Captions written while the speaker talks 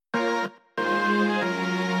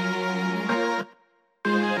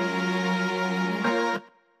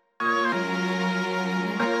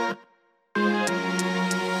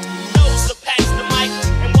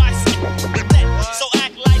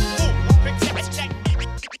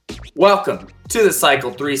Welcome to the Cycle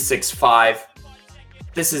 365.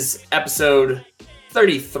 This is episode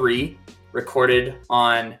 33, recorded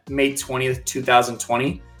on May 20th,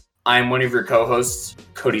 2020. I'm one of your co-hosts,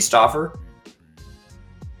 Cody Stauffer.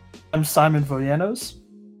 I'm Simon Voyanos.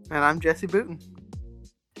 And I'm Jesse Booten.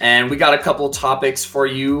 And we got a couple topics for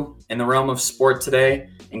you in the realm of sport today,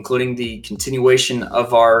 including the continuation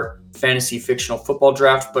of our fantasy fictional football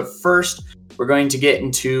draft. But first, we're going to get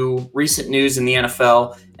into recent news in the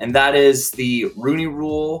NFL, and that is the Rooney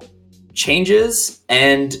Rule changes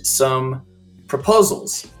and some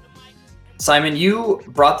proposals. Simon, you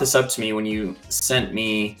brought this up to me when you sent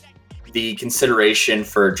me the consideration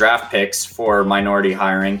for draft picks for minority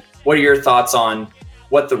hiring. What are your thoughts on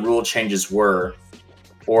what the rule changes were?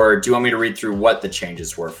 Or do you want me to read through what the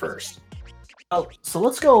changes were first? So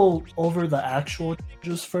let's go over the actual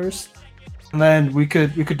changes first, and then we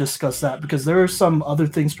could discuss that, because there are some other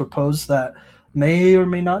things proposed that may or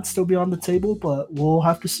may not still be on the table, but we'll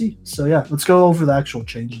have to see. So yeah, let's go over the actual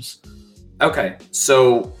changes. Okay,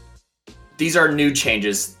 so these are new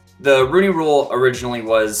changes. The Rooney Rule originally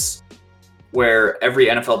was where every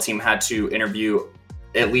NFL team had to interview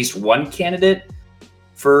at least one candidate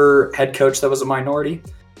for head coach that was a minority,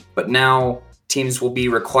 but now teams will be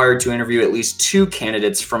required to interview at least two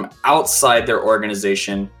candidates from outside their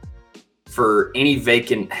organization for any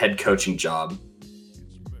vacant head coaching job.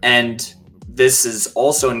 And this is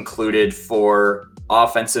also included for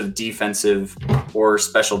offensive, defensive, or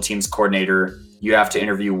special teams coordinator. You have to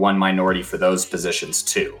interview one minority for those positions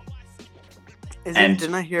too.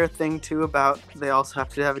 Didn't I hear a thing too about they also have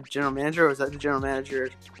to have a general manager, or is that the general manager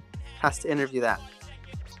has to interview that?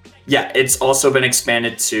 Yeah, it's also been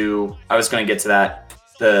expanded to, I was going to get to that.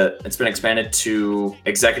 It's been expanded to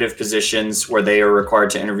executive positions where they are required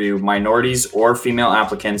to interview minorities or female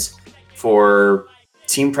applicants for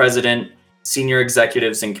team president, senior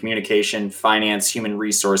executives in communication, finance, human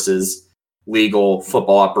resources, legal,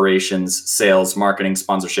 football operations, sales, marketing,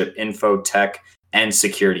 sponsorship, info, tech, and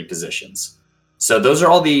security positions. So those are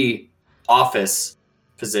all the office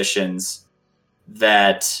positions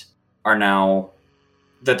that are now,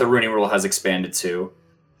 that the Rooney Rule has expanded to.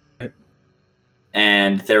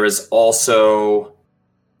 And there is also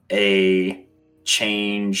a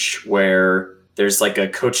change where there's like a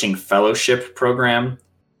coaching fellowship program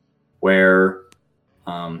where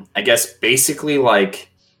I guess basically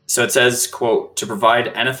so it says, quote, to provide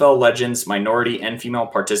NFL legends, minority and female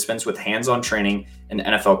participants with hands-on training in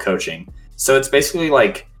NFL coaching. So it's basically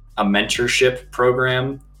like a mentorship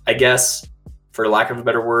program, I guess, for lack of a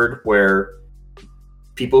better word, where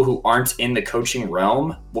people who aren't in the coaching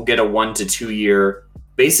realm will get a 1 to 2 year,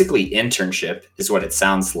 basically internship is what it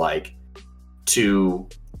sounds like, to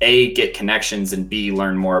A, get connections, and B,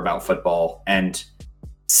 learn more about football, and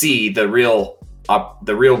C, the real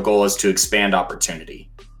goal is to expand opportunity.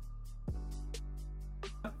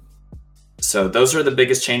 So those are the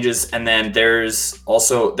biggest changes. And then there was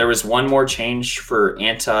one more change for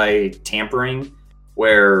anti-tampering,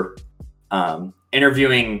 where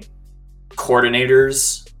interviewing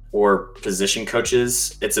coordinators or position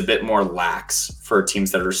coaches, it's a bit more lax for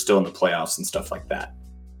teams that are still in the playoffs and stuff like that.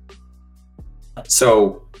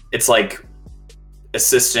 So it's like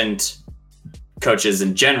assistant coaches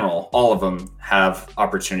in general, all of them have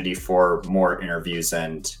opportunity for more interviews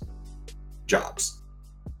and jobs.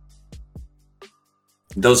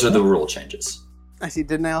 Those are the rule changes. I see.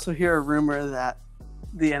 Didn't I also hear a rumor that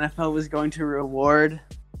the NFL was going to reward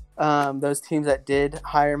those teams that did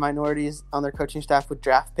hire minorities on their coaching staff with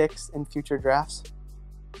draft picks in future drafts?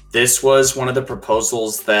 This was one of the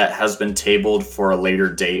proposals that has been tabled for a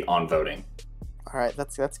later date on voting. All right,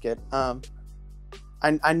 that's good.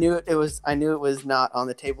 I knew it was not on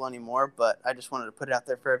the table anymore, but I just wanted to put it out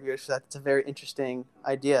there for our viewers. So that's a very interesting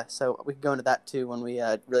idea. So we can go into that too when we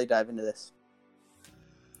really dive into this.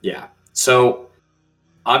 Yeah. So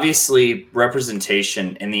obviously,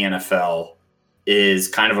 representation in the NFL is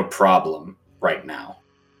kind of a problem right now.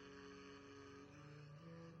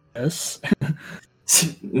 Yes.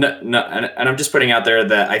 No, and I'm just putting out there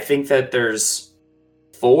that I think that there's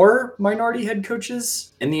 4 minority head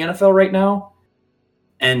coaches in the NFL right now.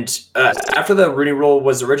 And after the Rooney Rule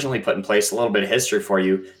was originally put in place, a little bit of history for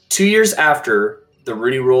you. 2 years after the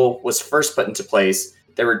Rooney Rule was first put into place,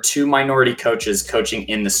 there were 2 minority coaches coaching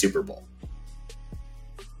in the Super Bowl.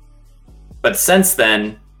 But since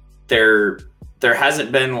then, there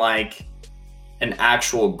hasn't been like an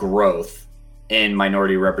actual growth in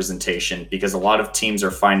minority representation because a lot of teams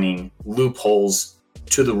are finding loopholes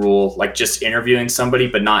to the rule, like just interviewing somebody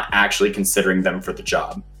but not actually considering them for the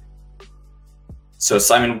job. So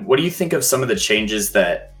Simon, what do you think of some of the changes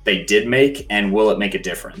that they did make, and will it make a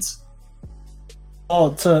difference?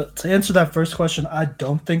 Well, to answer that first question, I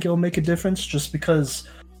don't think it'll make a difference, just because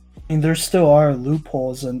there still are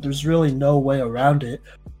loopholes and there's really no way around it.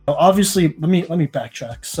 Obviously, let me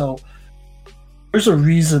backtrack. So there's a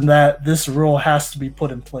reason that this rule has to be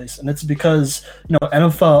put in place, and it's because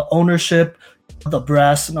NFL ownership, the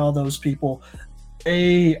brass, and all those people,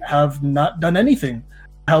 they have not done anything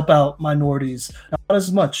to help out minorities. Not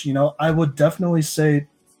as much. I would definitely say,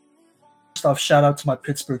 first off, shout out to my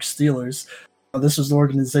Pittsburgh Steelers. This was the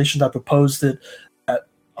organization that proposed it. That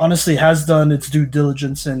honestly has done its due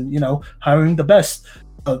diligence in hiring the best.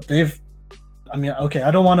 I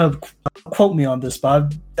don't want to quote me on this, but I'm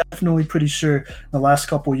definitely pretty sure in the last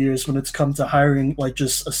couple of years, when it's come to hiring like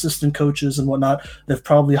just assistant coaches and whatnot, they've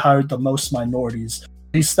probably hired the most minorities, at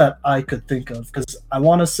least that I could think of. Because I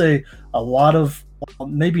want to say a lot of,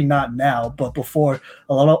 maybe not now, but before,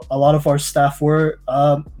 a lot of our staff were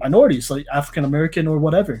minorities, like African American or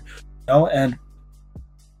whatever, and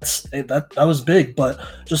that was big. But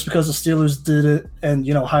just because the Steelers did it and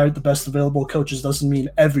hired the best available coaches doesn't mean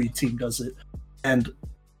every team does it. And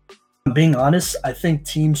being honest, I think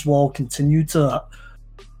teams will continue to,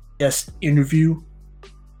 interview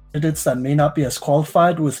candidates that may not be as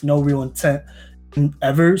qualified with no real intent in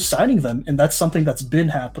ever signing them. And that's something that's been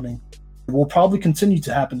happening. It will probably continue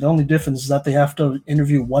to happen. The only difference is that they have to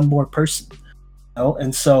interview one more person.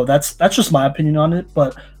 And so that's just my opinion on it.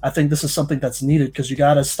 But I think this is something that's needed, because you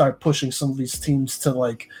got to start pushing some of these teams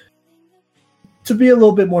to be a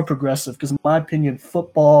little bit more progressive. Because in my opinion,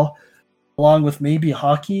 football, along with maybe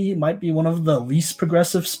hockey, might be one of the least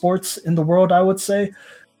progressive sports in the world, I would say.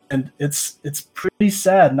 And it's pretty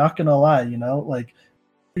sad, not gonna lie,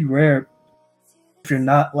 pretty rare if you're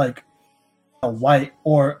not like a white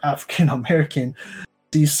or African American,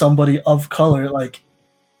 see somebody of color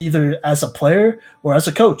either as a player or as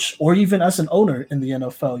a coach or even as an owner in the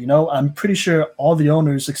NFL. I'm pretty sure all the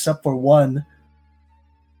owners except for one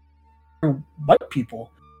are white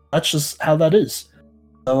people. That's just how that is.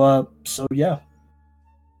 So yeah.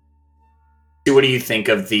 What do you think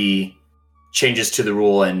of the changes to the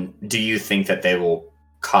rule, and do you think that they will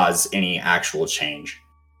cause any actual change?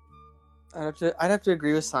 I'd have to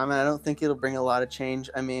agree with Simon. I don't think it'll bring a lot of change.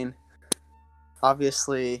 I mean,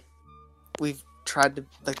 obviously, we've tried to,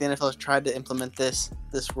 the NFL has tried to implement this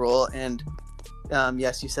rule, and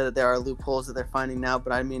yes, you said that there are loopholes that they're finding now,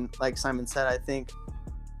 but I mean, like Simon said, I think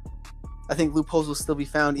loopholes will still be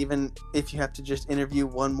found, even if you have to just interview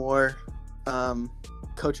one more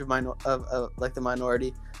coach of the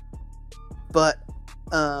minority. But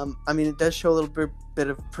it does show a little bit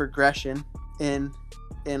of progression in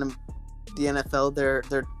the NFL.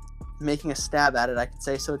 They're making a stab at it, I could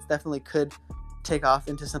say. So it definitely could take off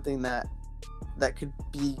into something that could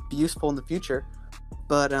be useful in the future.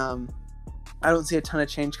 But I don't see a ton of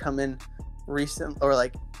change coming recent or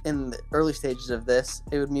in the early stages of this.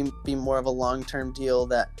 It would be more of a long-term deal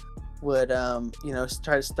that would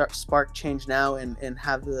try to spark change now and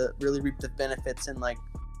have really reap the benefits in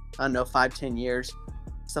 5-10 years,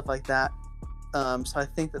 stuff like that. So I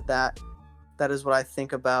think that is what I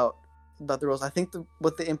think about the rules. I think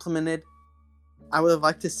what they implemented, I would have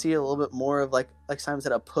liked to see a little bit more of like Simon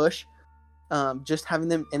said, a push. Just having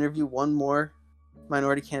them interview one more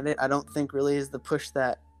minority candidate, I don't think really is the push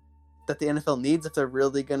that the NFL needs if they're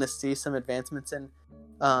really going to see some advancements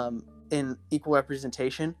in equal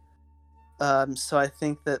representation. So I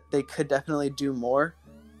think that they could definitely do more.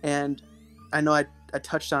 And I know I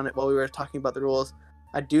touched on it while we were talking about the rules.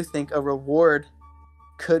 I do think a reward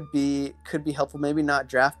could be helpful. Maybe not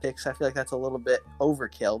draft picks. I feel like that's a little bit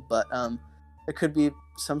overkill, but it could be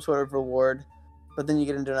some sort of reward. But then you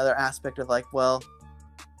get into another aspect of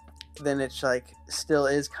then it's still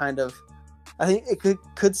is kind of, I think it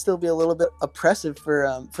could still be a little bit oppressive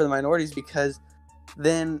for the minorities, because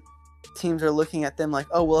then teams are looking at them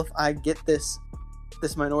oh, well, if I get this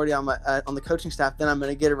minority on the coaching staff, then I'm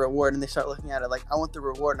going to get a reward, and they start looking at it I want the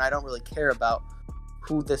reward, and I don't really care about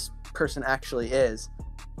who this person actually is,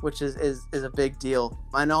 which is a big deal.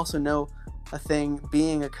 I also know a thing,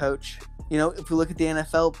 being a coach, if we look at the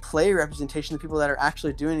NFL player representation, the people that are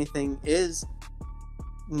actually doing anything is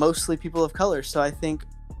mostly people of color. So I think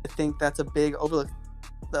that's a big overlook.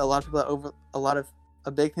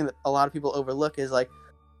 A big thing that a lot of people overlook is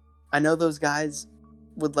I know those guys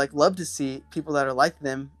would love to see people that are like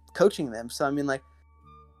them coaching them. So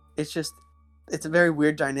it's a very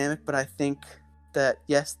weird dynamic, but I think that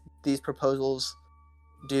yes, these proposals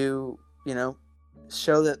do,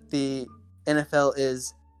 show that the NFL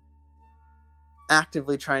is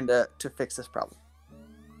actively trying to fix this problem.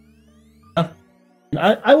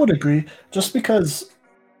 I would agree. Just because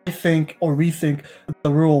I think or we think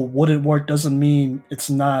the rule wouldn't work doesn't mean it's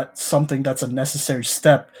not something that's a necessary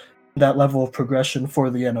step in that level of progression for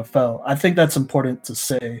the NFL. I think that's important to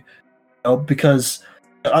say, because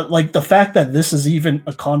like the fact that this is even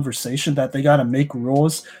a conversation, that they got to make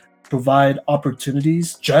rules, provide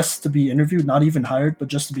opportunities just to be interviewed, not even hired, but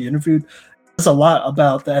just to be interviewed, says a lot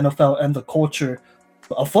about the NFL and the culture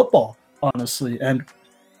of football, honestly. And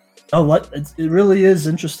it really is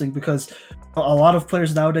interesting because a lot of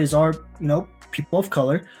players nowadays are, people of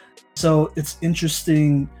color. So it's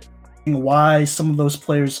interesting why some of those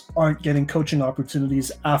players aren't getting coaching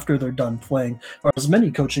opportunities after they're done playing, or as many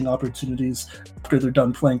coaching opportunities after they're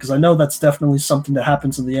done playing. Because I know that's definitely something that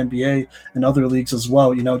happens in the NBA and other leagues as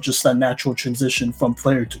well, just that natural transition from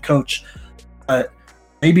player to coach.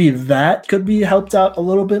 Maybe that could be helped out a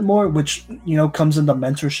little bit more, which, comes in the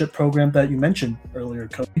mentorship program that you mentioned earlier,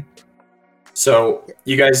 Cody. So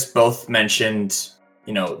you guys both mentioned,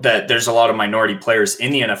 that there's a lot of minority players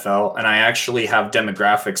in the NFL, and I actually have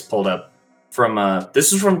demographics pulled up from,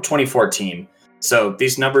 this is from 2014. So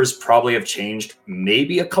these numbers probably have changed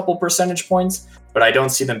maybe a couple percentage points, but I don't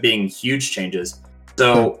see them being huge changes.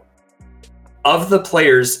 So of the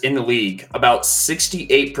players in the league, about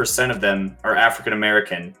 68% of them are African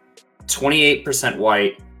American, 28%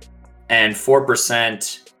 white, and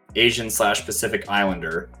 4% Asian/Pacific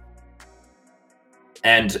Islander,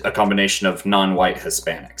 and a combination of non-white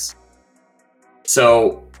Hispanics.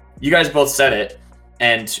 So you guys both said it,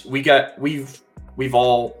 and we've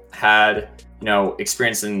all had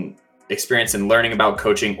experience in learning about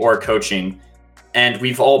coaching or coaching, and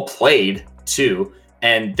we've all played too.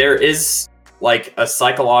 And there is like a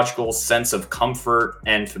psychological sense of comfort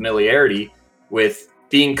and familiarity with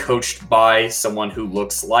being coached by someone who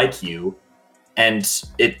looks like you, and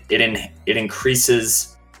it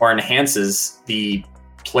increases or enhances the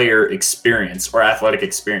player experience or athletic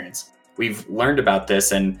experience. We've learned about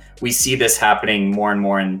this, and we see this happening more and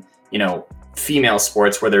more in female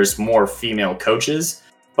sports where there's more female coaches.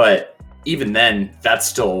 But even then, that's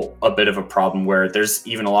still a bit of a problem where there's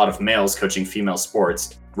even a lot of males coaching female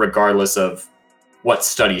sports, regardless of what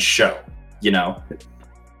studies show,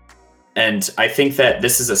 And I think that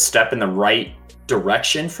this is a step in the right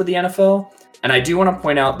direction for the NFL. And I do want to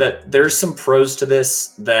point out that there's some pros to this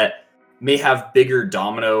that may have bigger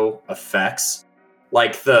domino effects,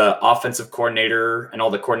 like the offensive coordinator and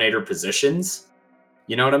all the coordinator positions.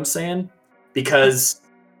 You know what I'm saying? Because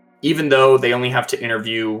even though they only have to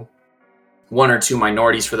interview one or two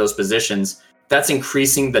minorities for those positions, that's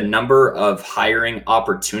increasing the number of hiring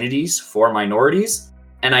opportunities for minorities.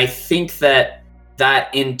 And I think that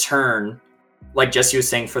in turn, like Jesse was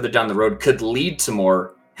saying further down the road, could lead to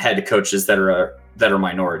more head coaches that are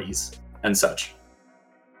minorities and such.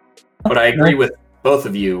 But I agree with both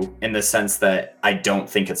of you in the sense that I don't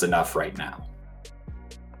think it's enough right now.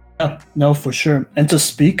 No, for sure. And to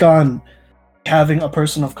speak on having a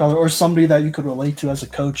person of color or somebody that you could relate to as a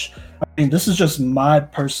coach, I mean, this is just my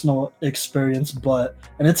personal experience,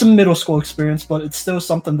 and it's a middle school experience, but it's still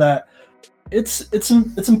something that it's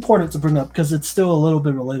important to bring up because it's still a little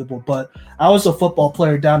bit relatable. But I was a football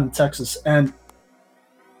player down in Texas, and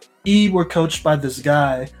we were coached by this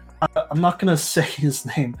guy. I'm not gonna say his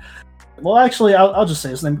name. Well, actually, I'll just say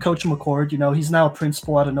his name, Coach McCord. He's now a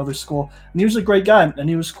principal at another school, and he was a great guy, and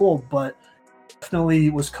he was cool, but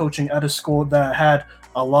definitely was coaching at a school that had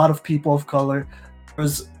a lot of people of color. There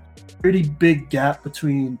was a pretty big gap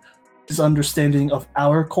between his understanding of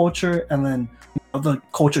our culture and then the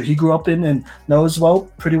culture he grew up in and knows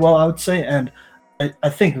pretty well, I would say. And I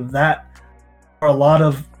think that for a lot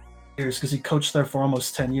of years, because he coached there for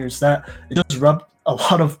almost 10 years, that it just rubbed a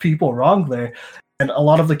lot of people wrong there. And a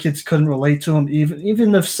lot of the kids couldn't relate to him,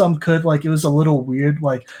 even if some could. Like, it was a little weird.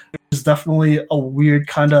 Like, it was definitely a weird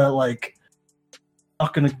kind of, like,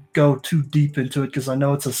 not going to go too deep into it because I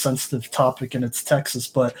know it's a sensitive topic and it's Texas,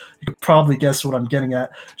 but you could probably guess what I'm getting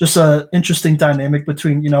at. Just an interesting dynamic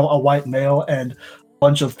between, a white male and a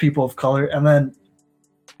bunch of people of color. And then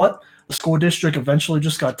the school district eventually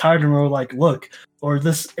just got tired and were like, look, or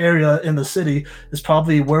this area in the city is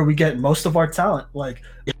probably where we get most of our talent. Like,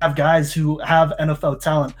 you have guys who have NFL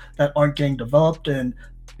talent that aren't getting developed, and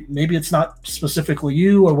maybe it's not specifically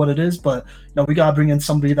you or what it is, but we gotta bring in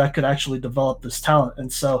somebody that could actually develop this talent.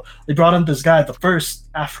 And so they brought in this guy, the first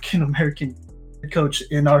African American coach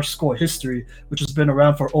in our school history, which has been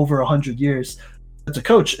around for over 100 years, as a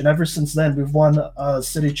coach. And ever since then, we've won a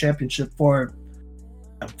city championship for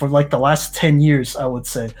for like the last 10 years, I would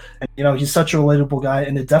say. And, you know, he's such a relatable guy,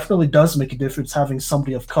 and it definitely does make a difference having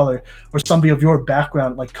somebody of color or somebody of your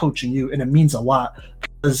background like coaching you, and it means a lot.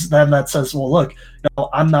 Because then that says, well, look, you know,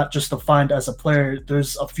 I'm not just defined as a player.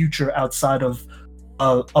 There's a future outside of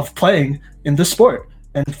playing in this sport.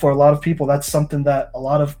 And for a lot of people, that's something that a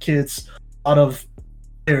lot of kids, a lot of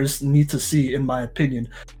players need to see, in my opinion.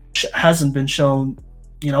 Which hasn't been shown,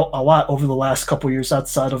 you know, a lot over the last couple of years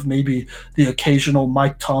outside of maybe the occasional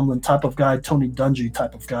Mike Tomlin type of guy, Tony Dungy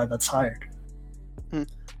type of guy that's hired.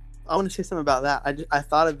 I want to say something about that.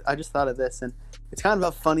 I just thought of this, and it's kind of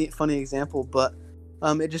a funny example, but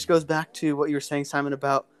it just goes back to what you were saying, Simon,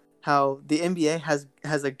 about how the NBA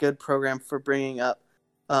has a good program for bringing up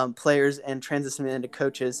players and transitioning into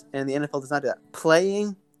coaches, and the NFL does not do that.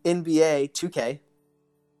 Playing NBA 2K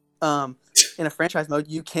in a franchise mode,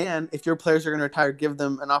 you can, if your players are going to retire, give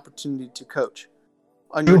them an opportunity to coach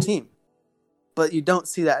on your team. But you don't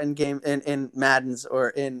see that in Maddens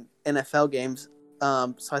or in NFL games.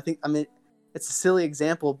 So I think, I mean, it's a silly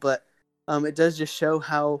example, but it does just show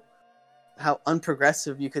how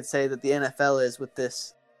unprogressive you could say that the NFL is with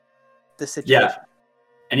this situation. Yeah.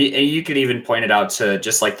 And you could even point it out to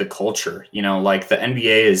just like the culture, you know, like the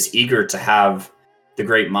NBA is eager to have the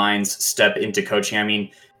great minds step into coaching. I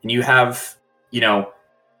mean, and you have, you know,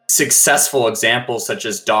 successful examples such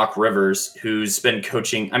as Doc Rivers, who's been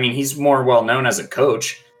coaching. I mean, he's more well known as a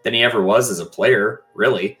coach than he ever was as a player,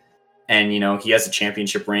 really. And, you know, he has a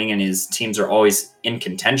championship ring and his teams are always in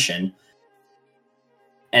contention.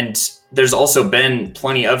 And there's also been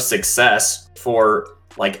plenty of success for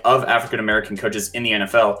of African-American coaches in the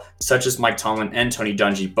NFL, such as Mike Tomlin and Tony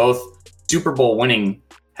Dungy, both Super Bowl winning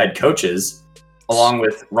head coaches, along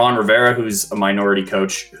with Ron Rivera, who's a minority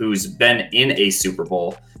coach who's been in a Super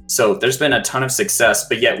Bowl. So there's been a ton of success,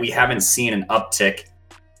 but yet we haven't seen an uptick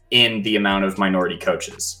in the amount of minority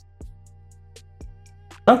coaches.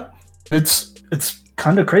 It's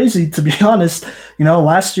kind of crazy, to be honest. You know,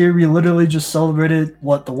 last year we literally just celebrated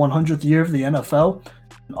the 100th year of the NFL.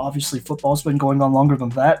 And obviously, football's been going on longer than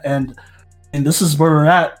that, and this is where we're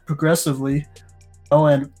at progressively. Oh,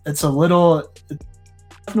 and it's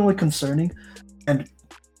definitely concerning. And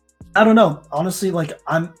I don't know, honestly, like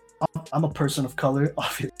I'm a person of color,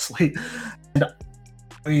 obviously, and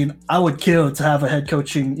I mean, I would kill to have a head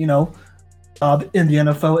coaching, you know, job in the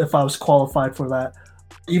NFL if I was qualified for that.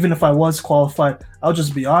 Even if I was qualified, I'll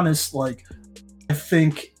just be honest, like, I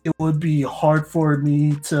think it would be hard for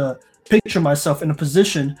me to picture myself in a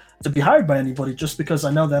position to be hired by anybody, just because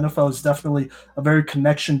I know the NFL is definitely a very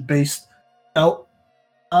connection-based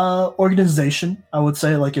organization. I would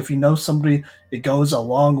say, like, if you know somebody, it goes a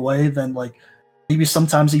long way than, like, maybe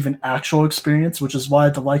sometimes even actual experience, which is why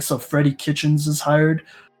the likes of Freddie Kitchens is hired.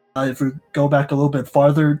 If we go back a little bit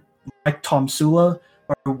farther, Mike Tomsula,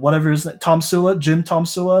 or whatever his name, Jim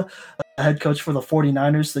Tomsula, head coach for the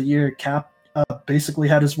 49ers the year Cap basically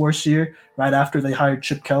had his worst year right after they hired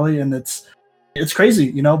Chip Kelly, and it's crazy,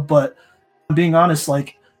 you know. But I'm being honest,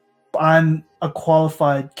 like, I'm a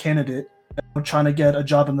qualified candidate, I'm trying to get a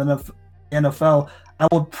job in the NFL. I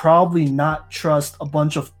would probably not trust a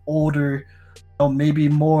bunch of older, you know, maybe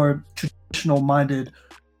more traditional-minded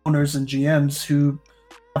owners and GMs who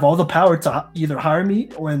have all the power to either hire me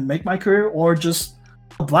and make my career, or just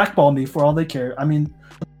blackball me for all they care. I mean,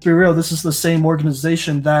 let's be real, this is the same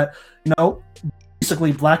organization that, you know,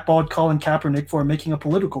 basically blackballed Colin Kaepernick for making a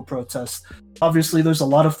political protest. Obviously, there's a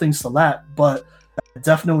lot of things to that, but it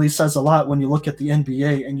definitely says a lot when you look at the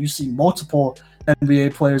NBA and you see multiple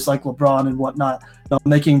NBA players like LeBron and whatnot, you know,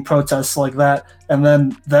 making protests like that, and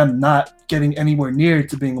then them not getting anywhere near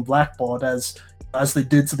to being blackballed as they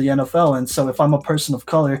did to the NFL. And so if I'm a person of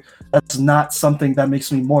color, that's not something that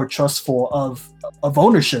makes me more trustful of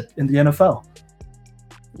ownership in the NFL.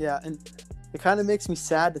 Yeah, and it kind of makes me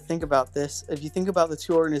sad to think about this. If you think about the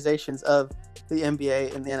two organizations of the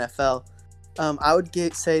NBA and the NFL, I would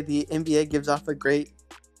say the NBA gives off a great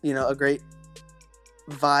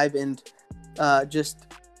vibe and just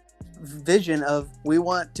vision of, we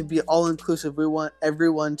want to be all inclusive. We want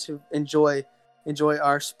everyone to enjoy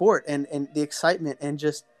our sport and the excitement, and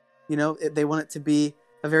just, you know, they want it to be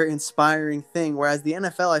a very inspiring thing. Whereas the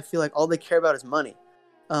NFL, I feel like all they care about is money.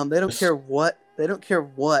 They don't care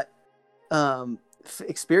what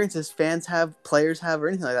experiences fans have, players have, or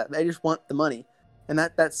anything like that. They just want the money, and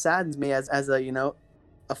that saddens me as a, you know,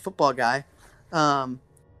 a football guy.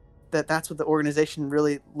 That's what the organization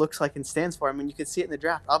really looks like and stands for. I mean, you can see it in the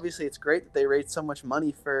draft. Obviously, it's great that they raised so much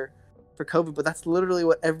money for COVID, but that's literally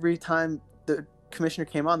what every time the commissioner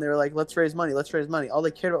came on, they were like, let's raise money. All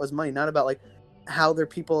they cared about was money, not about like how their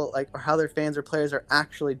people, like, or how their fans or players are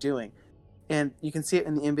actually doing. And you can see it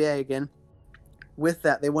in the NBA again. With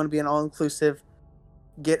that, they want to be an all-inclusive,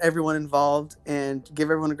 get everyone involved, and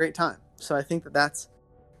give everyone a great time. So I think that that's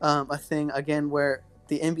a thing, again, where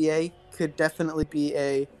the NBA could definitely be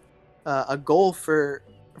a goal for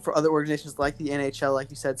other organizations like the NHL, like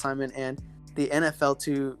you said, Simon, and the NFL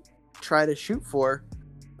to try to shoot for,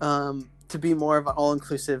 to be more of an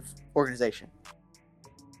all-inclusive organization.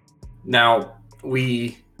 Now,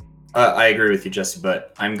 I agree with you, Jesse,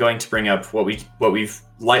 but I'm going to bring up what we've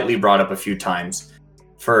lightly brought up a few times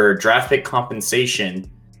for draft pick compensation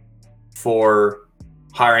for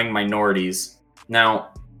hiring minorities.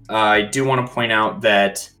 Now, I do want to point out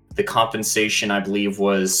that the compensation, I believe,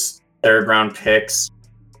 was third round picks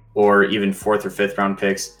or even fourth or fifth round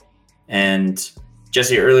picks. And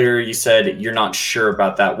Jesse, earlier you said you're not sure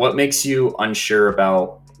about that. What makes you unsure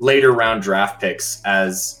about later round draft picks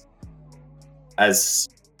as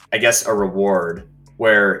I guess a reward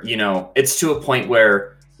where, you know, it's to a point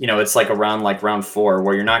where, you know, it's like around like round 4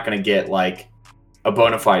 where you're not going to get like a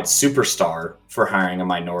bona fide superstar for hiring a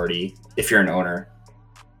minority if you're an owner,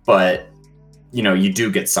 but you know, you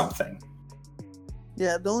do get something.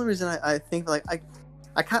 Yeah, the only reason I think like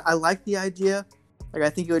I like the idea. Like I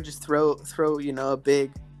think it would just throw you know, a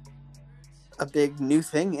big new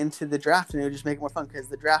thing into the draft, and it would just make it more fun because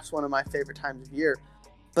the draft's one of my favorite times of year.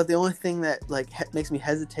 But the only thing that like makes me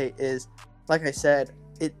hesitate is, like I said,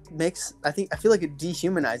 I feel like it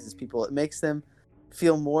dehumanizes people. It makes them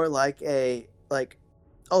feel more like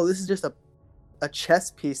oh, this is just a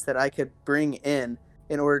chess piece that I could bring in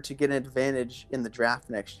order to get an advantage in the draft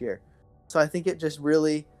next year. So I think it just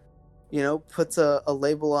really, you know, puts a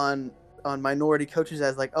label on minority coaches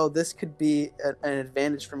as like, oh, this could be an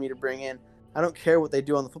advantage for me to bring in. I don't care what they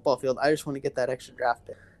do on the football field. I just want to get that extra draft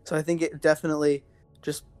pick. So I think it definitely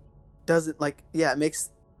just doesn't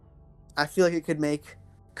I feel like it could make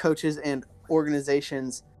coaches and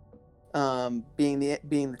organizations, being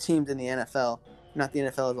the teams in the NFL, not the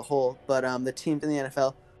NFL as a whole, but the teams in the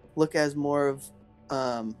NFL look as more of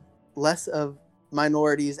less of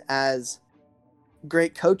minorities as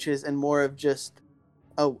great coaches and more of just,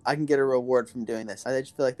 oh, I can get a reward from doing this. I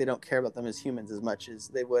just feel like they don't care about them as humans as much as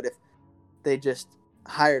they would if they just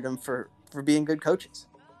hired them for being good coaches.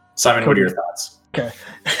 Simon, what are your thoughts? Okay.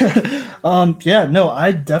 Yeah, no,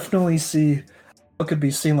 I definitely see what could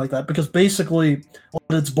be seen like that, because basically what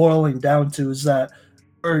it's boiling down to is that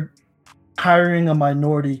we're hiring a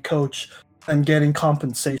minority coach and getting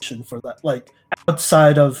compensation for that. Like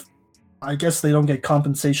outside of, I guess they don't get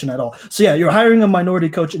compensation at all. So yeah, you're hiring a minority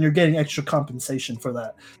coach and you're getting extra compensation for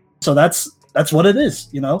that. So that's what it is,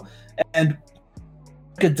 you know? And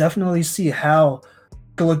I could definitely see how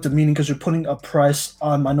it could look demeaning because you're putting a price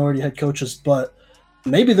on minority head coaches, but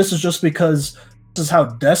maybe this is just because this is how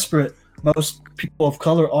desperate most people of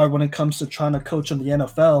color are when it comes to trying to coach in the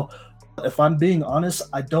NFL. If I'm being honest,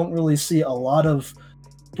 I don't really see a lot of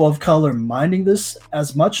people of color minding this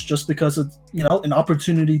as much, just because it's, you know, an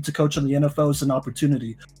opportunity to coach in the NFL is an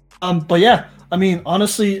opportunity. But yeah, I mean,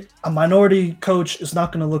 honestly, a minority coach is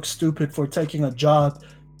not going to look stupid for taking a job,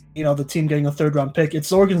 you know, the team getting a third round pick. It's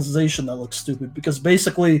the organization that looks stupid because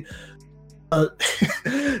basically,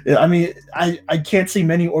 I mean, I can't see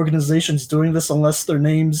many organizations doing this unless their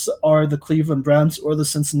names are the Cleveland Browns or the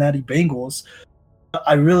Cincinnati Bengals.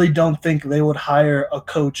 I really don't think they would hire a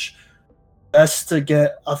coach best to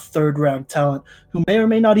get a third round talent who may or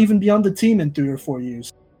may not even be on the team in 3 or 4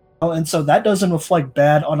 years. And so that doesn't reflect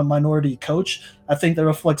bad on a minority coach. I think that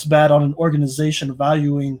reflects bad on an organization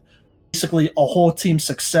valuing basically a whole team's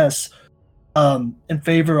success in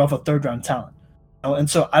favor of a third round talent. And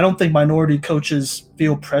so I don't think minority coaches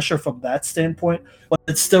feel pressure from that standpoint, but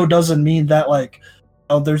it still doesn't mean that, like,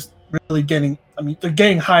 you know, there's really they're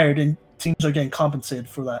getting hired and teams are getting compensated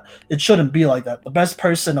for that. It shouldn't be like that. The best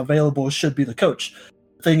person available should be the coach.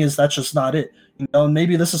 The thing is, that's just not it. You know,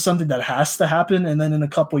 maybe this is something that has to happen, and then in a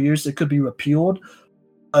couple of years it could be repealed.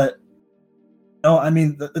 But no, I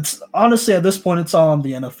mean, it's honestly at this point it's all on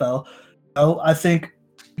the NFL. You know, I think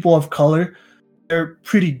people of color, they're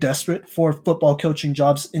pretty desperate for football coaching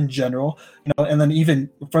jobs in general, you know, and then even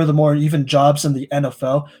furthermore, even jobs in the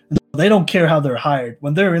NFL. They don't care how they're hired.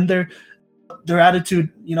 When they're in there, their attitude,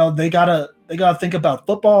 you know, they gotta think about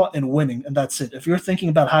football and winning, and that's it. If you're thinking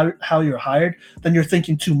about how you're hired, then you're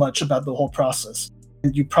thinking too much about the whole process,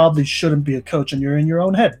 and you probably shouldn't be a coach, and you're in your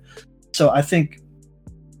own head. So I think,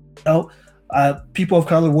 you know, people of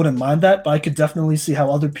color wouldn't mind that, but I could definitely see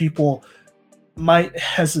how other people might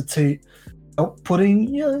hesitate, you know,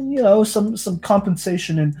 putting you know some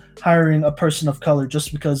compensation in hiring a person of color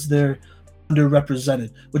just because they're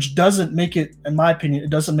underrepresented, which doesn't make it, in my opinion, it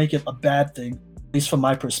doesn't make it a bad thing. least from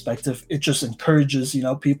my perspective, it just encourages,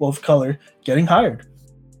 people of color getting hired.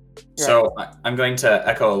 So I'm going to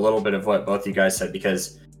echo a little bit of what both you guys said,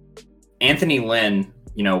 because Anthony Lynn,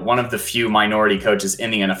 one of the few minority coaches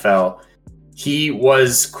in the NFL, he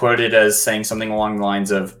was quoted as saying something along the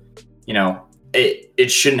lines of, it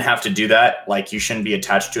shouldn't have to do that. Like, you shouldn't be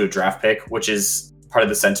attached to a draft pick, which is part of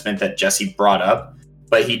the sentiment that Jesse brought up.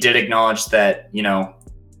 But he did acknowledge that,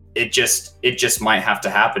 it just might have to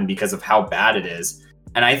happen because of how bad it is.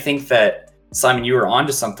 And I think that, Simon, you were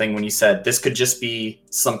onto something when you said this could just be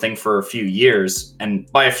something for a few years.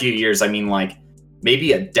 And by a few years, I mean like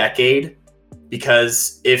maybe a decade,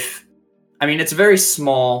 because it's a very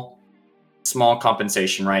small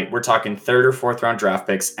compensation, right? We're talking 3rd or 4th round draft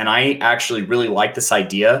picks. And I actually really like this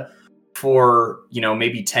idea for,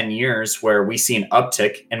 maybe 10 years where we see an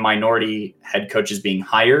uptick in minority head coaches being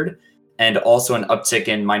hired, and also an uptick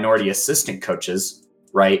in minority assistant coaches,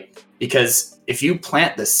 right? Because if you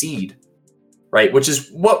plant the seed, right, which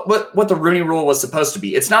is what the Rooney Rule was supposed to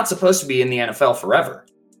be. It's not supposed to be in the NFL forever.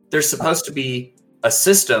 There's supposed to be a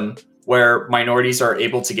system where minorities are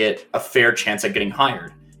able to get a fair chance at getting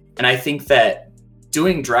hired. And I think that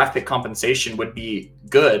doing draft pick compensation would be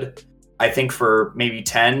good, I think, for maybe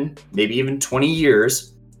 10, maybe even 20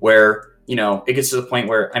 years, where, it gets to the point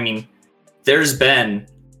where, there's been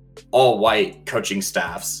all white coaching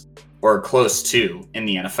staffs, or close to, in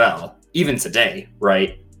the NFL, even today,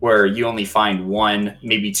 right? Where you only find 1,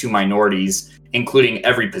 maybe 2 minorities, including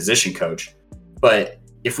every position coach. But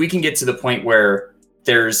if we can get to the point where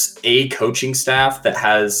there's a coaching staff that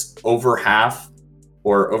has over half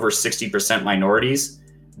or over 60% minorities,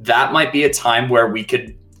 that might be a time where we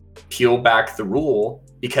could peel back the rule,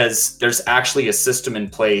 because there's actually a system in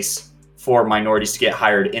place for minorities to get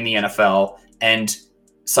hired in the NFL. And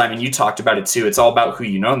Simon, you talked about it too. It's all about who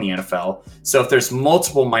you know in the NFL. So if there's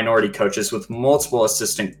multiple minority coaches with multiple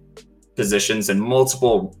assistant positions and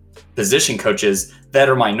multiple position coaches that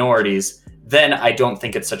are minorities, then I don't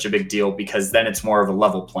think it's such a big deal, because then it's more of a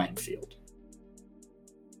level playing field.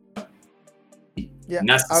 Yeah,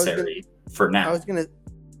 necessary for now. I was going to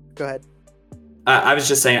go ahead. I was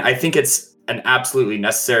just saying, I think it's an absolutely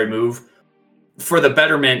necessary move for the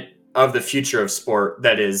betterment of the future of sport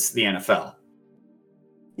that is the NFL.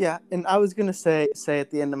 Yeah, and I was gonna say at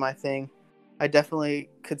the end of my thing, I definitely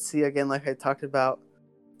could see, again, like I talked about,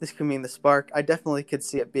 this could mean the spark. I definitely could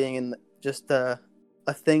see it being in just a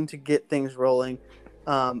thing to get things rolling.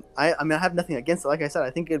 I have nothing against it. Like I said, I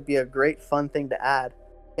think it'd be a great fun thing to add,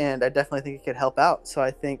 and I definitely think it could help out. So I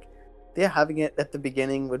think, having it at the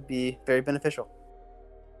beginning would be very beneficial.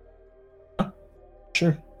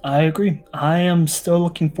 Sure, I agree. I am still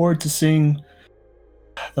looking forward to seeing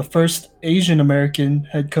the first Asian American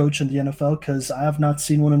head coach in the NFL, because I have not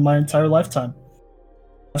seen one in my entire lifetime.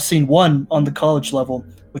 I've seen one on the college level,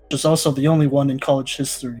 which is also the only one in college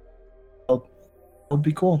history. So it would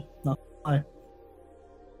be cool. Not lie.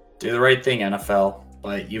 Do the right thing, NFL.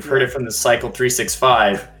 But you've heard it from the Cycle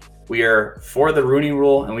 365. We are for the Rooney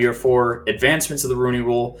Rule, and we are for advancements of the Rooney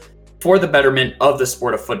Rule for the betterment of the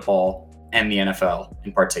sport of football and the NFL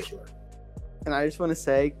in particular. And I just want to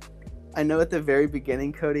say, I know at the very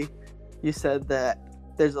beginning, Cody, you said that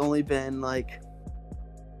there's only been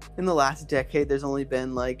in the last decade, there's only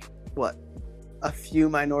been a few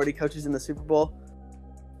minority coaches in the Super Bowl.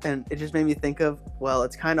 And it just made me think of, well,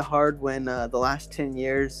 it's kind of hard when the last 10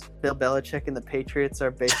 years, Bill Belichick and the Patriots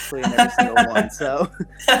are basically in every single one. So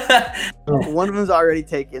one of them's already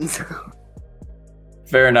taken. So.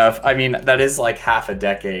 Fair enough. That is like half a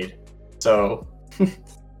decade. So...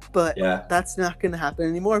 But that's not going to happen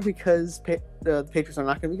anymore, because the Patriots are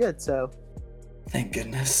not going to be good. So, thank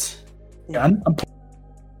goodness. Yeah, I'm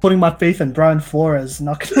putting my faith in Brian Flores.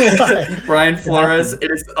 Not going to lie. Brian Flores,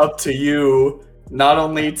 it is up to you not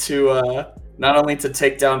only to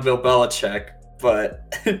take down Bill Belichick,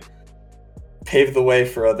 but pave the way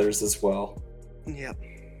for others as well. Yep.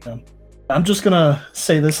 I'm just gonna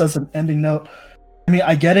say this as an ending note.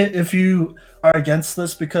 I get it if you are against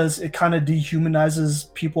this, because it kind of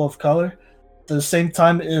dehumanizes people of color. At the same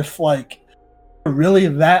time, if you're really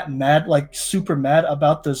that mad, super mad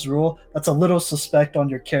about this rule, that's a little suspect on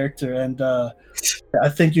your character, and I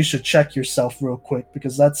think you should check yourself real quick,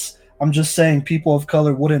 because I'm just saying, people of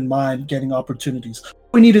color wouldn't mind getting opportunities.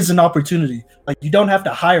 What we need is an opportunity. You don't have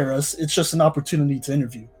to hire us, it's just an opportunity to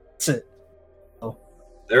interview. That's it. So,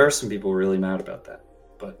 there are some people really mad about that,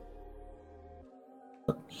 but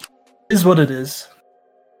is what it is.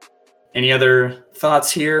 Any other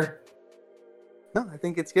thoughts here? No, I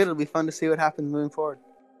think it's good. It'll be fun to see what happens moving forward.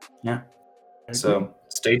 Yeah. So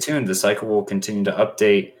stay tuned. The cycle will continue to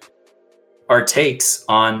update our takes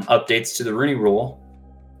on updates to the Rooney Rule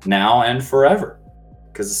now and forever.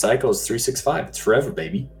 Because the cycle is 365. It's forever,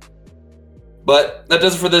 baby. But that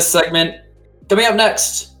does it for this segment. Coming up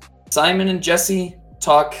next, Simon and Jesse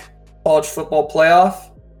talk college football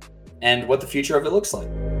playoff and what the future of it looks like.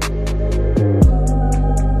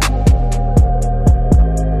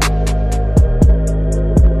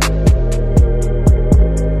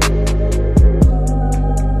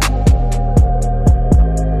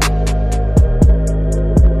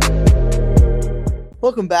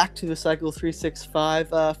 Welcome back to the Cycle 365.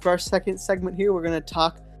 For our second segment here, we're going to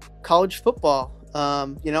talk college football.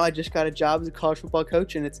 I just got a job as a college football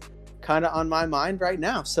coach, and it's kind of on my mind right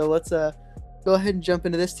now. So let's go ahead and jump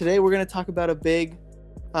into this. Today, we're going to talk about a big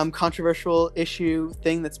controversial issue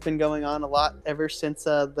thing that's been going on a lot ever since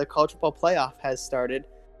the college football playoff has started.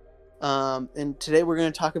 And today, we're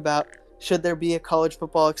going to talk about, should there be a college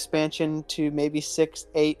football expansion to maybe 6,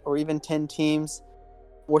 8, or even 10 teams?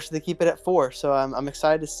 Or should they keep it at 4? So I'm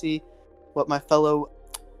excited to see what my fellow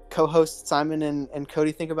co-hosts Simon and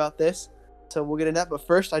Cody think about this. So we'll get into that. But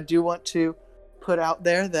first, I do want to put out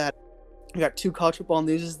there that we got 2 college football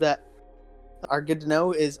newses that are good to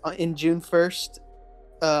know. Is in June 1st,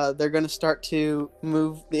 they're going to start to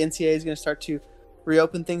move. The NCAA is going to start to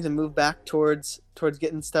reopen things and move back towards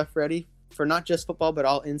getting stuff ready for not just football, but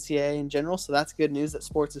all NCAA in general. So that's good news that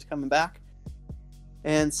sports is coming back.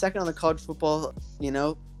 And second on the college football,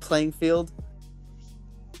 playing field,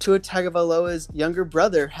 Tua Tagovailoa's younger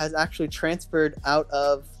brother has actually transferred out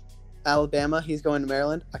of Alabama. He's going to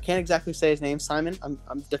Maryland. I can't exactly say his name, Simon.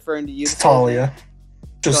 I'm deferring to you. It's Talia.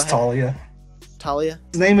 Just Talia. Talia?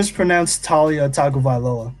 His name is pronounced Talia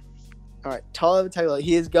Tagovailoa. All right, Talia Tagovailoa.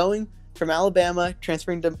 He is going from Alabama,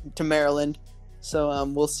 transferring to Maryland. So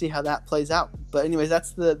we'll see how that plays out. But anyways,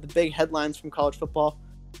 that's the big headlines from college football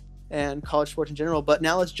and college sports in general. But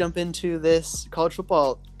now let's jump into this college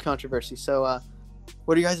football controversy. So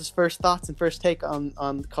what are you guys' first thoughts and first take on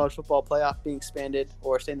the college football playoff being expanded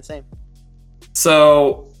or staying the same?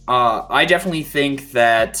 So I definitely think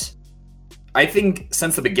since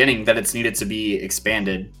the beginning that it's needed to be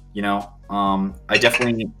expanded. I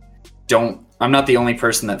definitely I'm not the only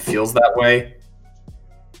person that feels that way.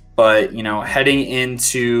 But, heading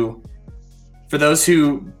into, for those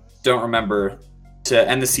who don't remember, to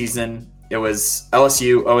end the season, it was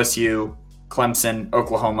LSU, OSU, Clemson,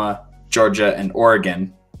 Oklahoma, Georgia, and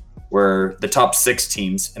Oregon were the top 6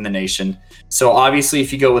 teams in the nation. So obviously,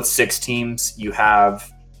 if you go with 6 teams, you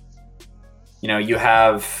have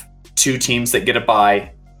 2 teams that get a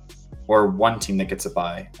bye, or 1 team that gets a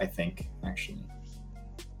bye, I think, actually.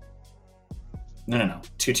 No.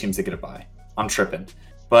 2 teams that get a bye. I'm tripping.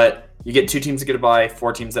 But you get 2 teams that get a bye,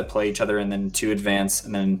 4 teams that play each other, and then 2 advance,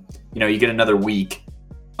 and then you get another week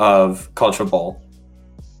of college football.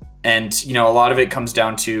 And a lot of it comes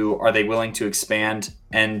down to, are they willing to expand?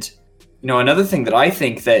 And another thing that I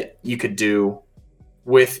think that you could do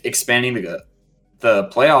with expanding the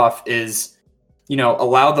playoff is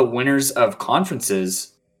allow the winners of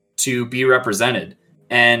conferences to be represented.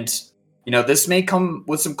 And this may come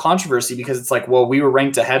with some controversy because it's like, well, we were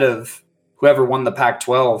ranked ahead of whoever won the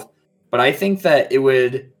Pac-12. But I think that it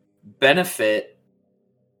would benefit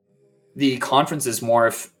the conferences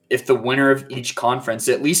more if the winner of each conference,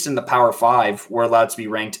 at least in the Power 5, were allowed to be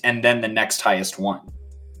ranked, and then the next highest one.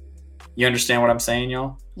 You understand what I'm saying,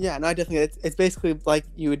 y'all? Yeah, no, definitely. It's basically like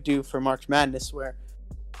you would do for March Madness, where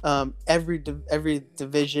every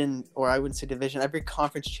division, or I wouldn't say division, every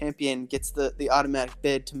conference champion gets the automatic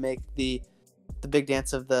bid to make the big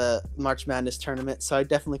dance of the March Madness tournament. So I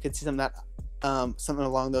definitely could see something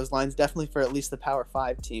along those lines. Definitely for at least the Power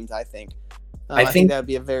 5 teams, I think. I think that would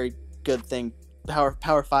be a very good thing.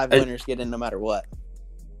 Power 5 winners get in no matter what.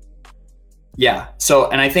 Yeah. So,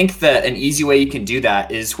 and I think that an easy way you can do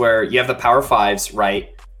that is where you have the Power 5s,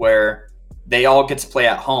 right, where they all get to play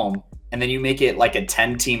at home, and then you make it like a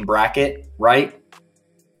 10-team bracket, right?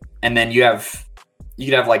 And then you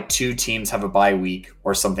could have like 2 teams have a bye week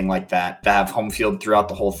or something like that have home field throughout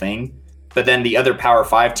the whole thing. But then the other Power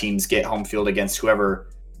 5 teams get home field against whoever.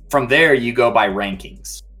 From there, you go by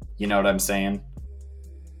rankings. You know what I'm saying?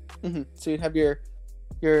 Mm-hmm. So you'd have your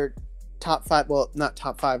top 5, well, not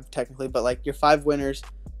top 5 technically, but like your 5 winners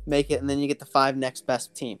make it, and then you get the 5 next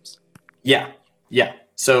best teams. Yeah.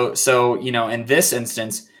 So in this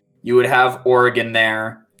instance, you would have Oregon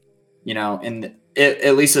there,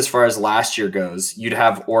 at least as far as last year goes, you'd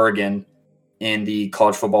have Oregon in the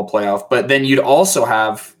college football playoff, but then you'd also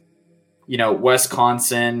have,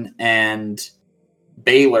 Wisconsin and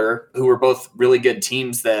Baylor, who were both really good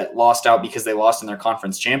teams that lost out because they lost in their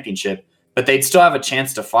conference championship, but they'd still have a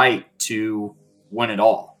chance to fight to win it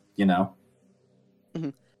all,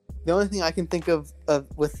 The only thing I can think of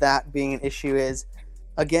with that being an issue is,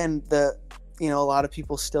 again, a lot of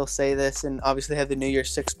people still say this, and obviously have the New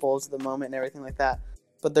Year's Six bowls at the moment and everything like that.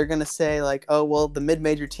 But they're gonna say like, oh well, the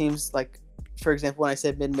mid-major teams, like for example, when I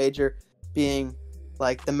said mid-major, being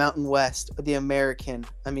like the Mountain West or the American.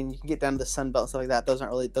 I mean, you can get down to the Sun Belt and stuff like that. Those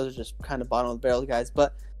are just kind of bottom of the barrel guys.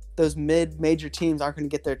 But those mid-major teams aren't going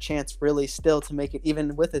to get their chance really still to make it,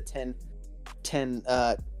 even with a 10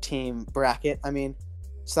 team bracket. I mean,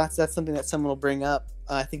 so that's something that someone will bring up.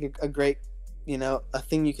 I think a great, a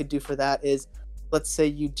thing you could do for that is, let's say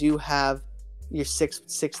you do have your six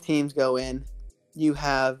teams go in, you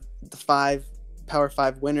have the 5 Power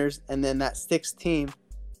 5 winners, and then that 6th team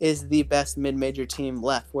is the best mid-major team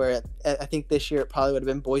left, where I think this year it probably would have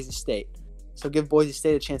been Boise State. So give Boise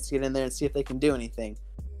State a chance to get in there and see if they can do anything.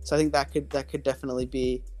 So I think that could definitely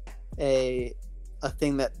be a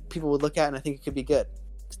thing that people would look at, and I think it could be good.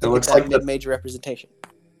 It looks like mid-major representation.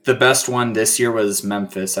 The best one this year was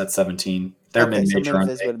Memphis at 17. They're mid-major. So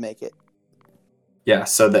Memphis would make it. Yeah,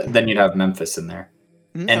 so then you'd have Memphis in there.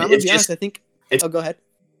 Mm-hmm. And I'm gonna be honest, I think. Go ahead.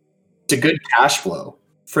 It's a good cash flow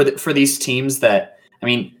for these teams that, I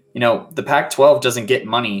mean, the Pac-12 doesn't get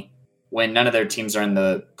money when none of their teams are in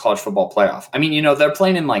the college football playoff. I mean, they're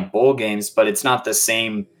playing in like bowl games, but it's not the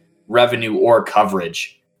same revenue or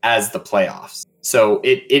coverage as the playoffs. So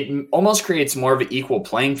it almost creates more of an equal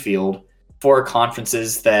playing field for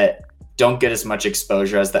conferences that don't get as much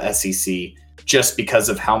exposure as the SEC, just because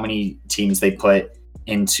of how many teams they put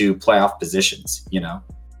into playoff positions,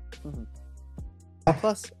 Mm-hmm.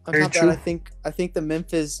 Plus, on top of that, I think the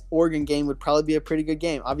Memphis-Oregon game would probably be a pretty good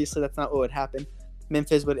game. Obviously, that's not what would happen.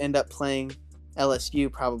 Memphis would end up playing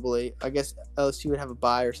LSU probably. I guess LSU would have a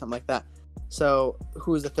bye or something like that. So,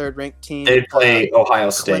 who is the third-ranked team? They'd play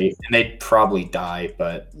Ohio State, and they'd probably die,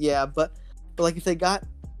 but... Yeah, but like if they got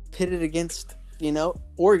pitted against,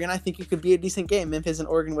 Oregon, I think it could be a decent game. Memphis and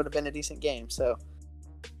Oregon would have been a decent game. So,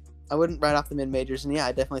 I wouldn't write off the mid-majors. And yeah,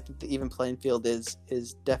 I definitely think the even playing field is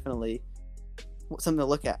definitely something to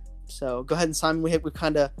look at. So go ahead, and Simon, we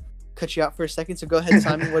kind of cut you out for a second. So go ahead,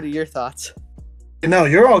 Simon, what are your thoughts? No,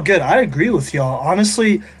 you're all good. I agree with y'all.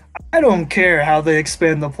 Honestly, I don't care how they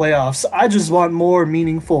expand the playoffs. I just want more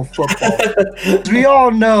meaningful football. we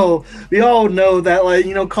all know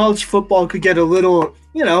that college football could get a little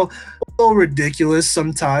ridiculous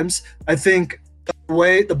sometimes. I think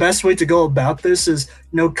the best way to go about this is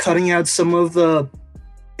cutting out some of the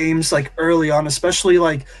games like early on, especially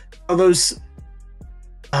like those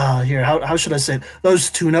how should I say it? Those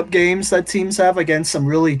tune-up games that teams have against some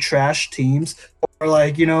really trash teams, or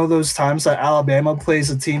like those times that Alabama plays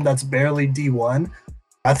a team that's barely D1.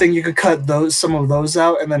 I think you could cut some of those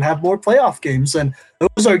out and then have more playoff games, and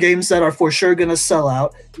those are games that are for sure going to sell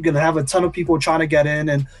out. You're going to have a ton of people trying to get in,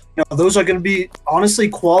 and those are going to be honestly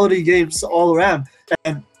quality games all around.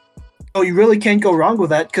 And you really can't go wrong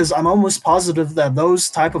with that, because I'm almost positive that those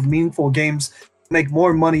type of meaningful games make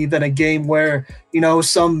more money than a game where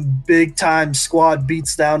some big time squad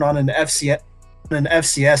beats down on an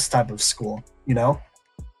FCS type of school.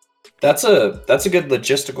 That's a good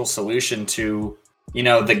logistical solution to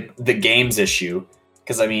the games issue,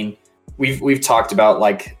 because I mean we've talked about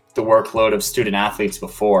like the workload of student athletes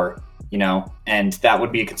before, and that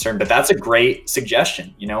would be a concern, but that's a great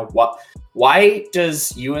suggestion. Why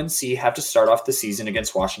does UNC have to start off the season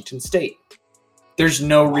against Washington State? There's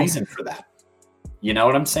no reason for that. You know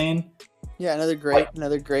what I'm saying? Yeah, another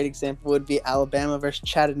great example would be Alabama versus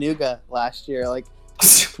Chattanooga last year. Like,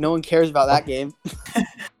 no one cares about that game.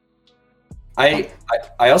 I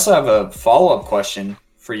also have a follow-up question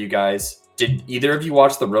for you guys. Did either of you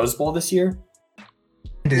watch the Rose Bowl this year?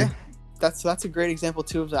 Yeah, that's a great example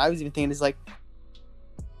too. I was even thinking is like,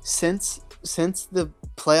 since the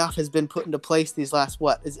playoff has been put into place these last,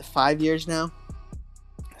 is it 5 years now?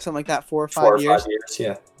 Something like that, 4 or 5 years. 5 years,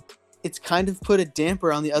 yeah. It's kind of put a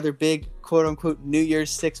damper on the other big quote unquote New Year's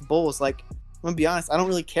Six bowls. Like, I'm gonna be honest, I don't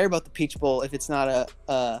really care about the Peach Bowl if it's not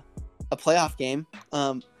a playoff game.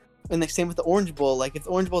 And the same with the Orange Bowl. Like, if the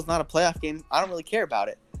Orange Bowl is not a playoff game, I don't really care about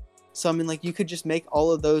it. So I mean, like, you could just make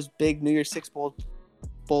all of those big New Year's Six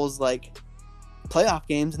bowls like playoff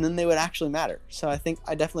games, and then they would actually matter. So I think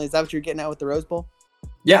is that what you're getting at with the Rose Bowl?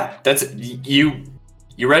 Yeah, that's you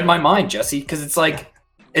read my mind, Jesse, because it's like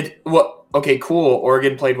okay, cool.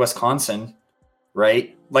 Oregon played Wisconsin,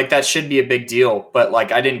 right? Like, that should be a big deal, but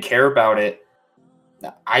like, I didn't care about it.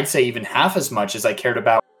 I'd say even half as much as I cared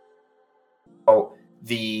about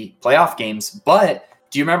the playoff games. But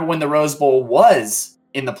do you remember when the Rose Bowl was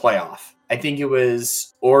in the playoff? I think it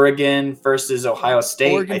was Oregon versus Ohio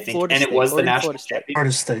State. Oregon, I think, Florida and State, it was Oregon, the national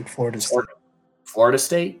championship. Florida State. Florida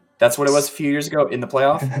State. That's what it was a few years ago in the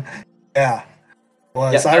playoff. Yeah,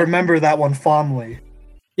 was. Yeah, I remember that one fondly.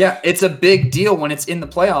 Yeah, it's a big deal when it's in the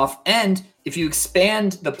playoff. And if you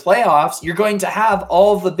expand the playoffs, you're going to have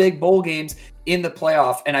all the big bowl games in the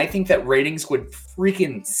playoff. And I think that ratings would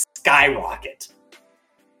freaking skyrocket.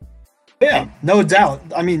 Yeah, no doubt.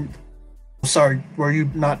 I mean, sorry, were you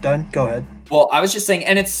not done? Go ahead. Well, I was just saying,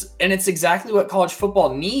 and it's exactly what college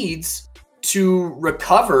football needs to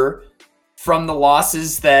recover from the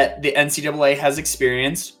losses that the NCAA has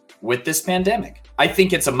experienced with this pandemic. I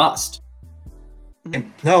think it's a must.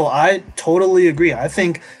 No, I totally agree. I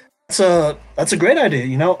think that's a great idea.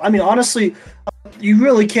 You know, I mean, honestly, you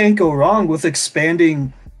really can't go wrong with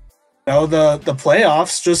expanding, the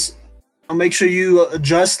playoffs. Just make sure you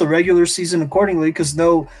adjust the regular season accordingly, because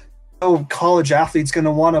no college athlete's going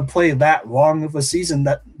to want to play that long of a season.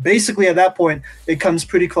 That basically at that point it comes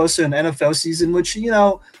pretty close to an NFL season, which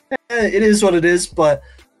it is what it is. But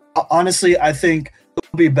honestly, I think it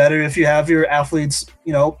would be better if you have your athletes,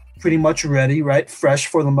 pretty much ready, right, fresh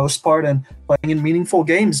for the most part, and playing in meaningful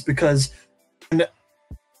games, because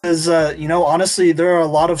honestly, there are a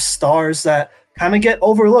lot of stars that kind of get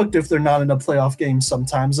overlooked if they're not in a playoff game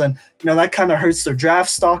sometimes, and that kind of hurts their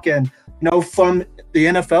draft stock. And from the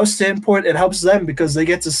NFL standpoint, it helps them because they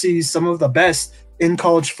get to see some of the best in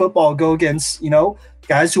college football go against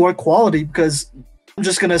guys who are quality. Because I'm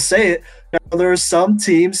just gonna say it, there are some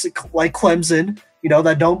teams like Clemson,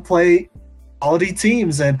 that don't play quality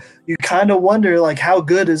teams, and you kind of wonder, like, how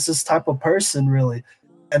good is this type of person really?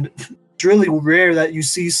 And it's really rare that you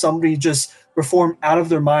see somebody just perform out of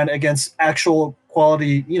their mind against actual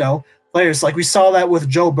quality, players. Like we saw that with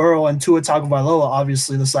Joe Burrow and Tua Tagovailoa,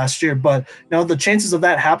 obviously this last year. But the chances of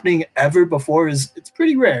that happening ever before it's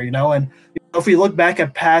pretty rare, And if we look back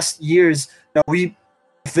at past years,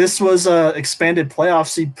 if this was a expanded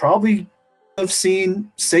playoffs, you'd probably have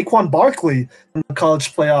seen Saquon Barkley in the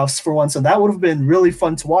college playoffs for once, and that would have been really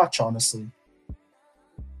fun to watch, honestly.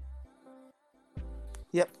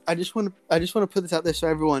 Yep, I just want to put this out there so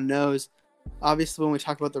everyone knows. Obviously, when we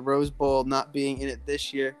talk about the Rose Bowl not being in it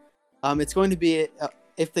this year, it's going to be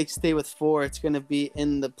if they stay with 4, it's going to be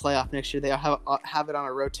in the playoff next year. They have it on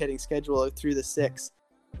a rotating schedule through the 6.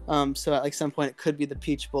 So at some point it could be the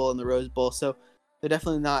Peach Bowl and the Rose Bowl. So they're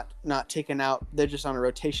definitely not taken out. They're just on a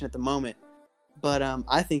rotation at the moment. But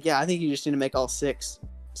I think you just need to make all 6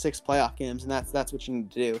 playoff games, and that's what you need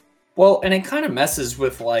to do. Well, and it kind of messes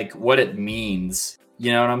with what it means.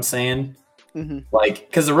 You know what I'm saying? Mm-hmm.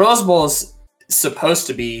 Because the Rose Bowl is supposed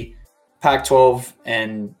to be Pac-12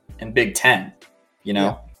 and Big Ten.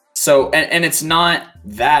 Yeah. So and it's not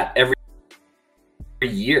that every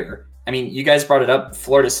year. I mean, you guys brought it up.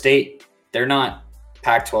 Florida State, they're not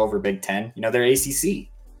Pac-12 or Big Ten. They're ACC,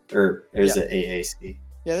 or is it AAC?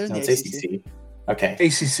 Yeah, they're it's ACC. Okay.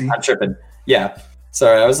 ACC. I'm tripping. Yeah.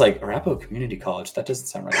 Sorry, I was like, Arapahoe Community College. That doesn't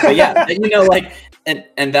sound right. But yeah,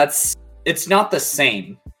 and that's, it's not the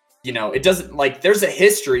same. It doesn't, there's a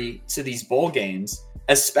history to these bowl games,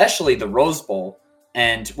 especially the Rose Bowl.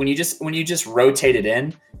 And when you just rotate it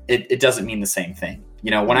in, it doesn't mean the same thing.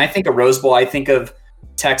 When I think of Rose Bowl, I think of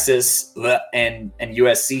Texas and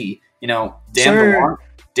USC.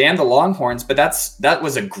 Damn the Longhorns, but that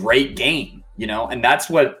was a great game. And that's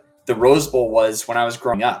what the Rose Bowl was when I was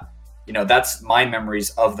growing up. That's my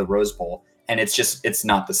memories of the Rose Bowl, and it's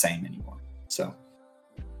not the same anymore. So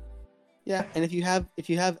yeah, and if you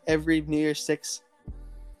have every New Year's 6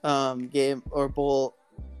 game or bowl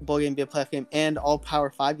game be a playoff game, and all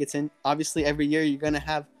Power 5 gets in, obviously every year you're gonna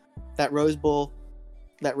have that Rose Bowl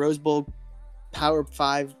Power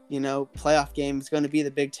 5 playoff game is going to be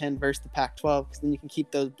the Big Ten versus the Pac-12, because then you can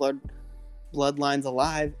keep those bloodlines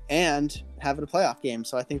alive and have it a playoff game.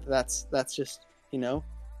 So I think that's just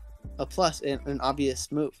a plus and an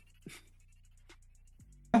obvious move.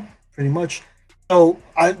 Pretty much. So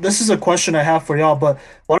this is a question I have for y'all, but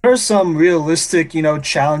what are some realistic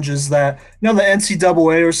challenges that the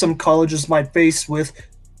NCAA or some colleges might face with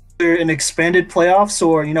either an expanded playoffs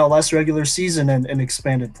or less regular season and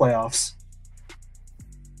expanded playoffs?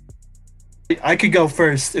 I could go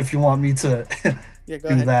first if you want me to do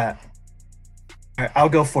ahead. That. All right, I'll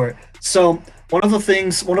go for it. So one of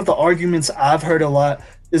the arguments I've heard a lot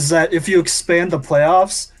is that if you expand the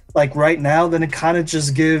playoffs, like right now, then it kind of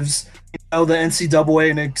just gives the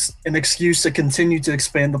NCAA an excuse to continue to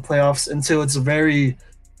expand the playoffs until it's very,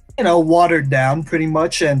 watered down pretty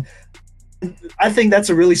much. And I think that's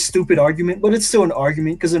a really stupid argument, but it's still an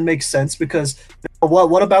argument because it makes sense. Because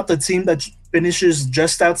what about the team that finishes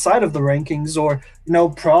just outside of the rankings, or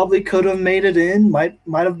probably could have made it in, might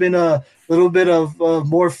have been a little bit of a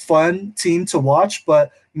more fun team to watch,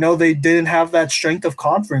 but they didn't have that strength of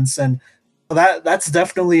conference, and that's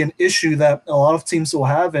definitely an issue that a lot of teams will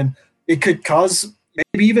have, and it could cause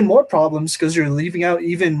maybe even more problems because you're leaving out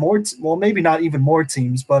even more. Well, maybe not even more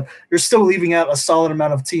teams, but you're still leaving out a solid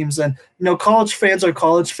amount of teams. And college fans are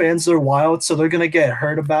college fans; they're wild, so they're gonna get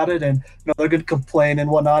hurt about it, and they're gonna complain and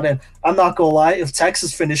whatnot. And I'm not gonna lie, if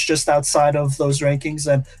Texas finished just outside of those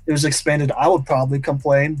rankings and it was expanded, I would probably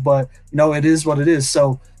complain. But it is what it is.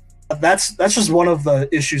 So that's just one of the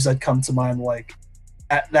issues that come to mind, like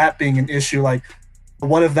that being an issue, like.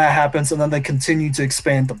 What if that happens and then they continue to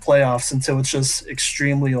expand the playoffs until it's just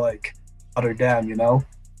extremely watered down,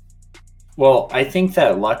 Well, I think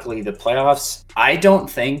that luckily the playoffs, I don't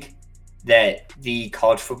think that the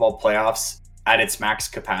college football playoffs at its max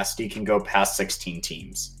capacity can go past 16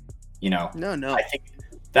 teams. No. I think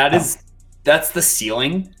that's the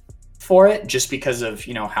ceiling for it, just because of,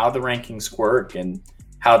 how the rankings work and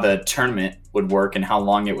how the tournament would work and how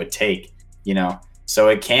long it would take, So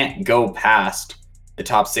it can't go past the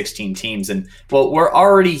top 16 teams. And we're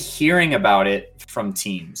already hearing about it from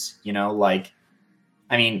teams,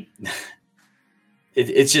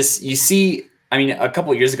 it's just, you see, a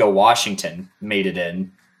couple of years ago, Washington made it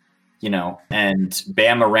in, and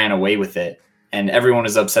Bama ran away with it, and everyone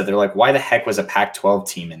was upset. They're like, why the heck was a Pac-12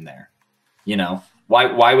 team in there?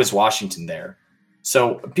 Why was Washington there?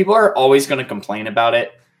 So people are always going to complain about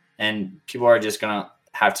it, and people are just going to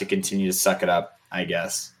have to continue to suck it up, I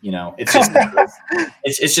guess. It's just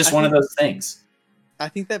it's just one of those things. I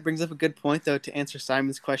think that brings up a good point, though, to answer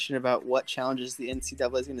Simon's question about what challenges the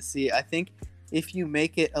NCAA is going to see. I think if you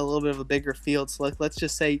make it a little bit of a bigger field, so let's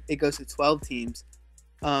just say it goes to 12 teams,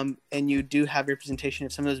 and you do have representation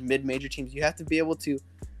of some of those mid-major teams,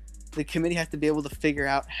 the committee has to be able to figure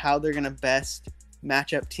out how they're going to best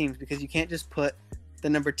match up teams, because you can't just put the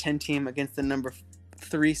number 10 team against the number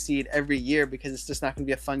 3 seed every year, because it's just not going to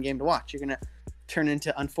be a fun game to watch. You're going to turn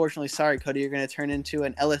into, unfortunately, sorry, Cody, you're going to turn into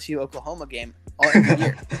an LSU-Oklahoma game every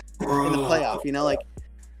year in the playoff.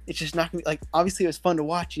 It's just not going to be, obviously it was fun to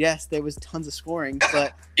watch. Yes, there was tons of scoring,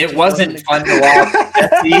 but it wasn't fun to watch.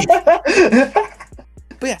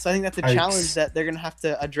 But yeah, so I think that's a challenge that they're going to have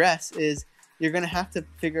to address, is you're going to have to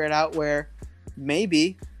figure it out where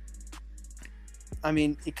maybe,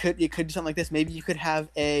 it could do something like this. Maybe you could have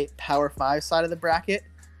a Power 5 side of the bracket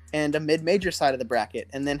and a mid-major side of the bracket,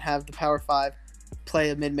 and then have the Power 5 play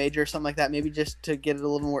a mid-major or something like that, maybe just to get it a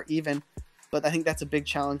little more even. But I think that's a big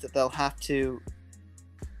challenge that they'll have to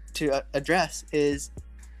address, is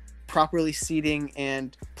properly seeding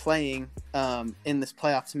and playing in this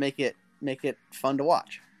playoff to make it fun to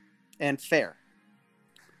watch and fair.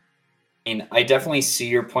 I definitely see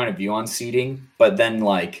your point of view on seeding, but then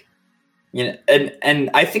and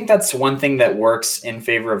I think that's one thing that works in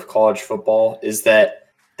favor of college football, is that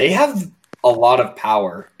they have a lot of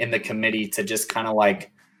power in the committee to just kind of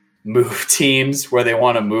move teams where they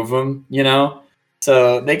want to move them,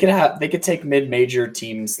 So they could take mid-major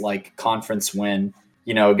teams like conference win,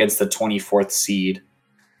 against the 24th seed,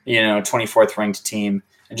 24th ranked team,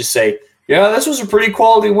 and just say, yeah, this was a pretty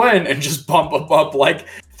quality win, and just bump up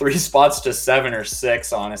 3 spots to 7 or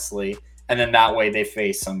 6, honestly. And then that way they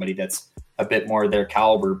face somebody that's a bit more their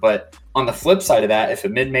caliber. But on the flip side of that, if a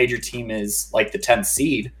mid-major team is the 10th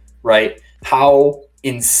seed, right, how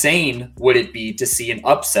insane would it be to see an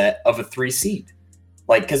upset of a 3 seed?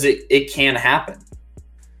 Because it can happen.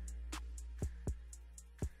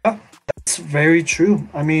 That's very true.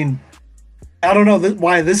 I don't know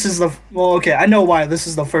why this is I know why this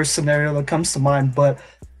is the first scenario that comes to mind, but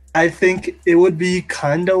I think it would be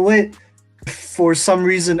kind of lit if for some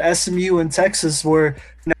reason SMU and Texas were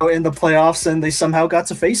in the playoffs and they somehow got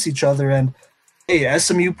to face each other, and hey,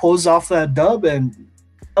 SMU pulls off that dub, and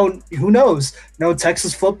who knows?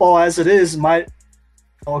 Texas football as it is might.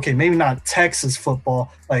 Okay, maybe not Texas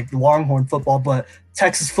football, Longhorn football, but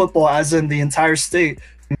Texas football as in the entire state.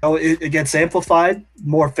 It gets amplified.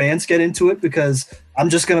 More fans get into it, because I'm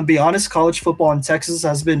just going to be honest, college football in Texas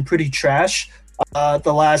has been pretty trash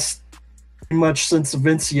the last pretty much since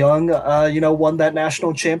Vince Young, won that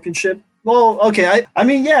national championship. Well, okay,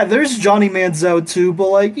 yeah, there's Johnny Manziel too, but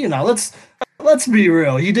let's be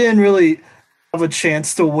real. He didn't really have a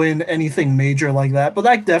chance to win anything major like that, but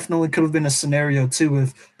that definitely could have been a scenario too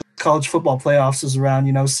if college football playoffs is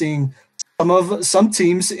around, seeing some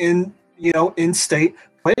teams in state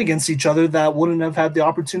play against each other that wouldn't have had the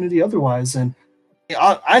opportunity otherwise. And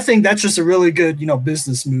I think that's just a really good,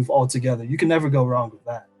 business move altogether. You can never go wrong with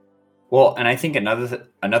that. Well, and I think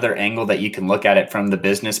another angle that you can look at it from the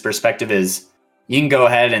business perspective is you can go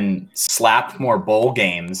ahead and slap more bowl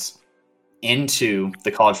games into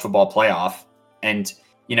the college football playoff. And,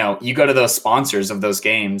 you go to those sponsors of those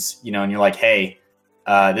games, and you're like, hey,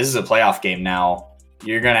 this is a playoff game now.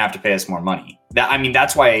 You're going to have to pay us more money.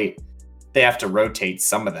 That's why they have to rotate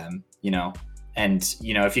some of them, And,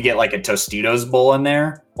 if you get like a Tostitos bowl in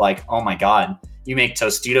there, like, oh my God, you make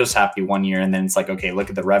Tostitos happy one year. And then it's like, okay, look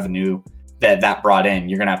at the revenue that brought in.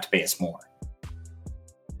 You're going to have to pay us more.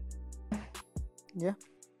 Yeah.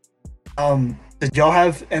 Did y'all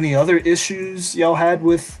have any other issues y'all had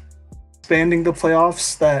with expanding the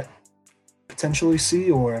playoffs that potentially see,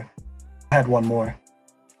 or had one more?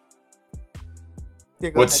 Yeah,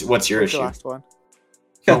 what's your issue? The last one.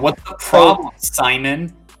 What's the problem,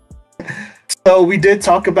 Simon? So we did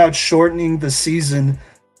talk about shortening the season,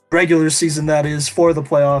 regular season that is, for the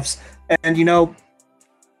playoffs. And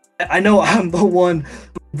I know I'm the one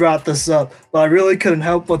who brought this up, but I really couldn't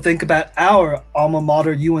help but think about our alma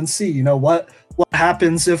mater, UNC. What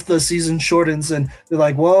happens if the season shortens and they're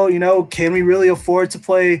like, well, can we really afford to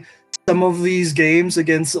play some of these games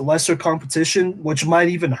against lesser competition, which might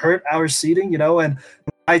even hurt our seeding, and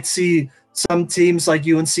might see some teams like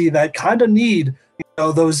UNC that kind of need,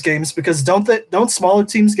 those games, because don't smaller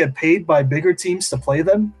teams get paid by bigger teams to play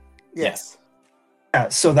them? Yes. Yeah,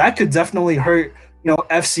 so that could definitely hurt,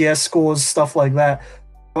 FCS schools, stuff like that,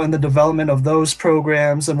 and the development of those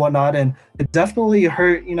programs and whatnot, and it definitely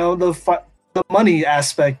hurt, the money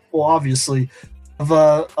aspect, well, obviously, of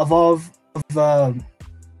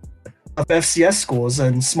FCS schools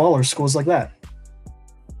and smaller schools like that.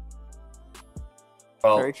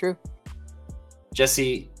 Well, very true.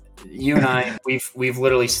 Jesse, you and I, we've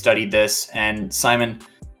literally studied this, and Simon,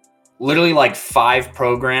 literally like 5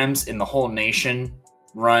 programs in the whole nation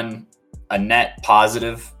run a net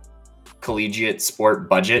positive collegiate sport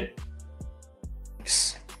budget.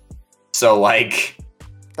 So like,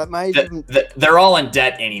 that might they're all in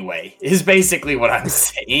debt anyway, is basically what I'm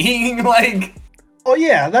saying. Like, oh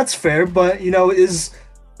yeah, that's fair, but is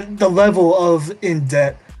the level of in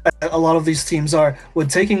debt a lot of these teams are, would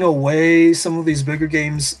taking away some of these bigger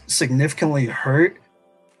games significantly hurt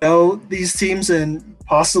these teams and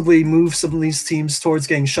possibly move some of these teams towards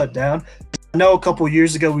getting shut down? I know a couple of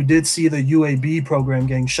years ago we did see the UAB program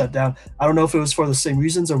getting shut down. I don't know if it was for the same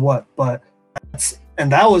reasons or what, but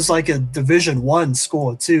that was like a Division I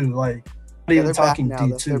school too. Like, not even talking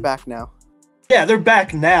D2. They're back now. Yeah, they're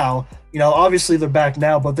back now. Obviously they're back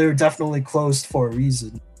now, but they're definitely closed for a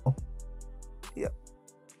reason. Yep.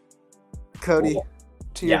 Cody,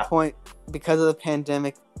 to your point, because of the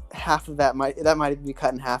pandemic, half of that might even be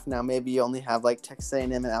cut in half now. Maybe you only have like Texas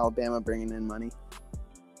A&M and Alabama bringing in money.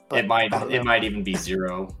 But it might even be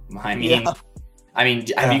zero. Have you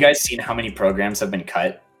guys seen how many programs have been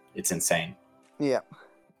cut? It's insane. Yeah.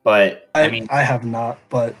 But I have not,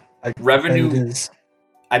 but revenue is.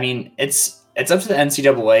 It's up to the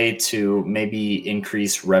NCAA to maybe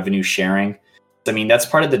increase revenue sharing. That's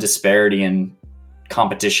part of the disparity in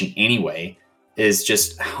competition anyway, is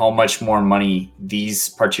just how much more money these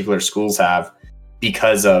particular schools have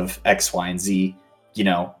because of X, Y, and Z,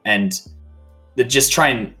 and just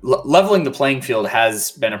trying leveling the playing field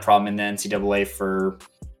has been a problem in the NCAA for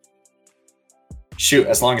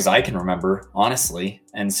as long as I can remember, honestly.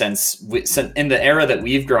 And since in the era that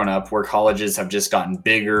we've grown up, where colleges have just gotten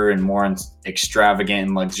bigger and more extravagant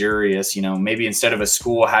and luxurious, maybe instead of a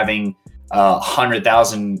school having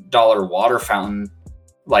 $100,000 water fountain,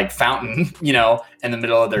 in the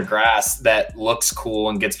middle of their grass that looks cool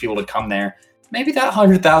and gets people to come there, maybe that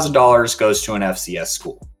 $100,000 goes to an FCS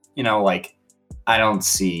school. I don't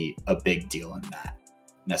see a big deal in that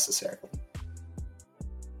necessarily.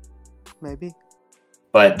 Maybe.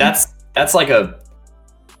 But that's like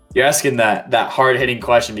you're asking that hard hitting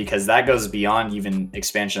question, because that goes beyond even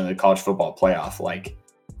expansion of the college football playoff. Like,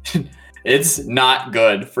 it's not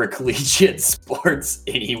good for collegiate sports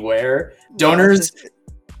anywhere. Donors,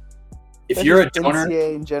 if you're a donor,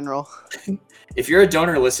 NCAA in general, if you're a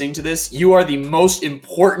donor listening to this, you are the most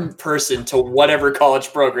important person to whatever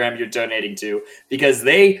college program you're donating to, because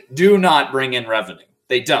they do not bring in revenue.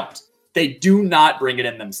 They don't. They do not bring it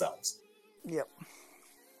in themselves.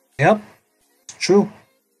 Yep. True.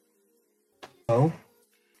 Oh.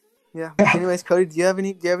 Yeah. Anyways, Cody, do you have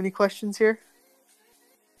any questions here?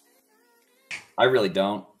 I really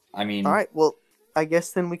don't. All right. Well, I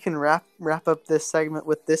guess then we can wrap up this segment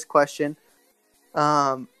with this question.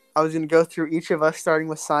 I was going to go through each of us, starting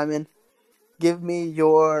with Simon. Give me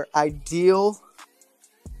your ideal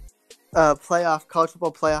college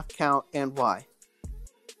football playoff count and why.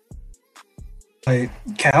 Like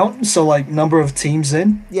count? So like number of teams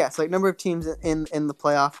in? Yeah, so like number of teams in the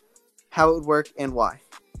playoff, how it would work and why.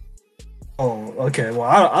 Oh, okay. Well,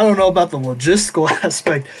 I don't know about the logistical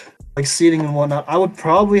aspect. like seeding and whatnot, I would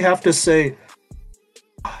probably have to say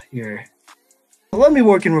here. Let me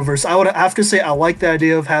work in reverse. I would have to say I like the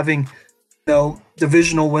idea of having,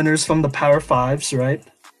 divisional winners from the Power Fives, right?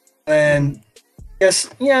 And yes,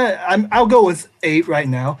 yeah, I'll go with 8 right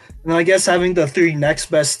now. And I guess having the 3 next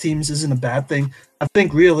best teams isn't a bad thing. I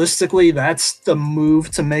think realistically, that's the move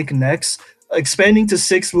to make next. Expanding to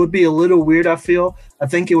 6 would be a little weird, I feel. I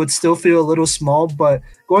think it would still feel a little small, but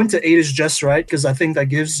going to 8 is just right because I think that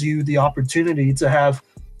gives you the opportunity to have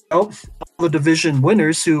all the division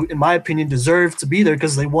winners who, in my opinion, deserve to be there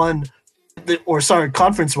because they won,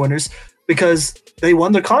 conference winners because they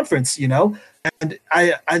won the conference, And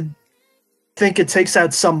I think it takes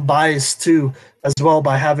out some bias too as well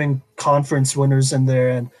by having conference winners in there.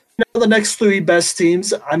 And the next 3 best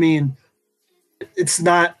teams, I mean, it's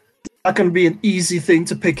not going to be an easy thing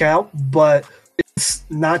to pick out, but it's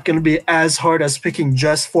not going to be as hard as picking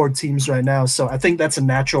just 4 teams right now. So I think that's a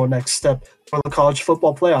natural next step for the college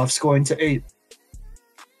football playoffs going to 8.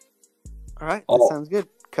 All right, that sounds good.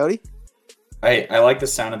 Cody? I like the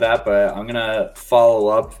sound of that, but I'm going to follow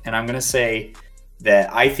up, and I'm going to say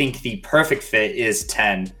that I think the perfect fit is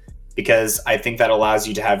 10 because I think that allows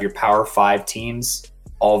you to have your Power 5 teams,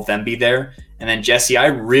 all of them be there. And then, Jesse, I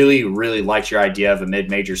really, really liked your idea of a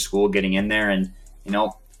mid-major school getting in there and,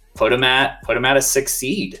 put them at a 6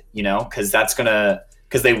 seed, because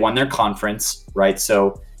they won their conference, right?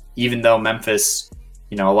 So even though Memphis,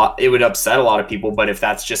 it would upset a lot of people, but if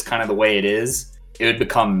that's just kind of the way it is, it would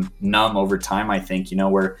become numb over time, I think,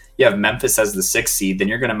 where you have Memphis as the 6th seed, then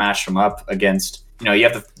you're going to match them up against, you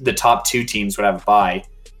have the top 2 teams would have a bye,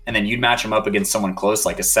 and then you'd match them up against someone close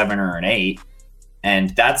like a 7 or an 8,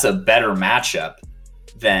 and that's a better matchup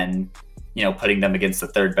than, putting them against the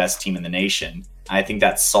 3rd best team in the nation. I think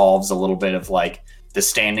that solves a little bit of like the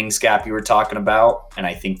standings gap you were talking about, and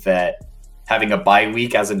I think that having a bye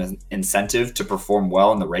week as an incentive to perform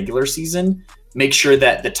well in the regular season, make sure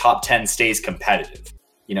that the top 10 stays competitive,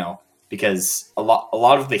 because a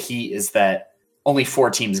lot of the heat is that only 4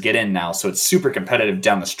 teams get in now. So it's super competitive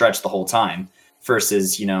down the stretch the whole time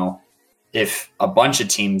versus, if a bunch of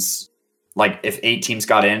teams, like if 8 teams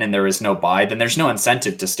got in and there was no bye, then there's no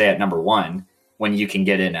incentive to stay at number 1 when you can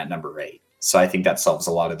get in at number 8. So I think that solves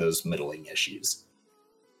a lot of those middling issues.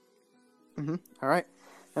 Mm-hmm. All right.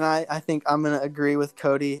 And I think I'm going to agree with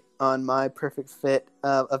Cody on my perfect fit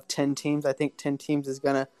of 10 teams. I think 10 teams is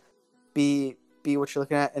going to be what you're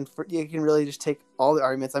looking at. And you can really just take all the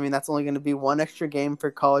arguments. I mean, that's only going to be 1 extra game for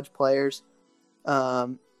college players,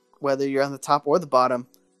 whether you're on the top or the bottom.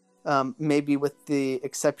 Maybe with the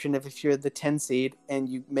exception of if you're the 10 seed and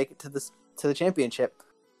you make it to the championship.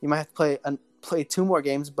 You might have to play 2 more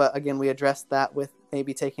games. But again, we addressed that with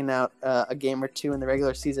maybe taking out a game or 2 in the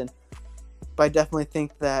regular season. But I definitely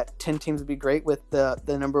think that 10 teams would be great with the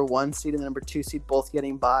number 1 seed and the number 2 seed both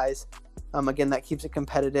getting byes. Again, that keeps it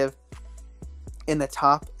competitive in the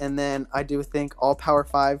top. And then I do think all Power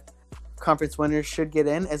 5 conference winners should get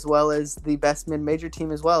in, as well as the best mid-major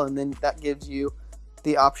team as well. And then that gives you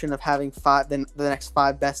the option of having the next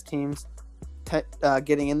 5 best teams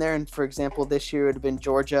getting in there. And for example, this year it would have been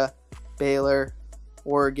Georgia, Baylor,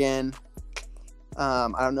 Oregon. I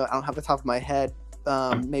don't know. I don't have the top of my head.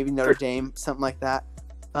 Maybe Notre Dame, something like that.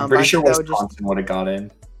 I'm pretty sure Wisconsin would have got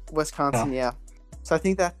in. Wisconsin, yeah. So I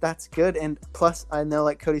think that's good. And plus, I know,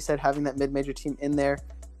 like Cody said, having that mid-major team in there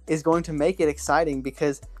is going to make it exciting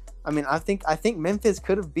because, I mean, I think Memphis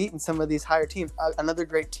could have beaten some of these higher teams. Another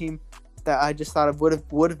great team that I just thought of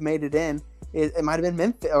would have made it in. It might have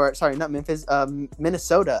been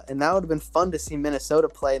Minnesota, and that would have been fun to see Minnesota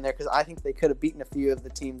play in there because I think they could have beaten a few of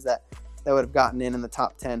the teams that would have gotten in the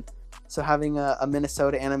top 10. So having a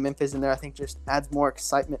Minnesota and a Memphis in there, I think just adds more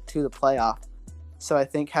excitement to the playoff. So I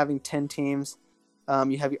think having 10 teams,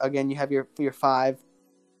 you have your 5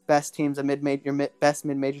 best teams, your best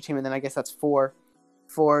mid-major team, and then I guess that's 4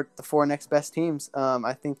 for the 4 next best teams.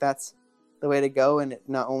 I think that's the way to go, and it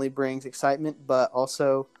not only brings excitement, but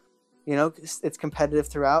also, it's competitive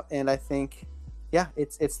throughout. And I think,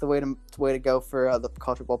 it's the way to go for the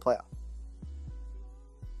college football playoff.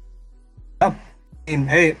 Yeah.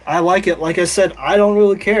 Hey, I like it. Like I said, I don't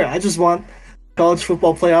really care. I just want college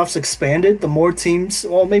football playoffs expanded. The more teams,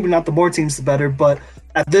 well, maybe not the more teams, the better, but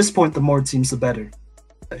at this point, the more teams, the better.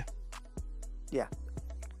 Yeah.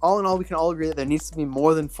 All in all, we can all agree that there needs to be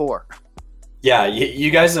more than 4. Yeah,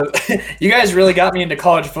 you guys really got me into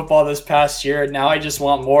college football this past year, and now I just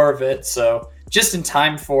want more of it. So just in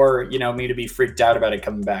time for me to be freaked out about it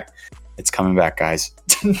coming back. It's coming back, guys.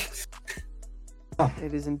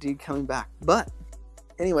 It is indeed coming back. But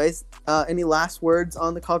anyways, any last words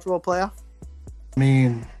on the college football playoff? I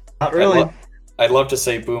mean, not really. I'd love to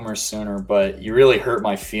say Boomer Sooner, but you really hurt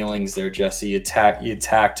my feelings there, Jesse. You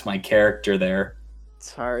attacked my character there.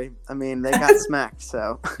 Sorry. I mean, they got smacked,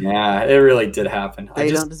 so Yeah, it really did happen. they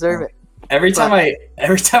don't deserve it. Every time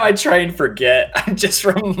I try and forget, I'm just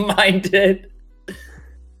reminded.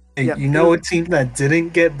 Hey, Yep. you know a team that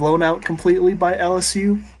didn't get blown out completely by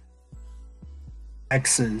LSU?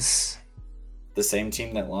 Texas. The same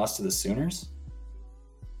team that lost to the Sooners?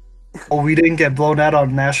 Oh, we didn't get blown out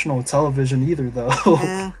on national television either, though.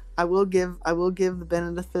 I will give the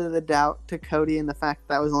benefit of the doubt to Cody and the fact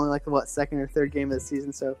that was only like the second or third game of the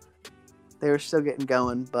season, so they were still getting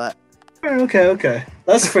going. But Okay,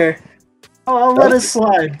 that's fair. I'll let it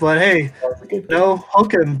slide. But hey,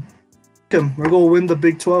 Hokum, we're gonna win the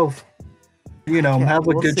Big 12. Have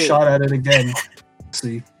a good shot at it again.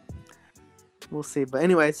 See. We'll see. But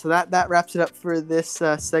anyway, so that wraps it up for this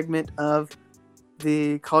segment of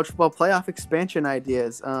the college football playoff expansion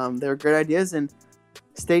ideas. They were great ideas, and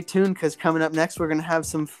stay tuned because coming up next, we're going to have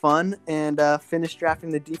some fun and finish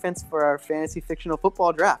drafting the defense for our fantasy fictional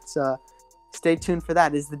football draft. So stay tuned for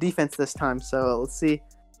that. It's the defense this time. So let's see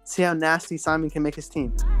how nasty Simon can make his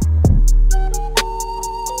team.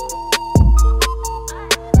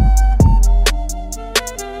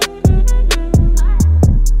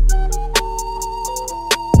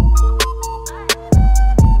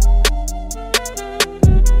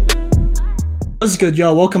 What's good,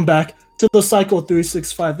 y'all? Welcome back to the Cycle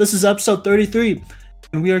 365. This is episode 33,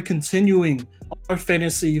 and we are continuing our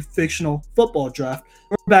fantasy fictional football draft.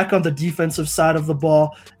 We're back on the defensive side of the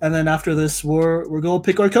ball, and then after this, we're going to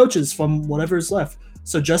pick our coaches from whatever is left.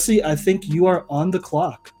 So, Jesse, I think you are on the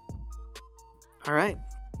clock. All right.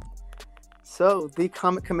 So, the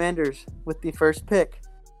Comet Commanders with the first pick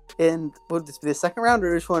in, would this be the second round,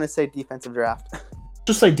 or just want to say defensive draft?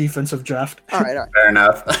 Just say defensive draft. All right. Fair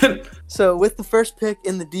enough. So with the first pick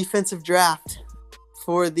in the defensive draft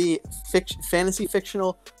for the fantasy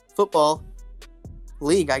fictional football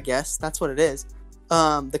league, I guess that's what it is.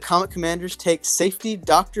 The Comet Commanders take safety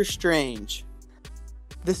Dr. Strange.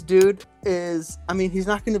 This dude is, he's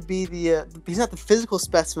not going to be he's not the physical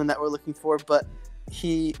specimen that we're looking for, but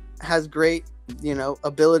he has great,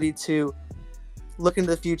 ability to look into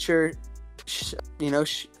the future,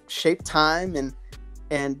 shape time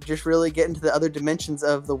and just really get into the other dimensions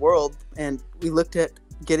of the world. And we looked at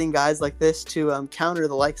getting guys like this to counter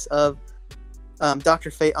the likes of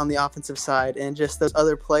Dr. Fate on the offensive side and just those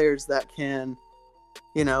other players that can,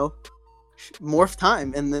 morph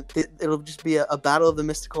time. And it'll just be a battle of the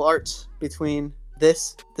mystical arts between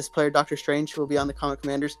this player, Dr. Strange, who will be on the Comet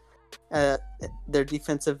Commanders, their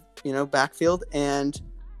defensive, backfield, and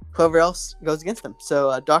whoever else goes against them.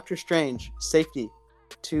 So Dr. Strange, safety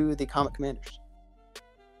to the Comet Commanders.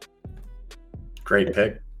 Great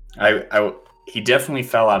pick. He definitely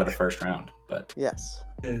fell out of the first round, but yes,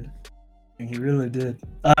 he really did.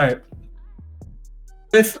 All right,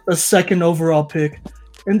 with a second overall pick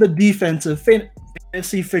in the defensive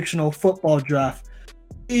fantasy fictional football draft,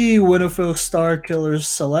 the Winterfell Star Killers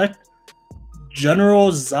select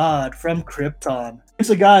General Zod from Krypton. He's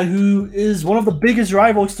a guy who is one of the biggest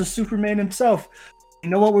rivals to Superman himself. You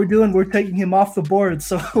know what we're doing? We're taking him off the board.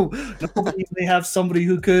 So they have somebody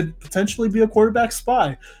who could potentially be a quarterback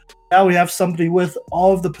spy. Now we have somebody with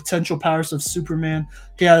all of the potential powers of Superman.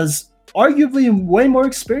 He has arguably way more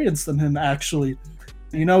experience than him, actually.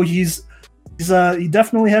 He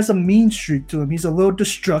definitely has a mean streak to him. He's a little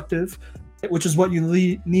destructive, which is what you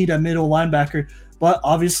need at middle linebacker. But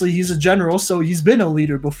obviously he's a general, so he's been a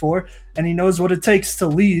leader before, and he knows what it takes to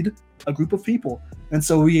lead a group of people. And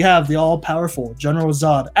so we have the all-powerful General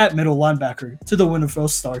Zod at middle linebacker to the Winterfell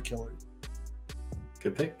Star Killer.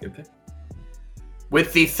 Good pick.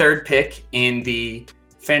 With the third pick in the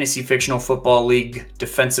Fantasy Fictional Football League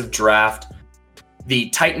defensive draft, the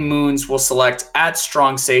Titan Moons will select at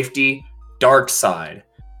strong safety, Darkseid.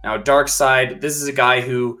 Now, Darkseid, this is a guy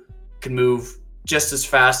who can move just as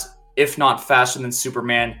fast, if not faster than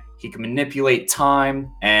Superman. He can manipulate time,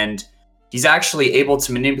 and he's actually able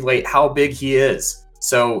to manipulate how big he is.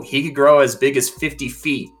 So he could grow as big as 50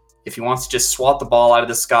 feet if he wants to just swat the ball out of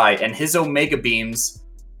the sky. And his Omega beams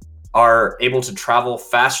are able to travel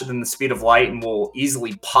faster than the speed of light and will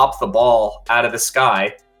easily pop the ball out of the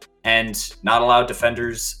sky and not allow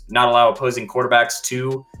opposing quarterbacks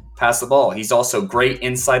to pass the ball. He's also great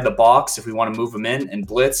inside the box if we want to move him in and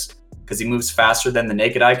blitz, because he moves faster than the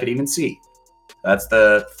naked eye could even see. That's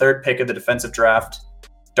the third pick of the defensive draft.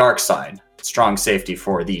 Darkseid, strong safety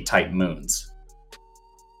for the Titan Moons.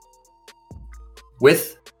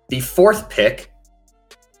 With the fourth pick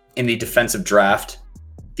in the defensive draft,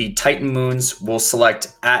 the Titan Moons will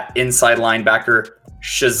select at inside linebacker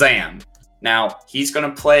Shazam. Now, he's going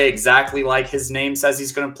to play exactly like his name says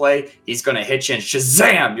he's going to play. He's going to hit you and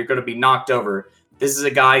shazam, you're going to be knocked over. This is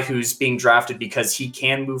a guy who's being drafted because he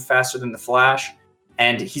can move faster than the Flash,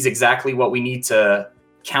 and he's exactly what we need to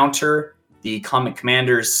counter the Comet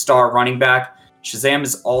Commander's star running back. Shazam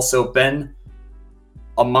has also been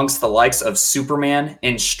amongst the likes of Superman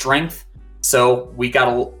in strength, so we got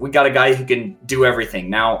a guy who can do everything.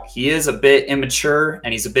 Now, he is a bit immature,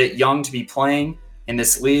 and he's a bit young to be playing in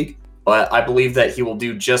this league, but I believe that he will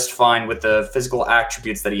do just fine with the physical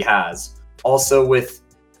attributes that he has. Also, with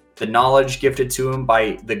the knowledge gifted to him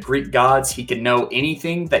by the Greek gods, he can know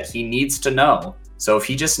anything that he needs to know. So if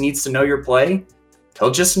he just needs to know your play,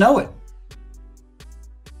 he'll just know it.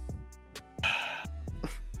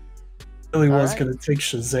 Really was gonna take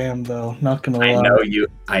Shazam though. Not gonna lie.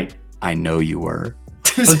 I know you were.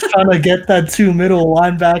 I was trying to get that 2 middle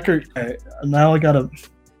linebacker. Okay, now I gotta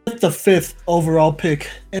get the 5th overall pick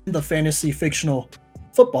in the fantasy fictional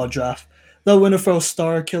football draft. The Winterfell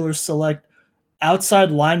Star Killers select outside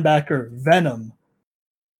linebacker Venom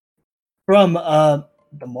from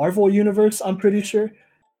the Marvel universe, I'm pretty sure.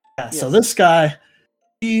 Yeah, yes. So this guy,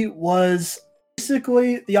 he was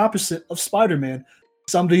basically the opposite of Spider-Man.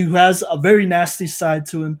 Somebody who has a very nasty side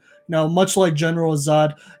to him. Much like General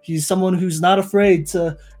Zod, he's someone who's not afraid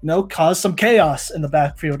to, cause some chaos in the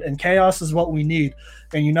backfield, and chaos is what we need.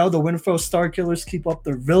 And the Winterfell Star Killers keep up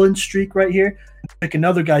their villain streak right here. Pick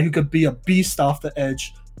another guy who could be a beast off the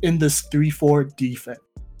edge in this 3-4 defense.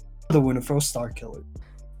 The Winterfell Star Killers.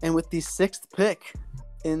 And with the 6th pick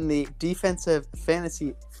in the defensive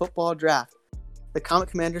fantasy football draft, the Comet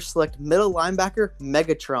Commanders select middle linebacker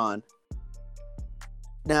Megatron.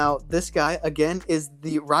 Now, this guy, again, is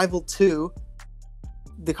the rival to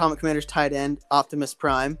the Comet Commanders tight end, Optimus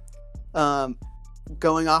Prime.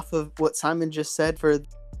 Going off of what Simon just said for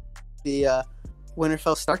the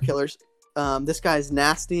Winterfell Star Killers, this guy is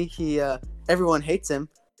nasty. Everyone hates him.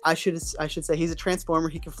 I should say he's a transformer.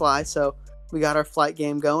 He can fly, so we got our flight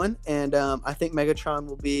game going. And I think Megatron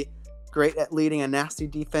will be great at leading a nasty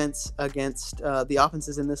defense against the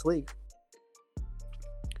offenses in this league.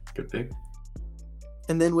 Good pick.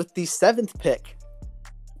 And then with the 7th pick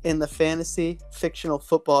in the fantasy fictional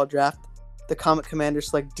football draft, the Comet Commanders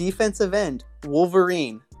select defensive end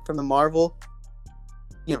Wolverine from the Marvel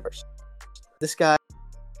universe. This guy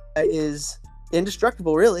is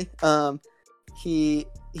indestructible, really. He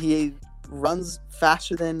runs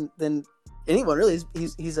faster than anyone, really.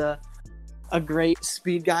 He's a great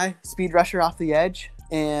speed guy, speed rusher off the edge,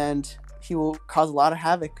 and he will cause a lot of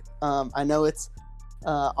havoc. I know it's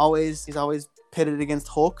he's always pitted against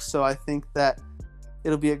Hulk, so I think that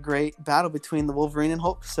it'll be a great battle between the Wolverine and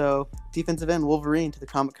Hulk. So defensive end Wolverine to the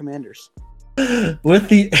Comet Commanders. With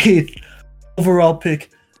the 8th overall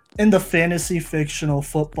pick in the fantasy fictional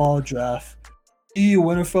football draft, the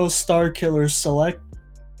Winterfell Star Killers select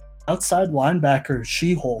outside linebacker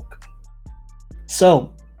She-Hulk.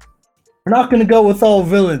 So we're not going to go with all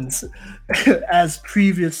villains as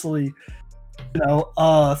previously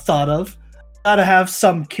thought of. Gotta have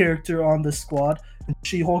some character on the squad. And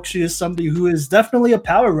She-Hulk, she is somebody who is definitely a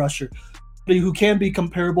power rusher, somebody who can be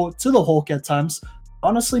comparable to the Hulk at times.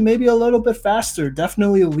 Honestly, maybe a little bit faster,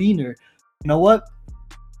 definitely leaner. You know what?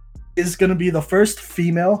 Is going to be the first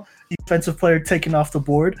female defensive player taken off the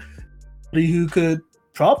board. Somebody who could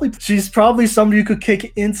she's probably somebody who could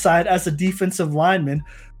kick inside as a defensive lineman,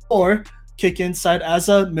 or kick inside as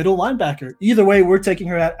a middle linebacker. Either way, we're taking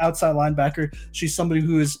her at outside linebacker. She's somebody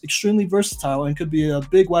who is extremely versatile and could be a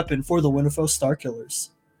big weapon for the Winterfell Star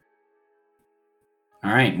Killers.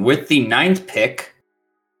 All right, with the 9th pick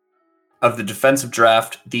of the defensive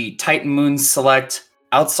draft, the Titan Moons select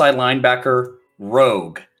outside linebacker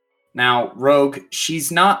Rogue. Now, Rogue,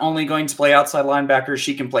 she's not only going to play outside linebacker,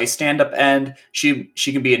 she can play stand-up end. She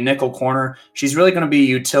can be a nickel corner. She's really going to be a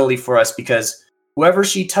utility for us because whoever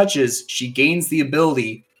she touches, she gains the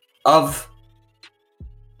ability of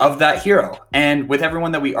that hero. And with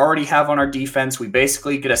everyone that we already have on our defense, we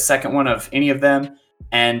basically get a second one of any of them.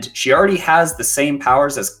 And she already has the same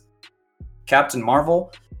powers as Captain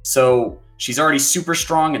Marvel. So she's already super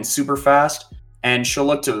strong and super fast. And she'll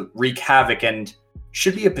look to wreak havoc and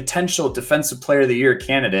should be a potential Defensive Player of the Year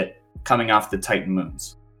candidate coming off the Titan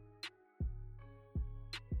Moons.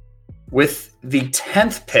 With the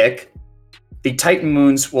 10th pick, the Titan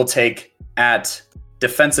Moons will take at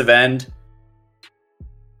defensive end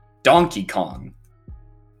Donkey Kong.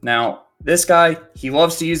 Now, this guy, he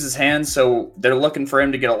loves to use his hands, so they're looking for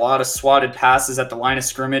him to get a lot of swatted passes at the line of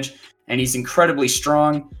scrimmage, and he's incredibly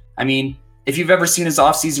strong. I mean, if you've ever seen his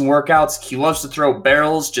off-season workouts, he loves to throw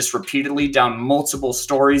barrels just repeatedly down multiple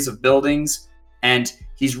stories of buildings, and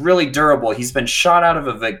He's really durable. He's been shot out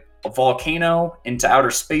of a volcano into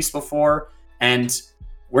outer space before, and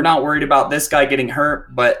we're not worried about this guy getting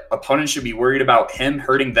hurt, but opponents should be worried about him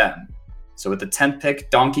hurting them. So with the 10th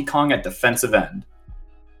pick, Donkey Kong at defensive end.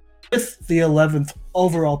 With the 11th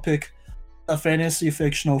overall pick, a fantasy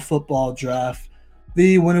fictional football draft,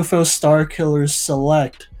 the Winterfell Starkillers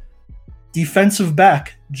select defensive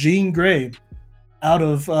back Jean Grey out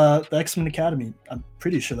of the X-Men Academy. I'm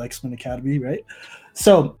pretty sure the X-Men Academy, right?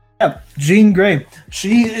 So, yeah, Jean Grey.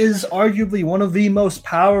 She is arguably one of the most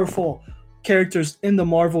powerful characters in the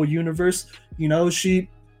Marvel universe. You know, she's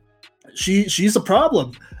a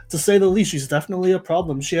problem, to say the least. She's definitely a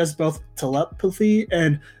problem. She has both telepathy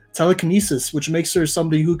and telekinesis, which makes her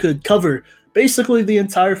somebody who could cover basically the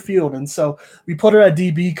entire field. And so we put her at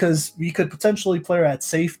DB because we could potentially play her at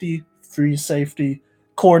safety, free safety,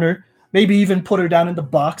 corner, maybe even put her down in the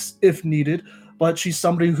box if needed. But she's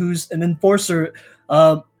somebody who's an enforcer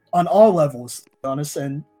on all levels, to be honest,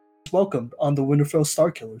 and welcomed on the Winterfell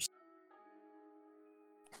Starkillers.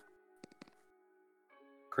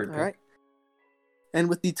 All right. And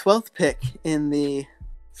with the 12th pick in the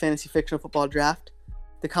fantasy fictional football draft,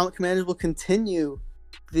 the Comet Commanders will continue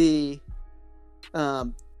the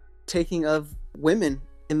taking of women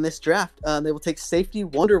in this draft. They will take safety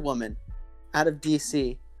Wonder Woman out of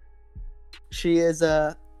DC. She is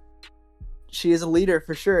a leader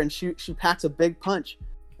for sure, and she packs a big punch,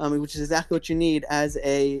 which is exactly what you need as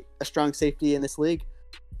a strong safety in this league.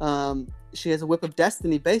 She has a whip of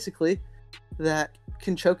destiny, basically, that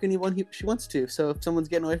can choke anyone she wants to. So if someone's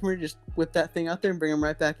getting away from her, just whip that thing out there and bring them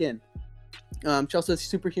right back in. She also has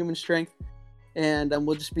superhuman strength, and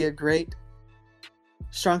will just be a great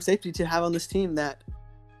strong safety to have on this team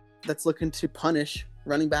that's looking to punish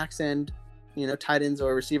running backs and tight ends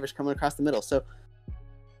or receivers coming across the middle. So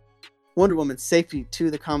Wonder Woman safety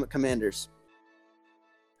to the Comet Commanders.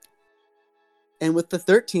 And with the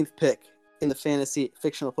 13th pick in the fantasy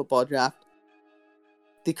fictional football draft,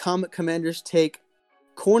 the Comet Commanders take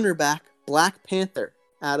cornerback Black Panther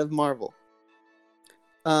out of Marvel.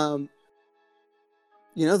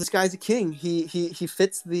 This guy's a king. He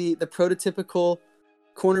fits the prototypical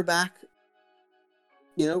cornerback,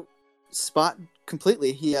 spot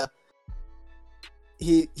completely. He's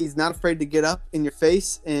not afraid to get up in your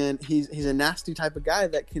face, and he's a nasty type of guy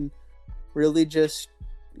that can really just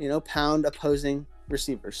pound opposing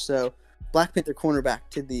receivers. So Black Panther cornerback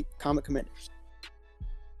to the Comet Commanders.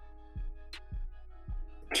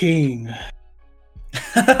 King.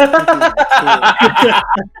 I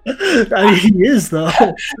mean, he is though.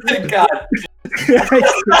 God.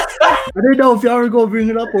 I didn't know if y'all were going to bring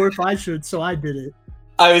it up or if I should, so I did it.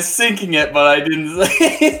 I was thinking it, but I didn't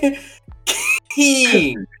say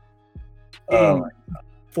King.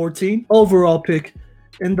 14 overall pick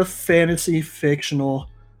in the fantasy fictional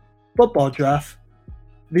football draft,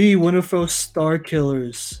 the Winterfell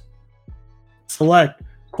Starkillers select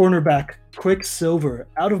cornerback Quicksilver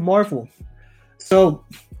out of Marvel. So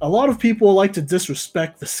a lot of people like to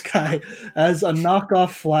disrespect this guy as a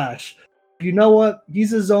knockoff Flash. You know what? He's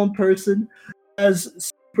his own person,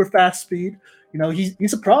 has super fast speed.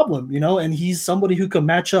 He's a problem, and he's somebody who can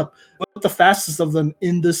match up with the fastest of them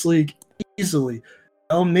in this league easily.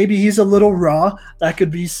 Maybe he's a little raw, that could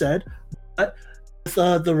be said, but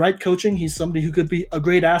with the right coaching, he's somebody who could be a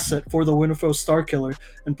great asset for the Winterfell Starkiller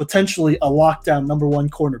and potentially a lockdown number one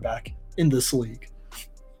cornerback in this league.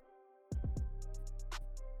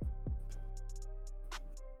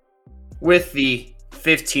 With the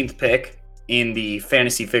 15th pick in the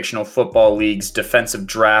Fantasy Fictional Football League's defensive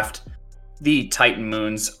draft, the Titan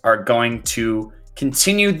Moons are going to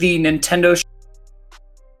continue the Nintendo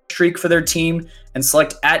streak for their team and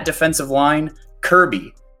select at defensive line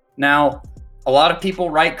Kirby. Now, a lot of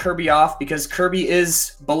people write Kirby off because Kirby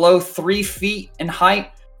is below 3 feet in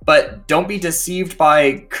height, but don't be deceived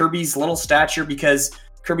by Kirby's little stature because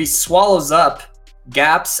Kirby swallows up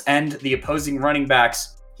gaps and the opposing running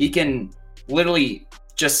backs. He can literally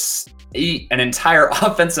just eat an entire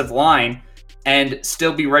offensive line and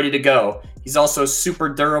still be ready to go. He's also super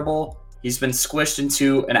durable. He's been squished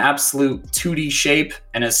into an absolute 2D shape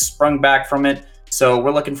and has sprung back from it. So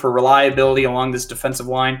we're looking for reliability along this defensive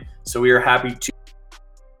line. So we are happy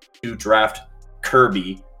to draft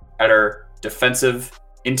Kirby at our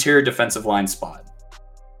interior defensive line spot.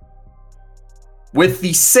 With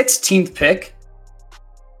the 16th pick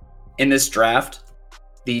in this draft,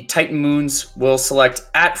 the Titan Moons will select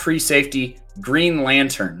at free safety Green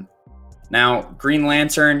Lantern. Now, Green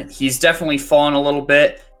Lantern, he's definitely fallen a little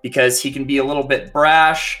bit because he can be a little bit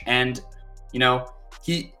brash and,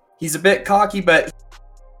 he's a bit cocky, but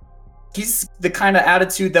he's the kind of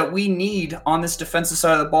attitude that we need on this defensive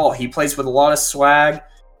side of the ball. He plays with a lot of swag,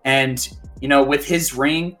 and with his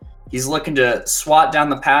ring, he's looking to swat down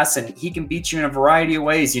the pass, and he can beat you in a variety of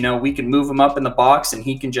ways. We can move him up in the box, and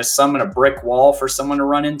he can just summon a brick wall for someone to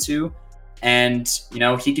run into. And,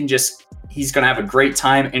 he's going to have a great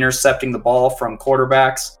time intercepting the ball from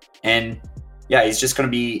quarterbacks. And, yeah, he's just going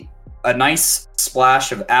to be a nice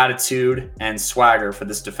splash of attitude and swagger for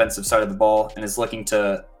this defensive side of the ball, and is looking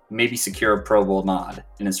to maybe secure a Pro Bowl nod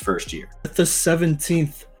in his first year. With the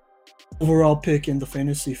 17th overall pick in the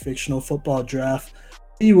fantasy fictional football draft,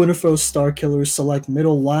 the Winterfell Starkillers select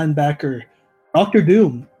middle linebacker Dr.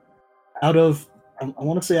 Doom out of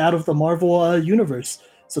the Marvel universe.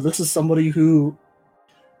 So this is somebody who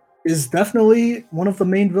is definitely one of the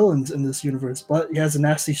main villains in this universe, but he has a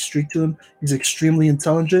nasty streak to him. He's extremely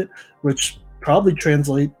intelligent, which probably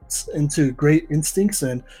translates into great instincts,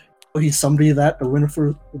 and he's somebody that the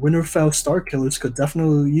Winterfell Starkillers could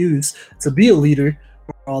definitely use to be a leader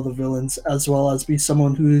for all the villains, as well as be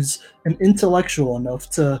someone who's an intellectual enough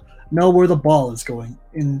to know where the ball is going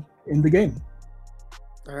in the game.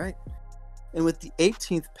 All right. And with the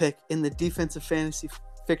 18th pick in the defensive fantasy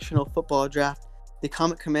fictional football draft, the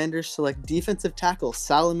Comet Commanders select defensive tackle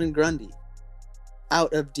Solomon Grundy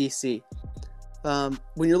out of DC.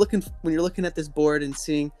 When you're looking at this board and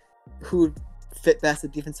seeing who would fit best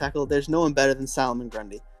at defense tackle, there's no one better than Solomon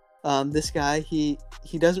Grundy. This guy, he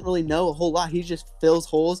doesn't really know a whole lot. He just fills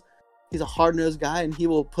holes. He's a hard-nosed guy, and he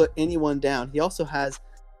will put anyone down. He also has,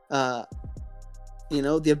 the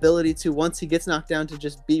ability to, once he gets knocked down, to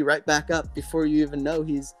just be right back up before you even know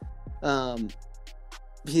he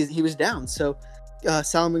was down. So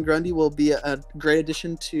Solomon Grundy will be a great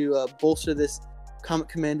addition to bolster this Comet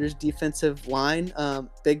Commanders defensive line.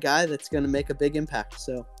 Big guy that's going to make a big impact.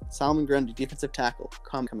 So Solomon Grundy, defensive tackle,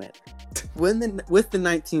 Comet Commander. With the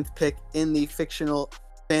 19th pick in the fictional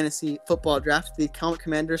fantasy football draft, the Comet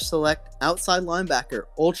Commanders select outside linebacker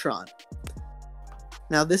Ultron.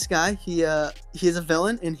 Now this guy, he is a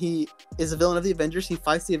villain, and he is a villain of the Avengers. He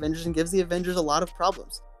fights the Avengers and gives the Avengers a lot of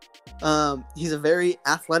problems. He's a very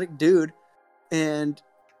athletic dude, and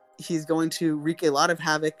he's going to wreak a lot of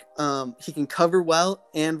havoc. He can cover well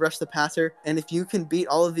and rush the passer. And if you can beat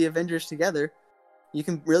all of the Avengers together, you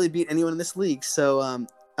can really beat anyone in this league. So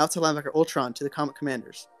outside linebacker Ultron to the Comet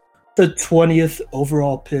Commanders. The 20th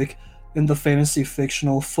overall pick in the fantasy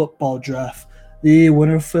fictional football draft, the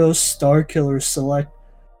Winterfell Starkillers select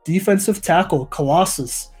defensive tackle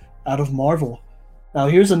Colossus out of Marvel. Now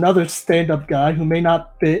here's another stand-up guy who may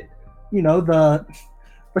not fit, the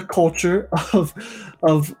culture of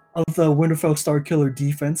the Winterfell Starkiller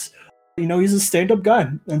defense. He's a stand-up guy,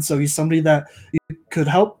 and so he's somebody that could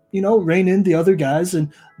help, rein in the other guys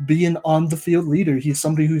and be an on-the-field leader. He's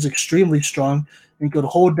somebody who's extremely strong and could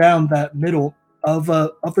hold down that middle of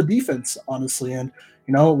the defense, honestly. And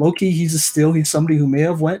low-key, he's a steal. He's somebody who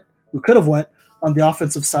could have went on the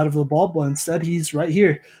offensive side of the ball, but instead he's right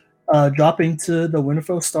here, dropping to the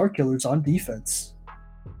Winterfell Starkillers on defense.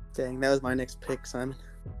 Dang, that was my next pick, Simon.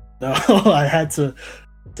 No, I had to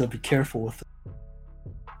be careful with it.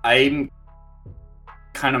 I'm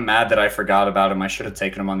kind of mad that I forgot about him. I should have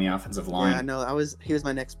taken him on the offensive line. Yeah, no, he was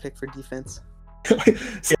my next pick for defense.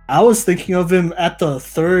 See, I was thinking of him at the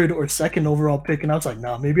 3rd or 2nd overall pick, and I was like,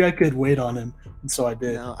 no, maybe I could wait on him, and so I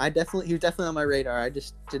did. No, he was definitely on my radar. I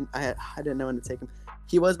just didn't. I didn't know when to take him.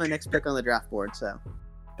 He was my next pick on the draft board, so.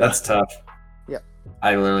 That's tough. Yep.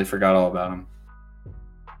 I literally forgot all about him.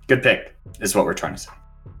 Good pick, is what we're trying to say.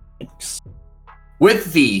 Thanks.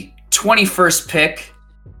 With the 21st pick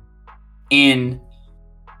in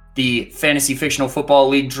the Fantasy Fictional Football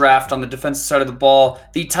League draft on the defensive side of the ball,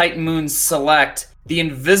 the Titan Moons select the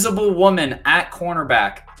Invisible Woman at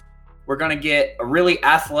cornerback. We're going to get a really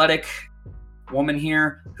athletic woman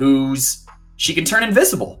here she can turn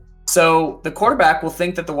invisible. So the quarterback will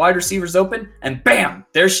think that the wide receiver's open, and bam,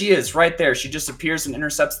 there she is right there. She just appears and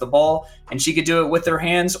intercepts the ball, and she could do it with her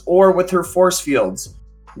hands or with her force fields.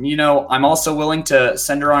 I'm also willing to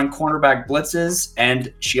send her on cornerback blitzes,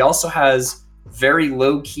 and she also has very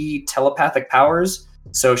low-key telepathic powers,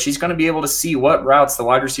 so she's going to be able to see what routes the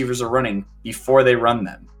wide receivers are running before they run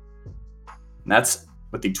them. And that's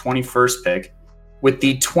with the 21st pick. With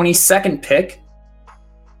the 22nd pick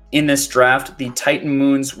in this draft, the Titan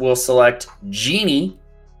Moons will select Genie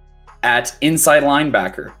at inside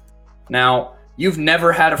linebacker. Now, you've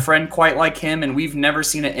never had a friend quite like him, and we've never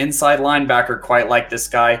seen an inside linebacker quite like this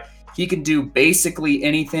guy. He can do basically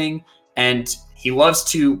anything, and he loves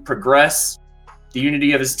to progress the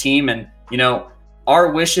unity of his team. And,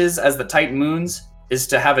 our wishes as the Titan Moons is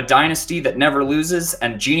to have a dynasty that never loses,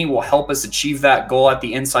 and Genie will help us achieve that goal at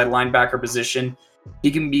the inside linebacker position. He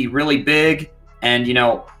can be really big, and,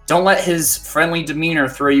 don't let his friendly demeanor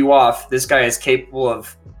throw you off. This guy is capable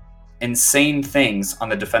of insane things on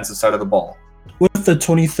the defensive side of the ball. With the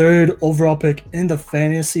 23rd overall pick in the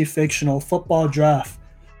fantasy fictional football draft,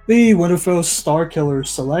 the Winterfell Starkillers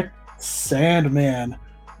select Sandman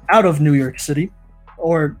out of New York City,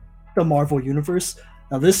 or the Marvel Universe.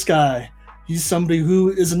 Now this guy, he's somebody who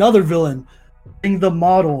is another villain, being the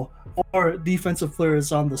model for defensive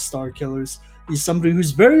players on the Starkillers. He's somebody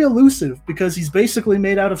who's very elusive because he's basically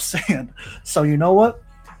made out of sand. So you know what?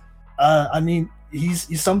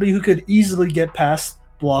 He's somebody who could easily get past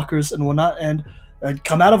blockers and whatnot, and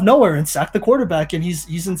come out of nowhere and sack the quarterback. And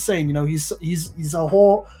he's insane. He's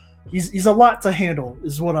a lot to handle,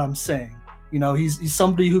 is what I'm saying. He's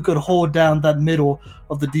somebody who could hold down that middle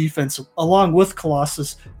of the defense along with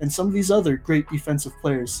Colossus and some of these other great defensive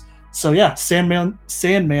players. So yeah, Sandman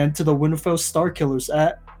to the Winterfell Starkillers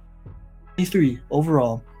at 23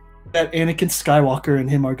 overall. That Anakin Skywalker and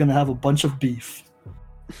him are going to have a bunch of beef.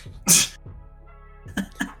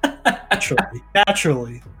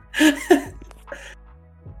 Naturally.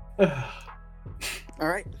 All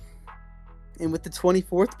right. And with the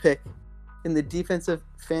 24th pick in the defensive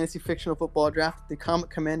fantasy fictional football draft, the Comic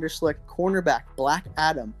Commanders select cornerback Black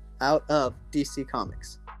Adam out of DC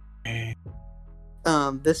Comics.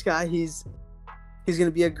 This guy, he's going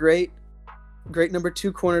to be a great number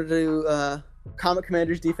 2 corner to Comic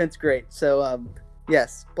Commanders defense. Great. So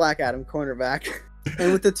yes, Black Adam cornerback.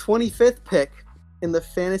 And with the 25th pick in the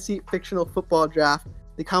fantasy fictional football draft,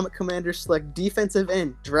 the Comic Commanders select defensive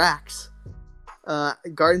end Drax,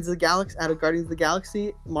 Guardians of the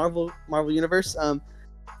Galaxy Marvel Universe.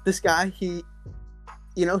 This guy, he's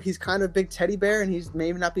kind of a big teddy bear, and he's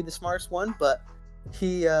maybe not be the smartest one, but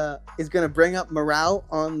he is going to bring up morale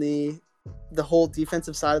on the whole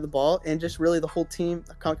defensive side of the ball, and just really the whole team,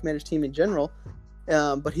 the Comic Commanders team in general.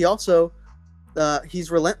 But he also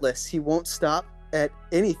he's relentless. He won't stop at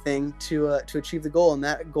anything to achieve the goal, and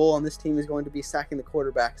that goal on this team is going to be sacking the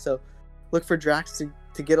quarterback. So look for Drax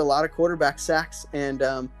to get a lot of quarterback sacks and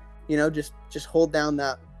just hold down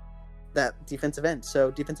that defensive end.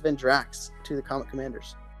 So defensive end Drax to the Comic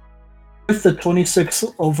Commanders. With the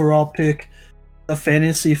 26th overall pick, the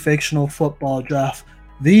fantasy fictional football draft,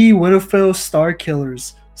 the Winterfell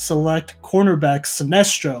Starkillers select cornerback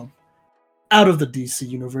Sinestro out of the DC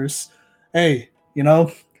universe. Hey,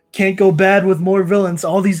 can't go bad with more villains.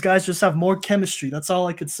 All these guys just have more chemistry. That's all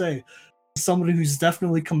I could say. Somebody who's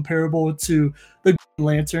definitely comparable to the Green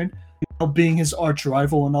Lantern, being his arch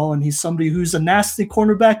rival and all, and he's somebody who's a nasty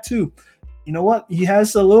cornerback too. You know what? He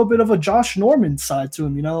has a little bit of a Josh Norman side to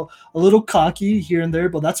him, a little cocky here and there,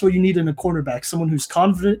 but that's what you need in a cornerback. Someone who's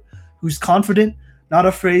confident, not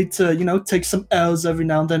afraid to, take some L's every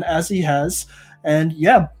now and then, as he has. And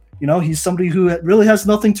yeah, he's somebody who really has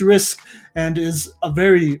nothing to risk and is a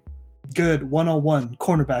very good one-on-one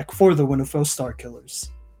cornerback for the Winterfell Starkillers.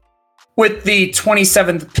 With the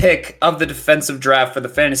 27th pick of the defensive draft for the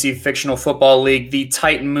Fantasy Fictional Football League, the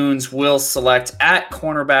Titan Moons will select at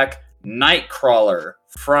cornerback Nightcrawler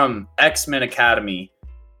from X-Men Academy.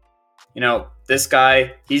 This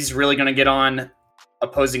guy, he's really going to get on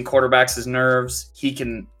opposing quarterbacks' nerves. He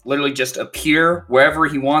can literally just appear wherever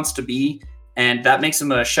he wants to be, and that makes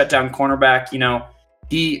him a shutdown cornerback.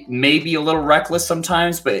 He may be a little reckless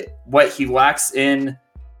sometimes, but what he lacks in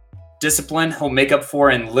discipline, he'll make up for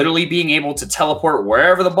in literally being able to teleport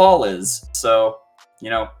wherever the ball is. So,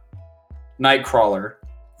 Nightcrawler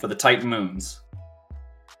for the Titan Moons.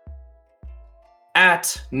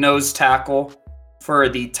 At nose tackle for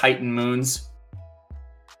the Titan Moons,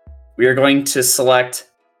 we are going to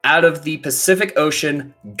select out of the Pacific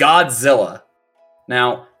Ocean Godzilla.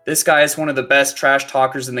 Now, this guy is one of the best trash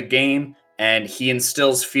talkers in the game, and he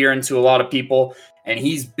instills fear into a lot of people, and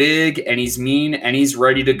he's big, and he's mean, and he's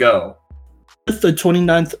ready to go. With the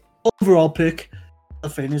 29th overall pick, the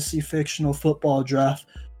Fantasy Fictional Football Draft,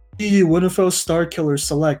 the Winterfell Starkillers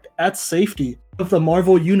select at safety of the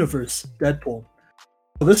Marvel Universe, Deadpool.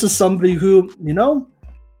 So this is somebody who,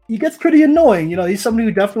 he gets pretty annoying. He's somebody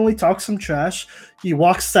who definitely talks some trash. He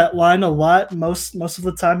walks that line a lot. Most of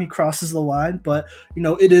the time he crosses the line, but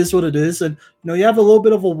it is what it is. And you have a little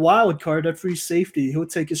bit of a wild card at free safety. He'll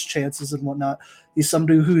take his chances and whatnot. He's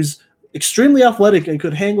somebody who's extremely athletic and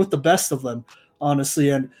could hang with the best of them, honestly.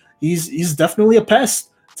 And he's definitely a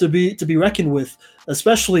pest to be reckoned with,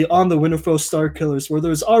 especially on the Winterfell Starkillers, where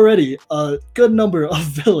there's already a good number of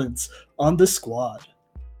villains on the squad.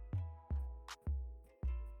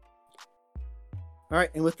 All right,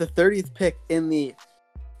 and with the 30th pick in the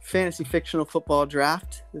fantasy fictional football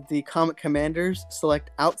draft, the Comet Commanders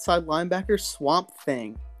select outside linebacker Swamp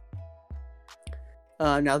Thing.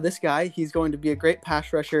 Now this guy, he's going to be a great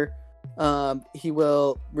pass rusher. He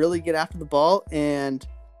will really get after the ball, and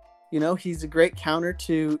he's a great counter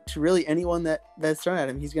to really anyone that's thrown at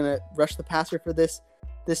him. He's going to rush the passer for this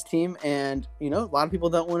team, and a lot of people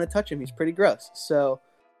don't want to touch him. He's pretty gross. So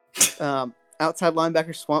outside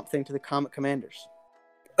linebacker Swamp Thing to the Comet Commanders.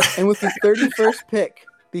 And with the 31st pick,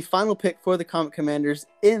 the final pick for the Comet Commanders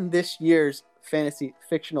in this year's fantasy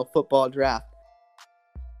fictional football draft,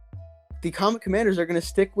 the Comet Commanders are going to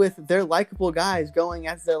stick with their likable guys going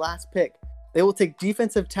as their last pick. They will take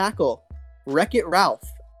defensive tackle Wreck-It Ralph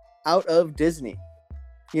out of Disney.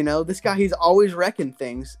 This guy, he's always wrecking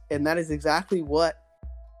things, and that is exactly what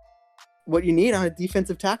you need on a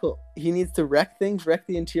defensive tackle. He needs to wreck things, wreck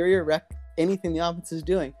the interior, wreck anything the offense is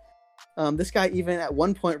doing. This guy even at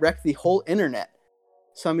one point wrecked the whole internet.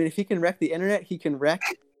 So, if he can wreck the internet, he can wreck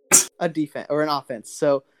a defense or an offense.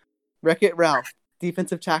 So, Wreck-It Ralph,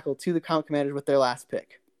 defensive tackle to the Comet Commanders with their last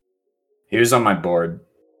pick. He was on my board.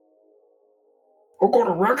 We're going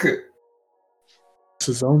to wreck it. It's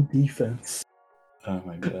his own defense. Oh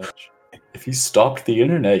my gosh. If he stopped the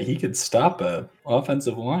internet, he could stop a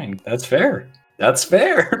offensive line. That's fair. That's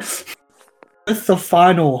fair. With the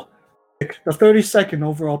final pick, the 32nd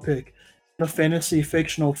overall pick, the fantasy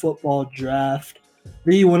fictional football draft,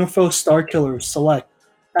 the Winterfell Starkillers select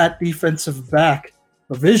at defensive back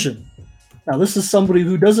Vision. Now, this is somebody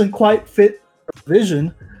who doesn't quite fit the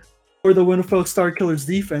vision for the Winterfell Starkillers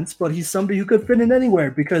defense, but he's somebody who could fit in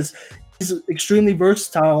anywhere because he's extremely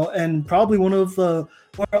versatile and probably one of the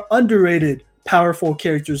more underrated powerful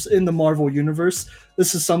characters in the Marvel Universe.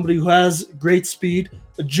 This is somebody who has great speed,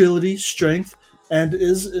 agility, strength, and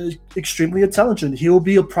is extremely intelligent. He will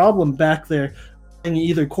be a problem back there in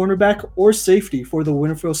either cornerback or safety for the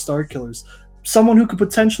Winterfell Starkillers. Someone who could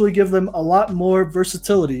potentially give them a lot more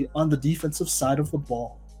versatility on the defensive side of the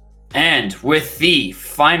ball. And with the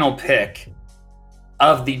final pick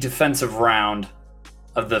of the defensive round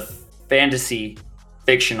of the Fantasy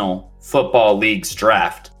Fictional Football League's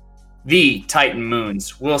draft, the Titan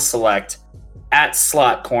Moons will select at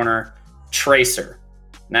slot corner Tracer.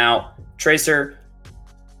 Now, Tracer,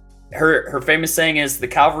 her famous saying is the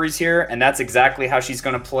cavalry's here, and that's exactly how she's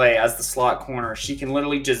going to play as the slot corner. She can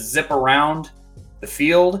literally just zip around the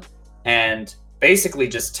field and basically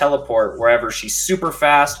just teleport wherever. She's super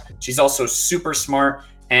fast. She's also super smart,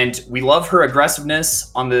 and we love her aggressiveness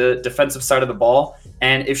on the defensive side of the ball.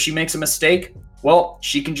 And if she makes a mistake, well,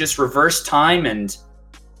 she can just reverse time and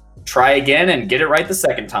try again and get it right the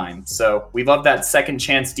second time. So we love that second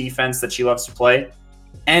chance defense that she loves to play.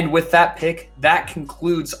 And with that pick, that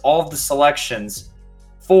concludes all of the selections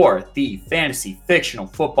for the Fantasy Fictional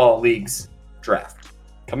Football League's draft.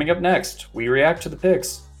 Coming up next, we react to the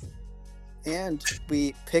picks. And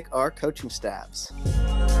we pick our coaching staffs.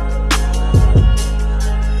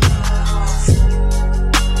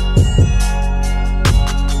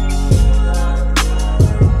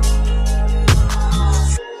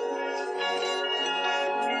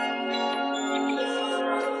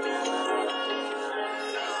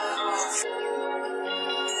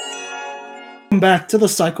 Welcome back to the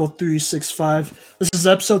Cycle 365. This is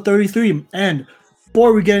episode 33, and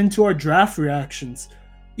before we get into our draft reactions,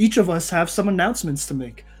 each of us have some announcements to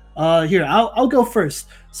make. Here, I'll go first.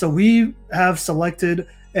 So we have selected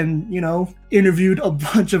and interviewed a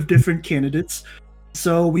bunch of different candidates.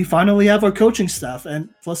 So we finally have our coaching staff and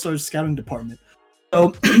plus our scouting department.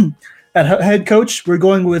 So at head coach, we're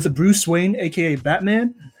going with Bruce Wayne, aka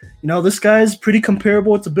Batman. This guy's pretty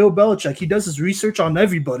comparable to Bill Belichick. He does his research on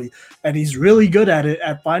everybody, and he's really good at it,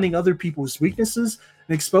 at finding other people's weaknesses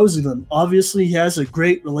and exposing them. Obviously, he has a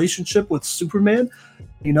great relationship with Superman.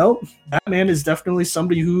 Batman is definitely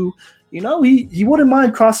somebody who, he wouldn't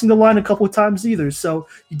mind crossing the line a couple of times either. So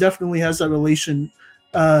he definitely has that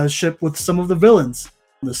relationship with some of the villains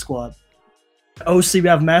in the squad. OC, we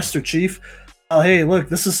have Master Chief. Hey, look,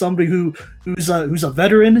 this is somebody who's a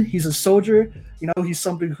veteran. He's a soldier. He's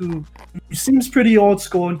somebody who seems pretty old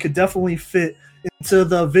school and could definitely fit into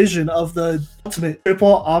the vision of the ultimate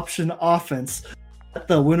triple option offense that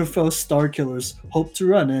the Winterfell Starkillers hope to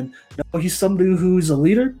run. And he's somebody who's a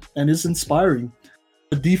leader and is inspiring.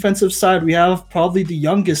 The defensive side, we have probably the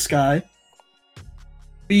youngest guy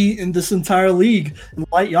in this entire league,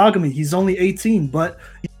 Light Yagami. He's only 18, but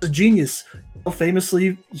he's a genius.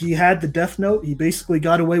 Famously, he had the Death Note. He basically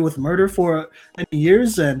got away with murder for many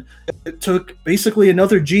years, and it took basically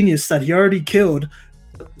another genius that he already killed.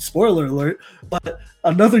 Spoiler alert, but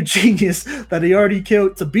another genius that he already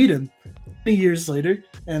killed to beat him. many years later,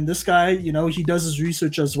 and this guy, you know, he does his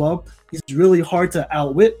research as well. He's really hard to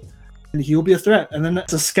outwit, and he'll be a threat. And then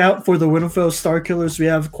to scout for the Winterfell Starkillers, we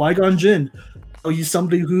have Qui-Gon Jinn. So he's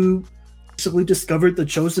somebody who basically discovered the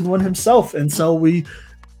Chosen One himself, and so we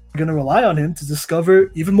are going to rely on him to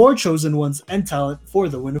discover even more Chosen Ones and talent for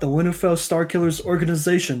the Winterfell Starkillers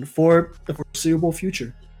organization for the foreseeable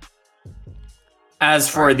future. As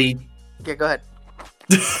for the Yeah, go ahead.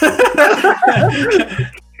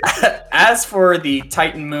 As for the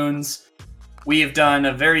Titan Moons, we have done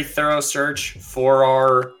a very thorough search for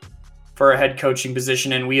our head coaching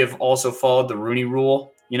position, and we have also followed the Rooney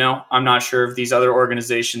Rule. You know, I'm not sure if these other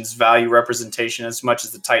organizations value representation as much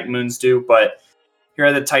as the Titan Moons do, but here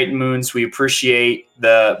are the Titan Moons. We appreciate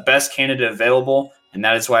the best candidate available, and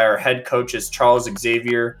that is why our head coach is Charles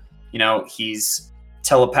Xavier. You know, he's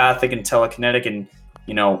telepathic and telekinetic, and,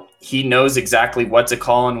 you know, he knows exactly what to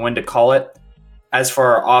call and when to call it. As for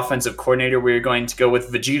our offensive coordinator, we're going to go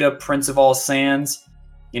with Vegeta, Prince of All Saiyans.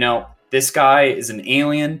 You know, this guy is an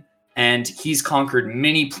alien, and he's conquered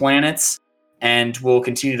many planets and will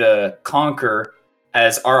continue to conquer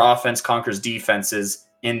as our offense conquers defenses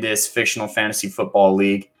in this fictional fantasy football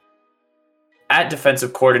league. At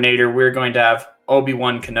defensive coordinator, we're going to have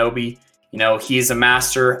Obi-Wan Kenobi. You know, he's a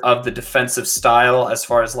master of the defensive style as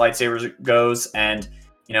far as lightsabers goes, and,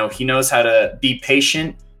 you know, he knows how to be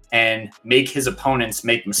patient and make his opponents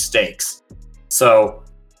make mistakes. So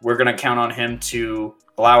we're going to count on him to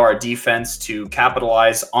allow our defense to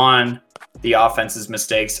capitalize on the offense's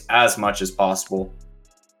mistakes as much as possible.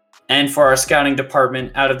 And for our scouting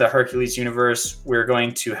department, out of the Hercules universe, we're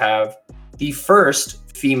going to have the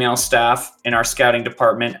first female staff in our scouting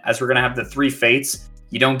department, as we're going to have the 3 fates.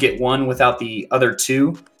 You don't get one without the other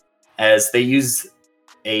 2, as they use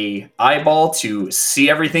a eyeball to see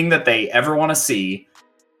everything that they ever want to see.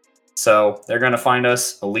 So they're going to find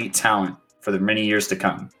us elite talent for the many years to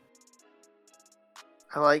come.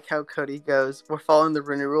 I like how Cody goes, we're following the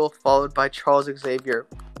Rooney Rule, followed by Charles Xavier,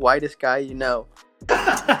 whitest guy you know.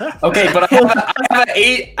 Okay, but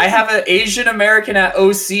I have an Asian American at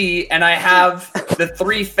OC, and I have the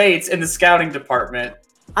 3 fates in the scouting department.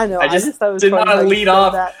 I know. I just thought it was didn't funny want to how you lead said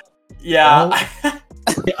off. that. Yeah. Well,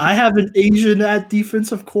 I have an Asian at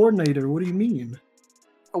defensive coordinator. What do you mean?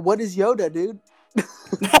 What is Yoda, dude?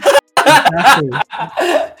 Exactly.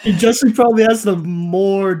 Jesse probably has the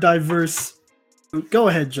more diverse. Go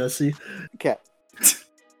ahead, Jesse. Okay.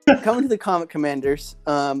 Coming to the Comet Commanders,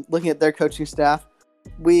 looking at their coaching staff,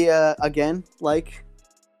 we again, like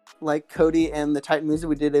Cody and the Titan Moons,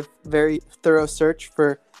 we did a very thorough search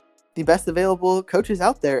for the best available coaches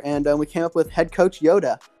out there, and we came up with head coach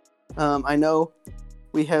Yoda. I know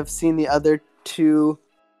we have seen the other two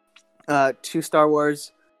Star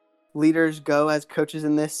Wars leaders go as coaches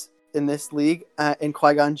in this league, in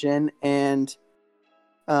Qui-Gon Jinn and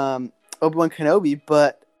Obi-Wan Kenobi,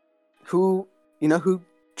 but who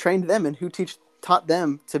trained them and who taught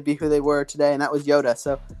them to be who they were today, and that was Yoda.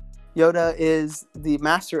 So Yoda is the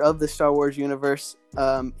master of the Star Wars universe.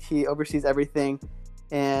 He oversees everything,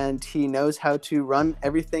 and he knows how to run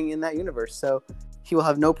everything in that universe. So he will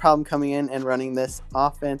have no problem coming in and running this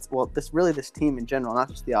offense. Well, this team in general, not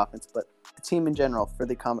just the offense, but the team in general for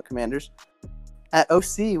the Comet Commanders. At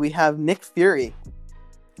OC, we have Nick Fury.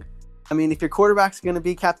 I mean, if your quarterback's going to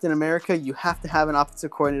be Captain America, you have to have an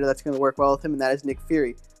offensive coordinator that's going to work well with him, and that is Nick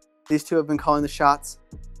Fury. These two have been calling the shots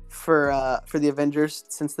for the Avengers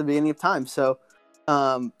since the beginning of time. So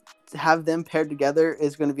to have them paired together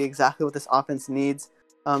is going to be exactly what this offense needs.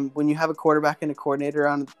 When you have a quarterback and a coordinator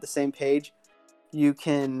on the same page, you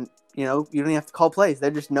don't even have to call plays.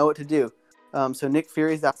 They just know what to do. So Nick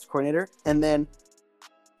Fury is the offensive coordinator. And then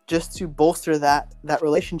just to bolster that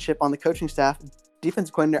relationship on the coaching staff,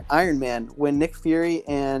 defensive coordinator Iron Man. When Nick Fury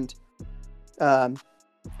and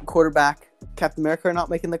quarterback Captain America are not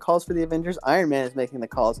making the calls for the Avengers, Iron Man is making the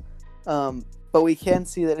calls. But we can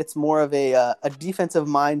see that it's more of a defensive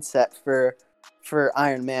mindset for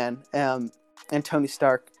Iron Man and Tony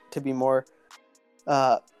Stark, to be more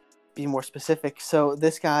specific. So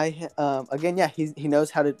this guy, he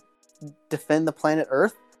knows how to defend the planet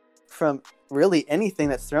Earth from really anything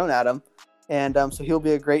that's thrown at him. And so he'll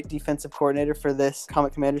be a great defensive coordinator for this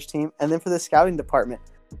Comet Commanders team. And then for the scouting department,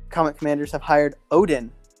 Comet Commanders have hired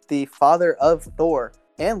Odin, the father of Thor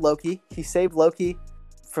and Loki. He saved Loki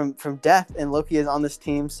from death, and Loki is on this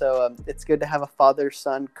team. So it's good to have a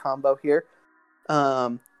father-son combo here.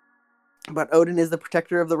 But Odin is the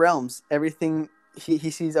protector of the realms. Everything he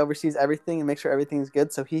oversees everything and makes sure everything is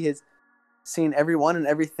good. So he has seen everyone and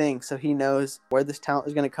everything. So he knows where this talent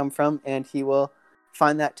is going to come from, and he will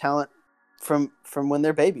find that talent from when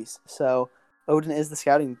they're babies. So Odin is the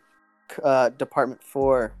scouting department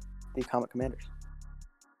for the Comet Commanders.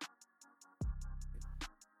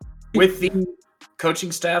 With the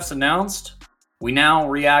coaching staffs announced, we now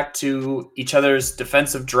react to each other's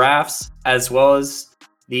defensive drafts as well as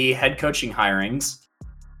the head coaching hirings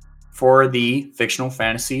for the Fictional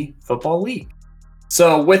Fantasy Football League.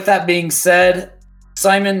 So with that being said,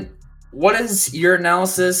 Simon, what is your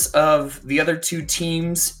analysis of the other two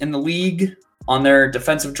teams in the league on their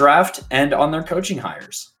defensive draft and on their coaching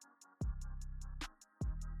hires?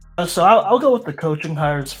 So I'll go with the coaching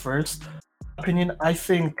hires first. Opinion, I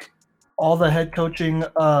think all the head coaching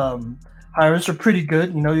hires are pretty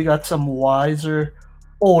good. You know, you got some wiser,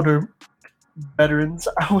 older veterans,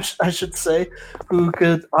 I should say, who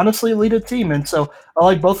could honestly lead a team. And so I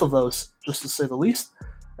like both of those, just to say the least.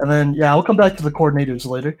 And then, yeah, I'll come back to the coordinators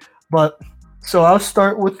later. But so I'll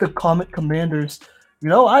start with the Comet Commanders. You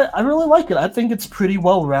know, I really like it. I think it's pretty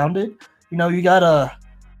well-rounded. You know, you got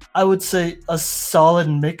I would say, a solid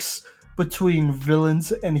mix between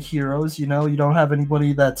villains and heroes. You know, you don't have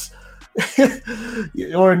anybody that's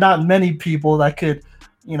or not many people that could,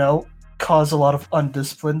 you know, cause a lot of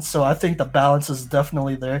undiscipline. So I think the balance is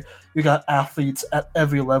definitely there. You got athletes at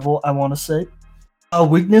every level, I want to say.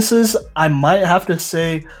 Weaknesses, I might have to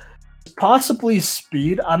say possibly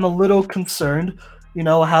speed. I'm a little concerned, you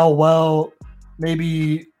know, how well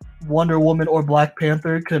maybe Wonder Woman or Black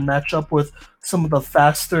Panther could match up with some of the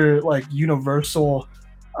faster, like, universal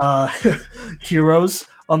heroes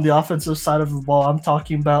on the offensive side of the ball. I'm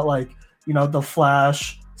talking about, like, you know, the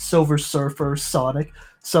Flash, Silver Surfer, Sonic.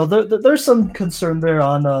 So there's some concern there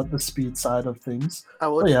on the speed side of things. I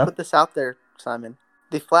will just put this out there, Simon.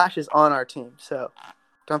 The Flash is on our team, so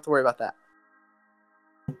don't have to worry about that.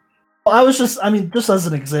 Just as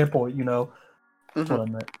an example, you know, that's what I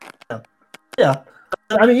meant. Yeah.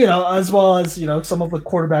 I mean, you know, as well as, you know, some of the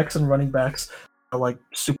quarterbacks and running backs are like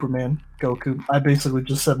Superman, Goku. I basically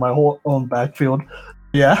just said my whole own backfield.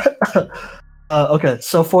 Yeah. Okay,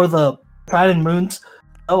 so for the Pride and Moons,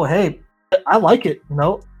 oh, hey, I like it, you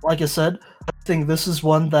know. Like I said, I think this is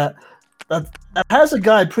one that has a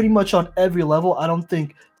guy pretty much on every level. I don't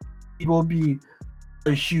think it will be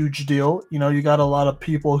a huge deal. You know, you got a lot of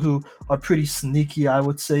people who are pretty sneaky, I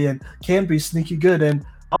would say, and can be sneaky good and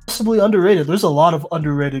possibly underrated. There's a lot of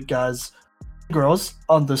underrated guys, girls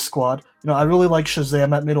on this squad. You know, I really like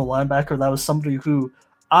Shazam at middle linebacker. That was somebody who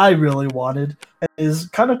I really wanted and is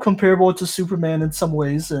kind of comparable to Superman in some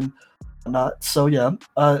ways and not. So yeah,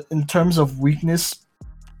 in terms of weakness,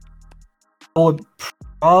 I would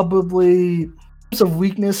probably, in terms of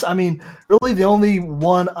weakness, I mean, really the only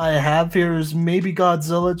one I have here is maybe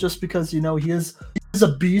Godzilla, just because, you know, he is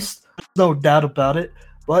a beast, no doubt about it.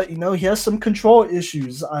 But, you know, he has some control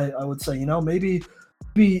issues, I would say. You know, maybe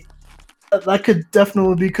that could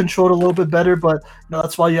definitely be controlled a little bit better. But, you know,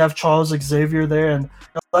 that's why you have Charles Xavier there. And, you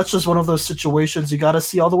know, that's just one of those situations you got to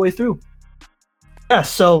see all the way through. Yeah,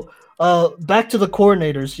 so back to the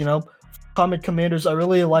coordinators, you know. Comet Commanders, I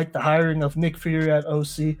really like the hiring of Nick Fury at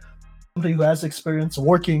OC, somebody who has experience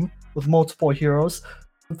working with multiple heroes,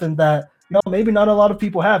 something that, you know, maybe not a lot of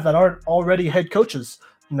people have that aren't already head coaches.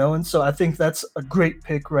 You know, and so I think that's a great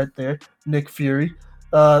pick right there, Nick Fury.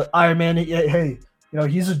 Iron Man, hey, you know,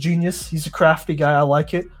 he's a genius. He's a crafty guy. I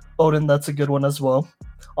like it. Odin, that's a good one as well.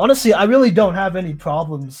 Honestly, I really don't have any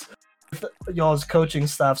problems with y'all's coaching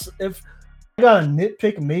staffs. If I got a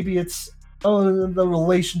nitpick, maybe it's the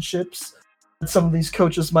relationships that some of these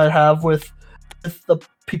coaches might have with the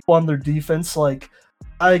people on their defense. Like,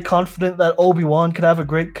 I'm confident that Obi-Wan could have a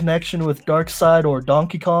great connection with Darkseid or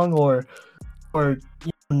Donkey Kong or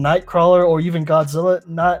Nightcrawler or even Godzilla.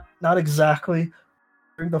 Not exactly,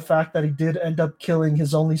 the fact that he did end up killing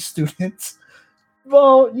his only students.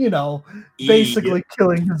 Well, you know, basically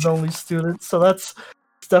killing his only students. So that's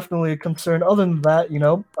definitely a concern. Other than that, you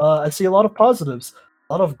know, I see a lot of positives,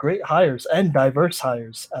 a lot of great hires and diverse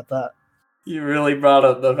hires at that. You really brought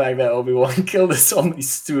up the fact that Obi-Wan killed his only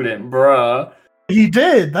student, bruh. He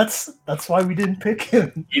did. That's why we didn't pick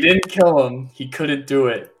him. He didn't kill him. He couldn't do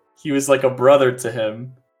it. He was like a brother to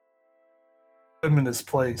him. Him in his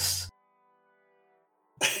place.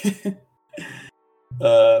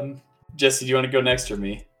 Jesse, do you want to go next or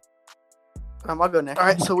me? I'll go next. All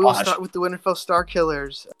right, so we will start with the Winterfell Star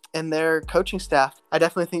Killers and their coaching staff. I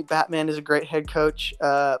definitely think Batman is a great head coach.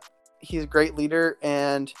 He's a great leader,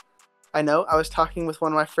 and I know I was talking with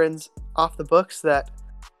one of my friends off the books that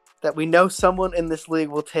we know someone in this league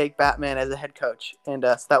will take Batman as a head coach, and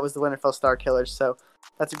so that was the Winterfell Star Killers. So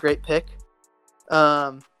that's a great pick.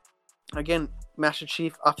 Again, Master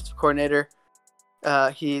Chief, offensive coordinator.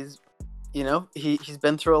 He's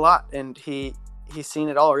been through a lot, and he's seen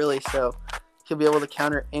it all really. So He'll be able to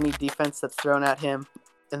counter any defense that's thrown at him.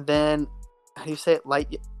 And then, how do you say it?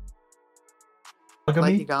 Light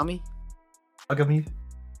Yagami? Agami.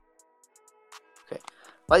 Okay.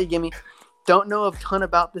 Light Yagami. Don't know a ton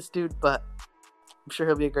about this dude, but I'm sure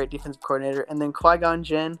he'll be a great defensive coordinator. And then Qui-Gon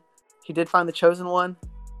Jinn, he did find the Chosen One.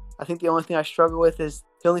 I think the only thing I struggle with is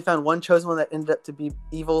he only found one Chosen One that ended up to be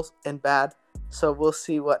evil and bad. So we'll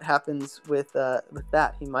see what happens with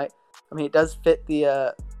that. He might. I mean, it does fit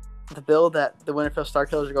the bill that the Winterfell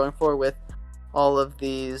Starkillers are going for with all of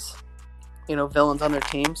these, villains on their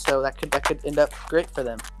team. So that could end up great for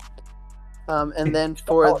them. And then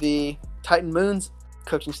for the Titan Moons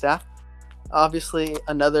coaching staff, obviously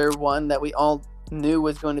another one that we all knew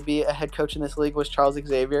was going to be a head coach in this league was Charles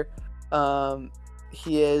Xavier.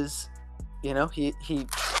 He is, he's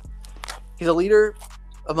a leader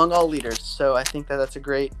among all leaders. So I think that's a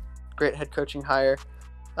great head coaching hire.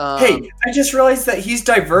 Hey, I just realized that he's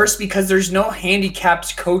diverse because there's no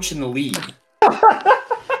handicapped coach in the league.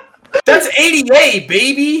 That's ADA,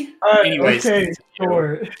 baby. Anyways, okay,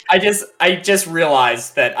 sure. I just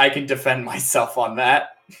realized that I can defend myself on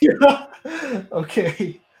that.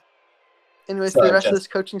 Okay. Anyways, for the rest of this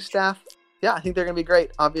coaching staff, I think they're going to be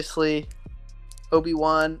great. Obviously,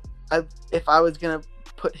 Obi-Wan, if I was going to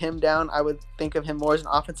put him down, I would think of him more as an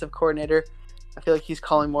offensive coordinator. I feel like he's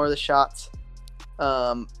calling more of the shots.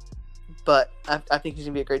 But I think he's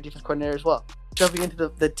going to be a great defense coordinator as well. Jumping into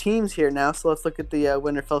the teams here now, so let's look at the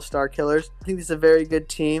Winterfell Starkillers. I think this is a very good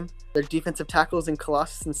team. Their defensive tackles in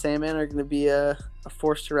Colossus and Sandman are going to be a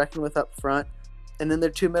force to reckon with up front. And then their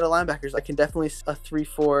two middle linebackers. I can definitely see a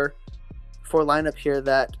 3-4 lineup here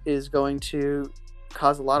that is going to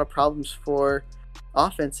cause a lot of problems for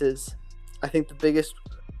offenses. I think the biggest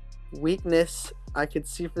weakness I could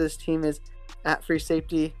see for this team is at free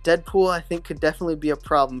safety. Deadpool, I think, could definitely be a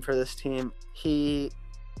problem for this team. He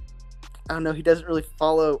doesn't really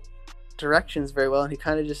follow directions very well, and he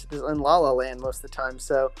kind of just is in La La Land most of the time.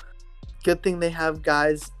 So good thing they have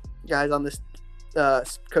guys on this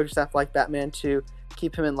coaching staff like Batman to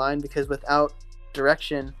keep him in line, because without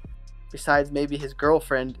direction, besides maybe his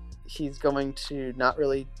girlfriend, he's going to not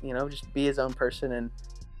really, just be his own person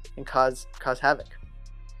and cause havoc.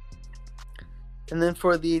 And then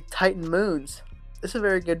for the Titan Moons, this is a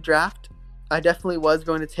very good draft. I definitely was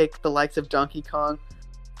going to take the likes of Donkey Kong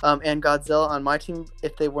and Godzilla on my team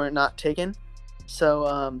if they were not taken.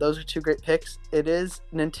 So those are two great picks.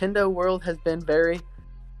 Nintendo World has been very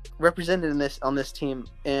represented on this team.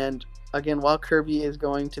 And again, while Kirby is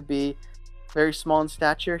going to be very small in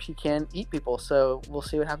stature, he can eat people. So we'll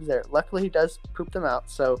see what happens there. Luckily, he does poop them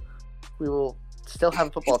out. So we will still have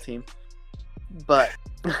a football team. But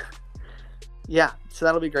yeah, so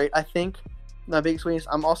that'll be great. I think my biggest weakness,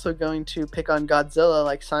 I'm also going to pick on Godzilla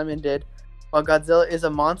like Simon did. While Godzilla is a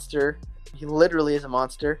monster, he literally is a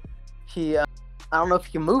monster. I don't know if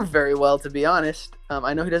he can move very well, to be honest.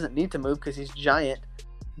 I know he doesn't need to move because he's giant,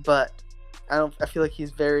 but I feel like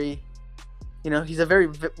he's very, he's a very,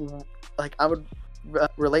 I would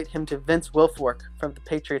relate him to Vince Wilfork from the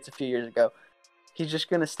Patriots a few years ago. He's just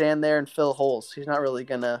going to stand there and fill holes. He's not really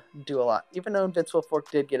going to do a lot, even though Vince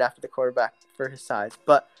Wilfork did get after the quarterback for his size.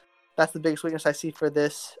 But that's the biggest weakness I see for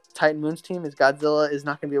this Titan Moons team, is Godzilla is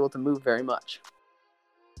not going to be able to move very much.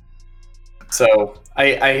 So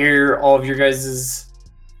I hear all of your guys'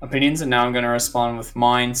 opinions, and now I'm going to respond with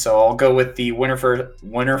mine. So I'll go with the Winterfell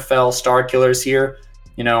Starkillers here.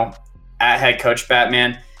 At head coach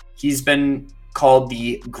Batman, he's been called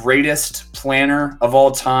the greatest planner of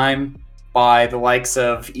all time by the likes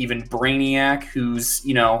of even Brainiac, who's,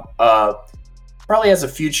 probably has a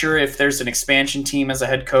future if there's an expansion team as a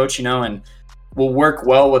head coach, and will work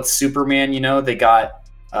well with Superman. They got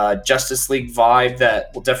Justice League vibe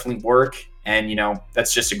that will definitely work. And,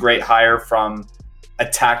 that's just a great hire from a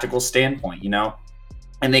tactical standpoint,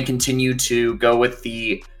 and they continue to go with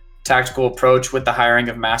the tactical approach with the hiring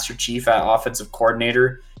of Master Chief at offensive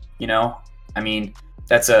coordinator.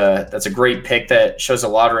 That's a great pick that shows a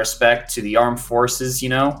lot of respect to the armed forces,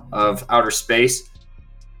 of outer space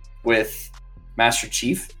with Master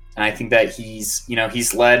Chief. And I think that he's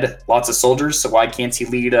led lots of soldiers, so why can't he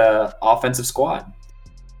lead a offensive squad?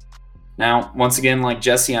 Now, once again, like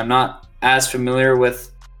Jesse, I'm not as familiar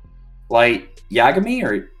with Light Yagami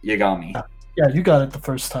or Yagami. Yeah, you got it the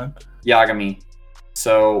first time. Yagami.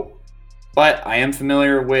 So, but I am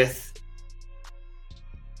familiar with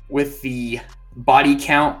the body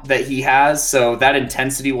count that he has, so that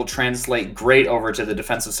intensity will translate great over to the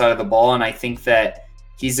defensive side of the ball. And I think that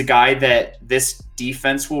he's a guy that this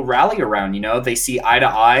defense will rally around. They see eye to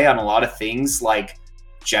eye on a lot of things like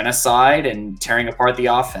genocide and tearing apart the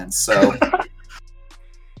offense. So,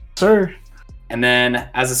 sir. And then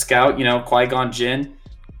as a scout, Qui-Gon Jinn,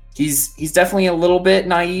 he's definitely a little bit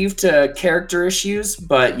naive to character issues,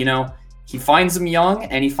 but he finds them young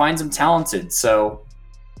and he finds them talented. So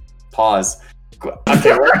pause.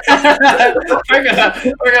 Okay, we're gonna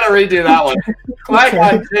redo that one.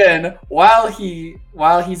 Qui-Gon Jinn, while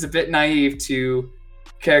he's a bit naive to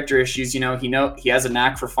character issues, he has a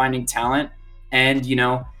knack for finding talent, and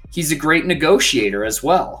he's a great negotiator as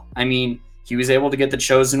well. I mean, he was able to get the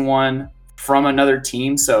Chosen One from another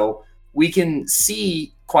team, so we can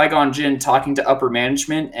see Qui-Gon Jinn talking to upper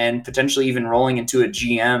management and potentially even rolling into a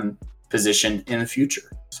GM position in the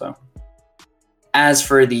future. So, as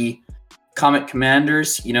for the Comet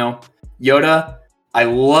Commanders, Yoda, I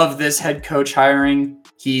love this head coach hiring.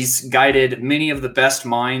 He's guided many of the best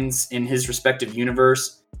minds in his respective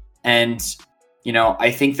universe, and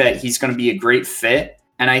I think that he's going to be a great fit.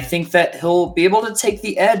 And I think that he'll be able to take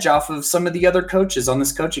the edge off of some of the other coaches on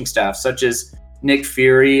this coaching staff, such as Nick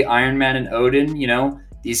Fury, Iron Man, and Odin.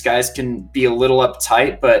 These guys can be a little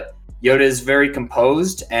uptight, but Yoda is very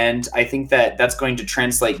composed, and I think that that's going to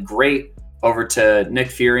translate great over to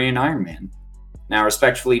Nick Fury and Iron Man. Now,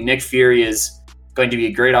 respectfully, Nick Fury is going to be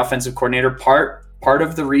a great offensive coordinator. Part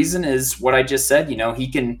of the reason is what I just said. He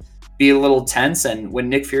can be a little tense, and when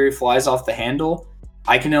Nick Fury flies off the handle,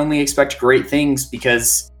 I can only expect great things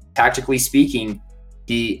because, tactically speaking,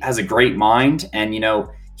 he has a great mind. And,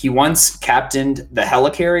 he once captained the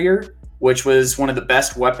Helicarrier, which was one of the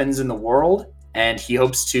best weapons in the world. And he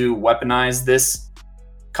hopes to weaponize this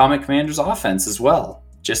Comet Commander's offense as well,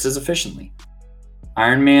 just as efficiently.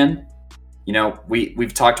 Iron Man,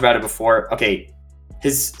 we've talked about it before. Okay,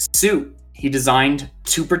 his suit, he designed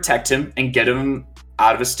to protect him and get him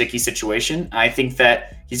out of a sticky situation. I think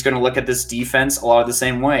that he's going to look at this defense a lot of the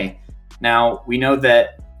same way. Now, we know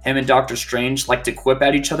that him and Doctor Strange like to quip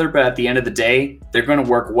at each other, but at the end of the day, they're going to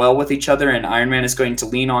work well with each other, and Iron Man is going to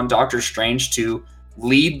lean on Doctor Strange to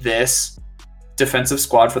lead this defensive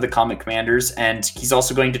squad for the Comet Commanders, and he's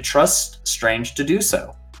also going to trust Strange to do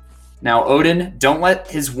so. Now, Odin, don't let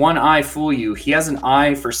his one eye fool you. He has an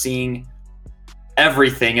eye for seeing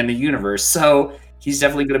everything in the universe, so he's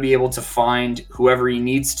definitely going to be able to find whoever he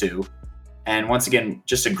needs to. And once again,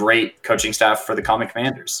 just a great coaching staff for the Comet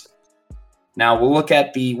Commanders. Now we'll look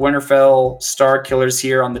at the Winterfell Star Killers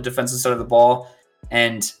here on the defensive side of the ball.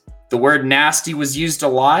 And the word nasty was used a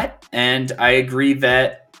lot. And I agree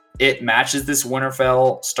that it matches this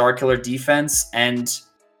Winterfell Star Killer defense and,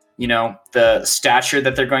 the stature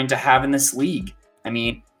that they're going to have in this league. I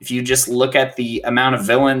mean, if you just look at the amount of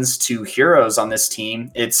villains to heroes on this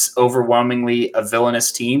team, it's overwhelmingly a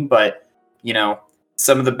villainous team. But,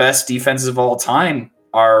 some of the best defenses of all time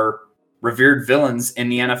are revered villains in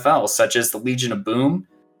the NFL, such as the Legion of Boom,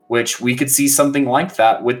 which we could see something like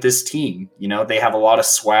that with this team. They have a lot of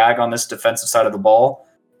swag on this defensive side of the ball,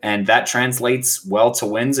 and that translates well to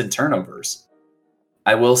wins and turnovers.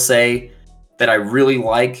 I will say that I really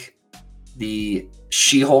like the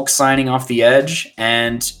She-Hulk signing off the edge,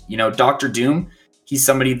 and Dr. Doom, he's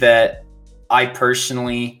somebody that I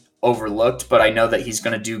personally overlooked, but I know that he's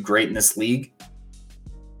going to do great in this league.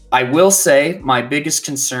 I will say my biggest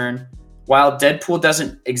concern, while Deadpool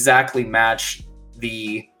doesn't exactly match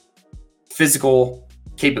the physical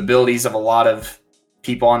capabilities of a lot of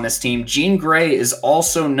people on this team, Jean Grey is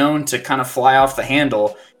also known to kind of fly off the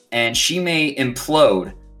handle, and she may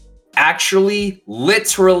implode. Actually,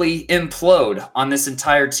 literally implode on this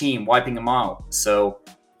entire team, wiping them out.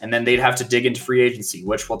 And then they'd have to dig into free agency,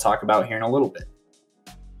 which we'll talk about here in a little bit.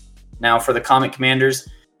 Now, for the Comet Commanders,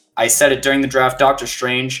 I said it during the draft, Doctor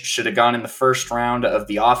Strange should have gone in the first round of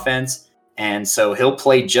the offense, and so he'll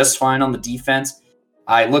play just fine on the defense.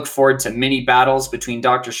 I look forward to mini battles between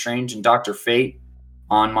Doctor Strange and Dr. Fate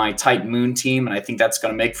on my Titan Moon team, and I think that's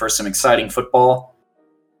going to make for some exciting football.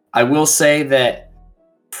 I will say that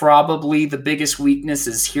probably the biggest weakness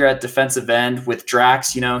is here at defensive end with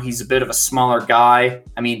Drax. He's a bit of a smaller guy.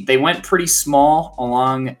 I mean, they went pretty small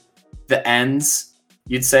along the ends,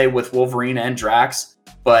 you'd say, with Wolverine and Drax.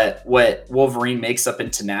 But what Wolverine makes up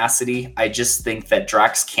in tenacity, I just think that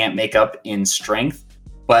Drax can't make up in strength.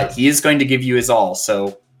 But he is going to give you his all,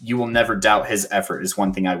 so you will never doubt his effort, is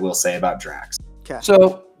one thing I will say about Drax. Okay.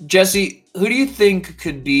 So, Jesse, who do you think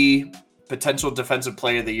could be potential Defensive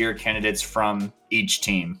Player of the Year candidates from each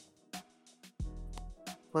team?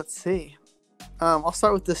 Let's see. I'll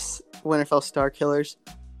start with this Winterfell Star Killers.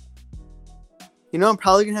 I'm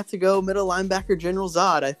probably going to have to go middle linebacker General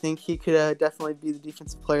Zod. I think he could definitely be the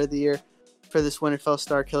Defensive Player of the Year for this Winterfell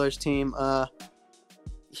Star Killers team.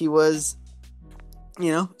 He was,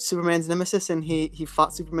 Superman's nemesis, and he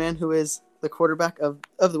fought Superman, who is the quarterback of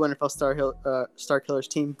the Winterfell Star Killers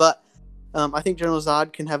team. But I think General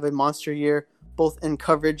Zod can have a monster year, both in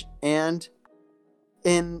coverage and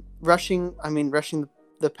in rushing. Rushing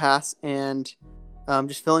the pass and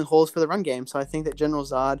just filling holes for the run game. So I think that General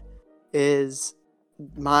Zod is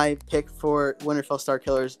my pick for Winterfell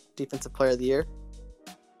Starkillers Defensive Player of the Year.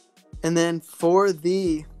 And then for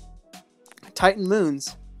the Titan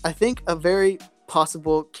Moons, I think a very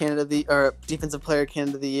possible Defensive Player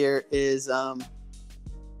candidate of the year is,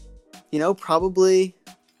 probably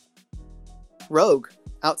Rogue,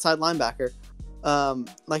 outside linebacker.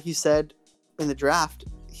 Like you said in the draft,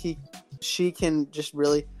 she can just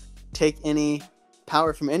really take any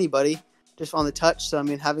power from anybody just on the touch. So,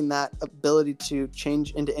 having that ability to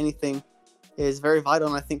change into anything is very vital,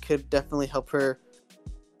 and I think could definitely help her,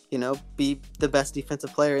 be the best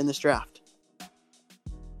defensive player in this draft.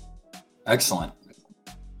 Excellent.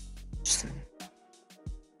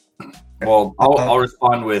 Well, I'll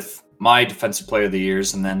respond with my defensive player of the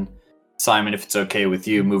years, and then Simon, if it's okay with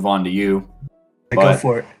you, move on to you. Go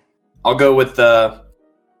for it. I'll go with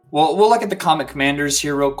we'll look at the Comet Commanders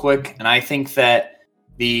here real quick, and I think that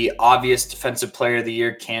the obvious defensive player of the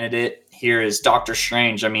year candidate here is Doctor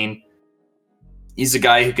Strange. He's a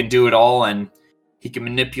guy who can do it all, and he can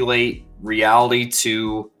manipulate reality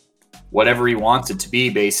to whatever he wants it to be,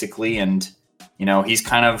 basically. And,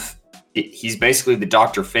 he's basically the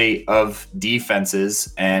Dr. Fate of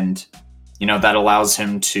defenses, and, that allows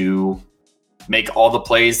him to make all the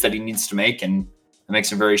plays that he needs to make, and it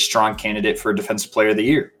makes him a very strong candidate for Defensive Player of the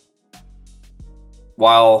Year.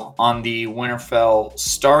 While on the Winterfell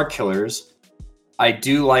Starkillers, I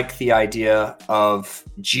do like the idea of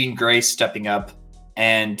Jean Grey stepping up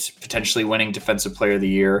and potentially winning Defensive Player of the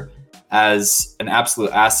Year as an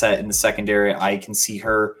absolute asset in the secondary. I can see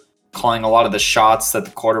her calling a lot of the shots that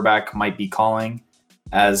the quarterback might be calling,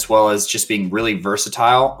 as well as just being really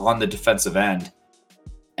versatile on the defensive end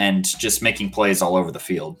and just making plays all over the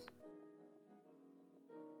field.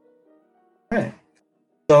 Okay.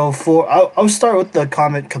 So I'll start with the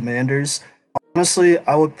Comet Commanders. Honestly,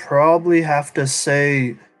 I would probably have to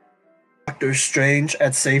say Doctor Strange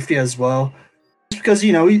at safety as well. Just because,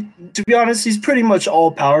 to be honest, he's pretty much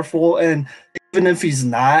all powerful, and even if he's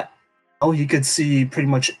not, he could see pretty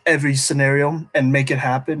much every scenario and make it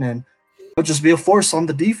happen, and he'll just be a force on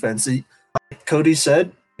the defense. Like Cody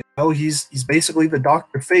said, he's basically the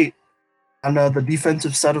Dr. Fate on the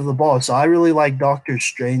defensive side of the ball. So I really like Doctor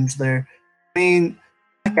Strange there.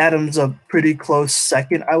 Black Adam's a pretty close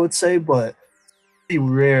second, I would say, but pretty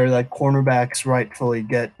rare that cornerbacks rightfully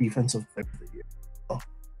get defensive player of the year. I'll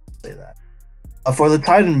say that. For the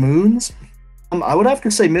Titan Moons, I would have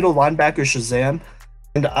to say middle linebacker Shazam.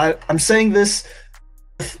 And I'm saying this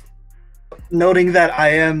noting that I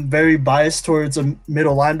am very biased towards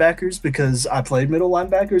middle linebackers because I played middle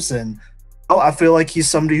linebackers, and I feel like he's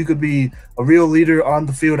somebody who could be a real leader on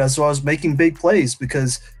the field as well as making big plays,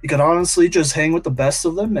 because you can honestly just hang with the best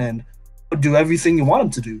of them and do everything you want him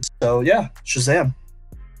to do. So yeah, Shazam.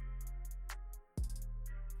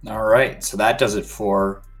 All right, so that does it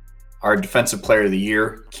for our Defensive Player of the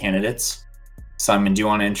Year candidates. Simon, do you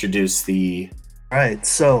want to introduce the... All right,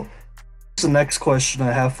 so the next question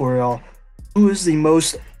I have for y'all. Who is the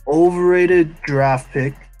most overrated draft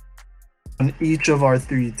pick on each of our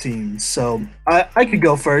three teams? So I could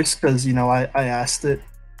go first because, I asked it.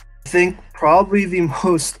 I think probably the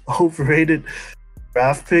most overrated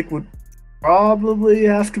draft pick would probably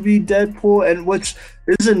have to be Deadpool, and which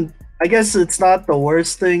isn't, I guess it's not the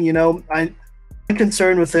worst thing, I'm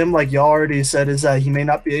concerned with him, like y'all already said, is that he may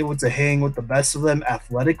not be able to hang with the best of them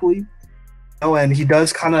athletically. And he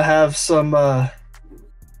does kind of have some,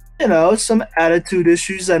 some attitude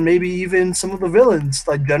issues that maybe even some of the villains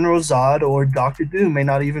like General Zod or Doctor Doom may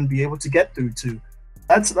not even be able to get through to.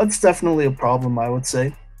 That's definitely a problem, I would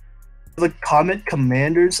say. For the Comet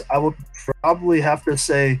Commanders, I would probably have to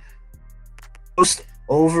say most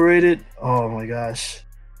overrated. Oh my gosh,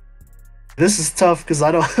 this is tough because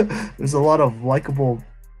I don't. There's a lot of likable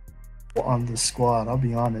on the squad. I'll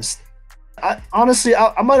be honest. I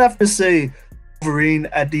might have to say Wolverine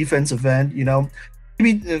at defensive end,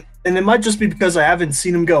 maybe, and it might just be because I haven't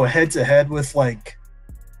seen him go head to head with like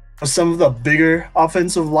some of the bigger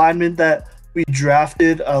offensive linemen that we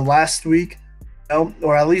drafted last week,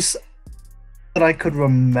 or at least that I could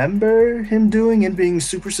remember him doing and being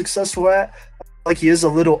super successful at. Like he is a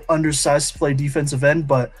little undersized to play defensive end,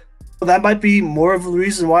 but that might be more of the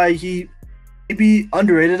reason why he may be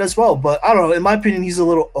underrated as well. But I don't know. In my opinion, he's a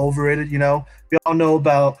little overrated. We all know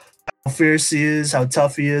about how fierce he is, how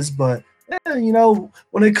tough he is, but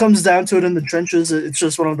when it comes down to it in the trenches, it's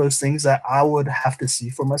just one of those things that I would have to see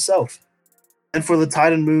for myself. And for the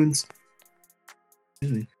Titan Moons,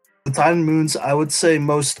 the Titan Moons, I would say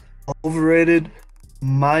most overrated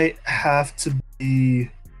might have to be.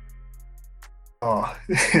 Oh,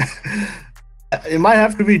 it might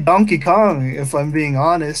have to be Donkey Kong if I'm being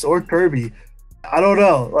honest, or Kirby. I don't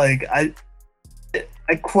know. Like I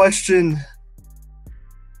question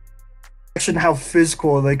how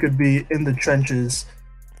physical they could be in the trenches.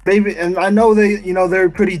 Maybe, and I know they're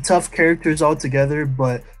pretty tough characters altogether,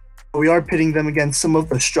 but we are pitting them against some of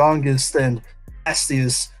the strongest and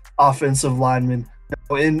nastiest offensive linemen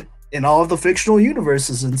in all of the fictional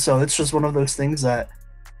universes, and so it's just one of those things that,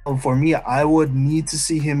 for me, I would need to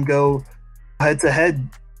see him go head to head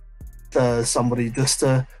to somebody just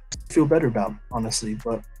to feel better about, honestly.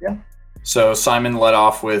 But yeah. So Simon led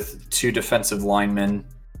off with 2 defensive linemen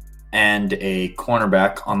and a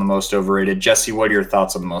cornerback on the most overrated. Jesse, what are your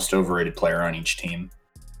thoughts on the most overrated player on each team?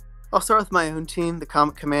 I'll start with my own team, the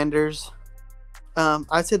Comet Commanders.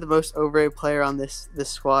 I'd say the most overrated player on this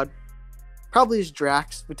squad probably is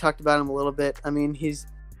Drax. We talked about him a little bit. I mean, he's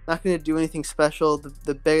not going to do anything special.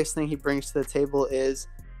 The biggest thing he brings to the table is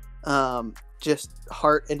just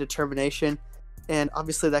heart and determination, and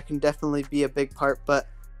obviously that can definitely be a big part. But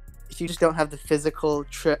if you just don't have the physical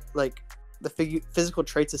physical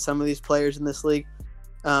traits of some of these players in this league,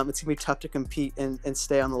 it's going to be tough to compete and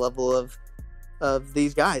stay on the level of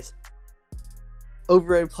these guys.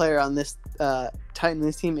 Overrated player on this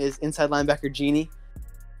Titans team is inside linebacker Genie.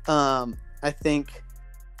 I think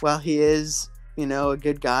while he is, a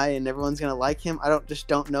good guy and everyone's going to like him, I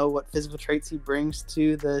don't know what physical traits he brings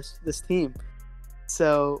to this team.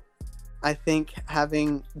 So I think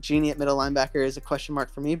having Genie at middle linebacker is a question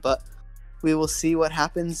mark for me, but we will see what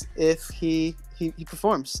happens if he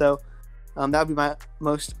performs. So that would be my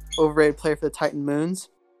most overrated player for the Titan Moons.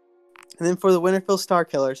 And then for the Winterfell Star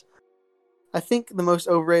Killers, I think the most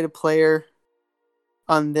overrated player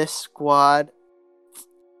on this squad,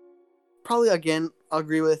 probably, again, I'll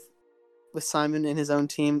agree with Simon and his own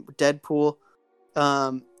team, Deadpool.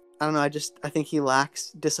 I don't know, I think he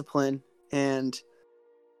lacks discipline, and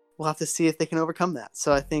we'll have to see if they can overcome that.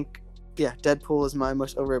 So I think, yeah, Deadpool is my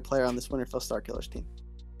most overrated player on this Winterfell Star Killers team.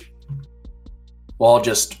 Well, I'll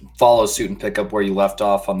just follow suit and pick up where you left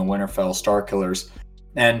off on the Winterfell Star Killers.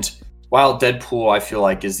 And while Deadpool, I feel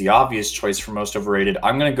like, is the obvious choice for most overrated,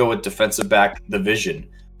 I'm going to go with defensive back The Vision.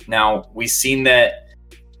 Now, we've seen that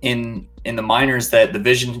in the minors that The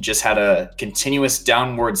Vision just had a continuous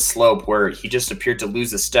downward slope where he just appeared to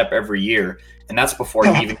lose a step every year. And that's before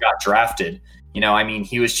he even got drafted.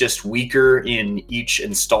 He was just weaker in each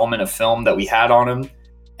installment of film that we had on him.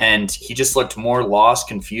 And he just looked more lost,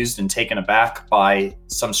 confused, and taken aback by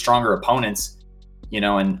some stronger opponents,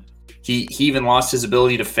 and he even lost his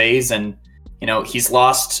ability to phase, and, he's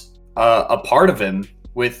lost a part of him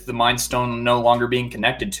with the Mind Stone no longer being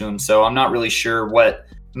connected to him. So I'm not really sure what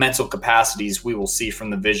mental capacities we will see from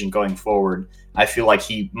The Vision going forward. I feel like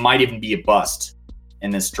he might even be a bust in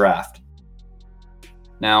this draft.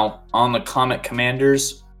 Now, on the Comet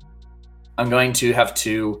Commanders, I'm going to have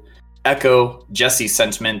to echo Jesse's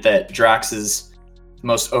sentiment that Drax is the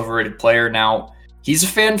most overrated player. Now, he's a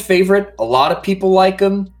fan favorite. A lot of people like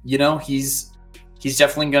him. He's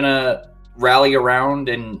definitely going to rally around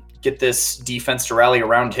and get this defense to rally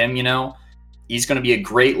around him. He's going to be a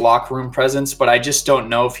great locker room presence, but I just don't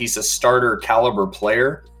know if he's a starter caliber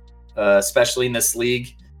player, especially in this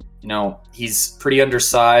league. He's pretty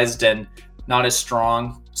undersized and not as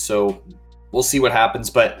strong, so we'll see what happens.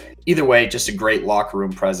 But either way, just a great locker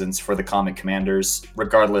room presence for the Comet Commanders,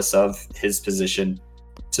 regardless of his position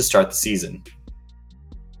to start the season.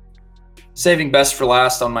 Saving best for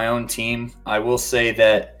last on my own team, I will say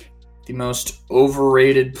that the most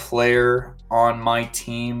overrated player on my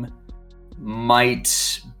team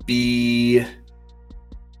might be... I'm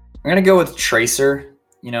going to go with Tracer.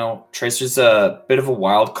 Tracer's a bit of a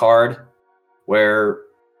wild card where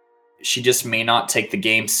she just may not take the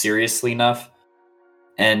game seriously enough.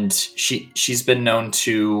 And she's been known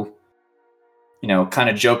to, kind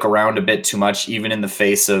of joke around a bit too much, even in the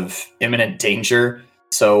face of imminent danger.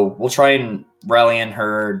 So we'll try and rally in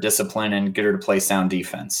her discipline and get her to play sound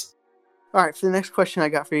defense. All right, for the next question I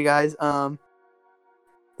got for you guys, the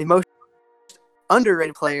most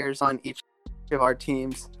underrated players on each of our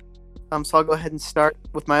teams. So I'll go ahead and start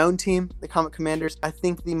with my own team, the Comet Commanders. I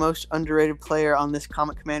think the most underrated player on this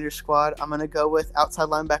Comet Commanders squad, I'm going to go with outside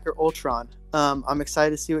linebacker Ultron. I'm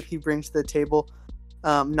excited to see what he brings to the table.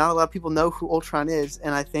 Not a lot of people know who Ultron is,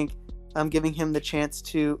 and I think I'm giving him the chance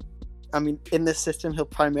to, in this system, he'll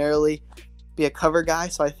primarily be a cover guy,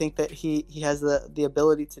 so I think that he has the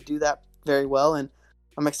ability to do that very well, and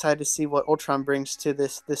I'm excited to see what Ultron brings to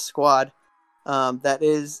this squad. That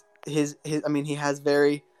is he has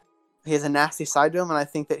very he has a nasty side to him, and I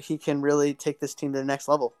think that he can really take this team to the next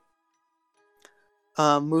level.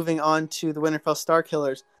 Moving on to the Winterfell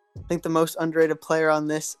Starkillers, I think the most underrated player on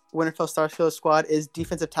this Winterfell Starkiller squad is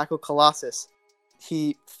defensive tackle Colossus.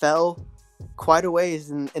 He fell quite a ways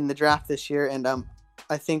in the draft this year, and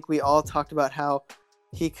I think we all talked about how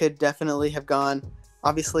he could definitely have gone,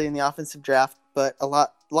 obviously, in the offensive draft, but a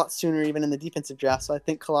lot sooner even in the defensive draft. So I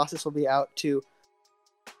think Colossus will be out to,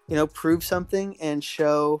 prove something and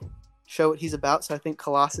show what he's about. So I think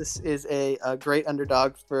Colossus is a great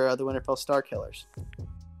underdog for the Winterfell Starkillers.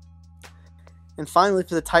 And finally,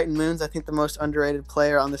 for the Titan Moons, I think the most underrated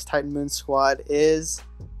player on this Titan Moon squad is,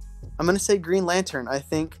 I'm going to say Green Lantern. I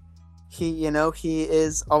think he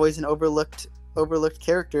is always an overlooked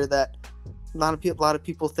character that a lot of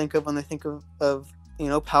people think of when they think of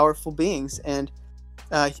powerful beings. And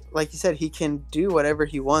like you said, he can do whatever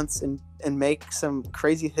he wants and make some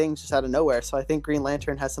crazy things just out of nowhere. So I think Green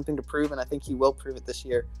Lantern has something to prove, and I think he will prove it this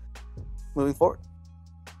year moving forward.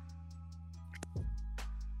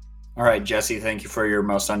 All right, Jesse, thank you for your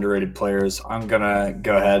most underrated players. I'm going to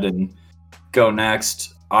go ahead and go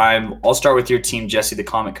next. I'll start with your team, Jesse, the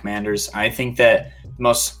Comet Commanders. I think that the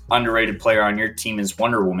most underrated player on your team is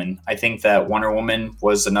Wonder Woman. I think that Wonder Woman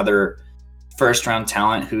was another first-round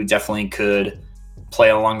talent who definitely could play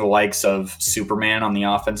along the likes of Superman on the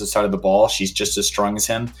offensive side of the ball. She's just as strong as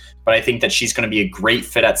him. But I think that she's going to be a great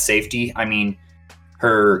fit at safety. I mean,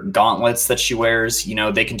 her gauntlets that she wears,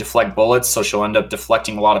 they can deflect bullets, so she'll end up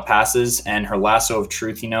deflecting a lot of passes. And her lasso of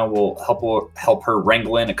truth, will help her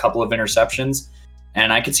wrangle in a couple of interceptions.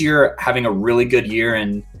 And I could see her having a really good year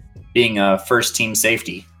and being a first-team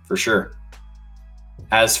safety for sure.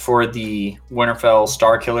 As for the Winterfell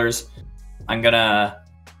Starkillers, I'm going to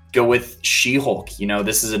go with She-Hulk.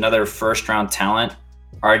 This is another first-round talent,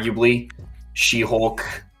 arguably. She-Hulk,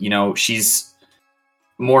 she's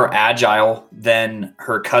more agile than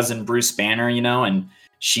her cousin Bruce Banner, and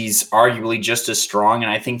she's arguably just as strong.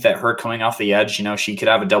 And I think that her coming off the edge, she could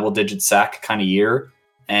have a double-digit sack kind of year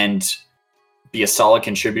and be a solid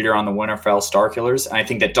contributor on the Winterfell Starkillers. And I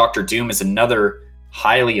think that Dr. Doom is another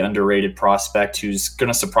highly underrated prospect who's going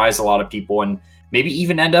to surprise a lot of people and maybe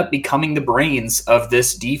even end up becoming the brains of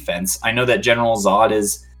this defense. I know that General Zod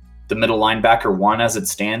is the middle linebacker one as it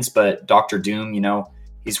stands, but Dr. Doom,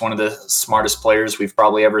 he's one of the smartest players we've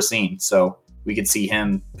probably ever seen. So we could see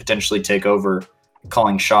him potentially take over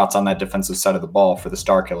calling shots on that defensive side of the ball for the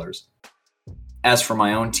Starkillers. As for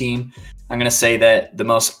my own team, I'm going to say that the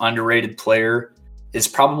most underrated player is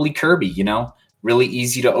probably Kirby, really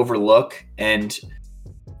easy to overlook and,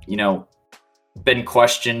 been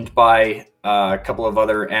questioned by a couple of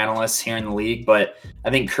other analysts here in the league, but I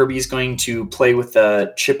think Kirby is going to play with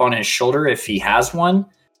a chip on his shoulder if he has one.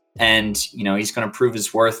 And, he's going to prove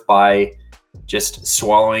his worth by just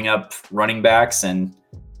swallowing up running backs and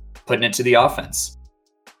putting it to the offense.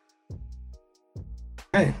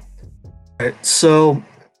 All right. So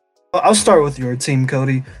I'll start with your team,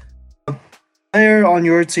 Cody. A player on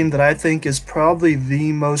your team that I think is probably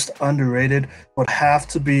the most underrated would have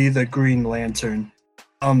to be the Green Lantern.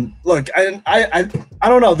 Look, I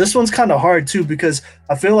don't know. This one's kind of hard too because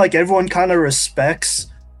I feel like everyone kind of respects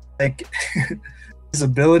his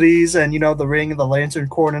abilities and the ring and the lantern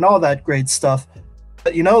cord and all that great stuff.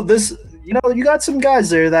 But you got some guys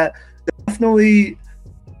there that definitely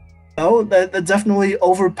that definitely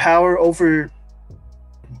overpower over.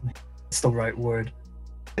 What's the right word?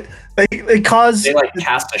 They cast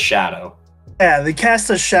a shadow. Yeah, they cast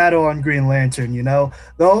a shadow on Green Lantern,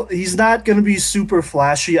 Though he's not going to be super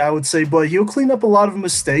flashy, I would say, but he'll clean up a lot of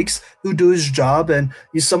mistakes, who do his job, and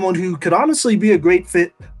he's someone who could honestly be a great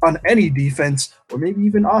fit on any defense or maybe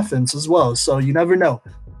even offense as well, so you never know.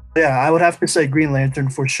 Yeah, I would have to say Green Lantern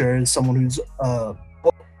for sure is someone who's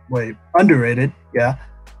underrated, yeah.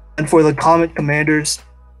 And for the Comet Commanders,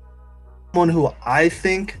 someone who I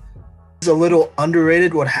think is a little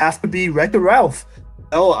underrated would have to be Wreck-It Ralph.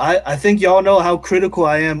 I think y'all know how critical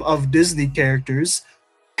I am of Disney characters.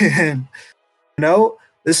 And,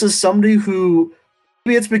 this is somebody who,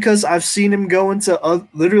 maybe it's because I've seen him go into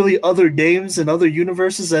literally other games and other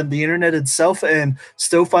universes and the internet itself and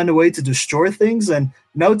still find a way to destroy things. And,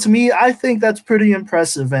 to me, I think that's pretty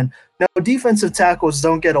impressive. And, defensive tackles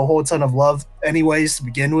don't get a whole ton of love anyways to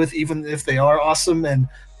begin with, even if they are awesome. And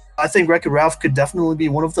I think Wreck-It Ralph could definitely be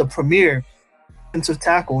one of the premier defensive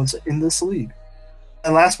tackles in this league.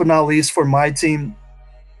 And last but not least, for my team,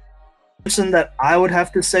 the person that I would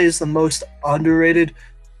have to say is the most underrated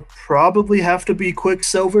would probably have to be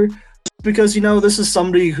Quicksilver. Because, this is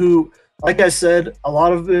somebody who, like I said, a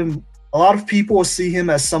lot of him a lot of people will see him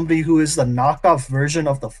as somebody who is the knockoff version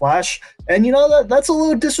of the Flash, and that's a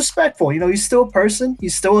little disrespectful. He's still a person,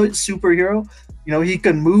 he's still a superhero. He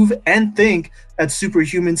can move and think at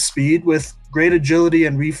superhuman speed with great agility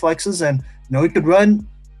and reflexes, and he could run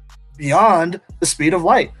beyond the speed of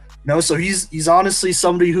light. So he's honestly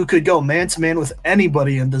somebody who could go man to man with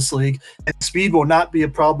anybody in this league, and speed will not be a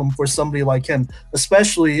problem for somebody like him,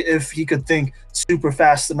 especially if he could think super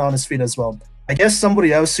fast and on his feet as well. I guess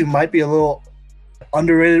somebody else who might be a little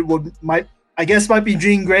underrated might be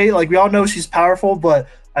Jean Grey. Like, we all know she's powerful, but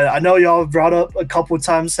I know y'all have brought up a couple of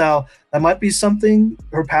times how that might be something,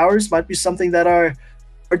 her powers might be something that are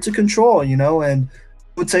hard to control, and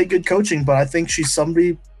would take good coaching. But I think she's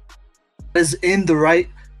somebody that is in the right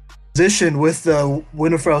position with the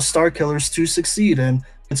Winterfell Starkillers to succeed and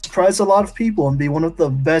surprise a lot of people and be one of the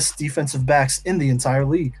best defensive backs in the entire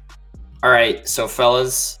league. All right, so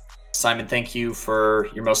fellas, Simon, thank you for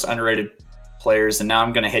your most underrated players. And now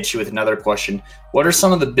I'm going to hit you with another question. What are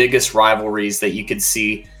some of the biggest rivalries that you could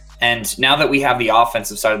see? And now that we have the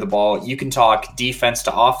offensive side of the ball, you can talk defense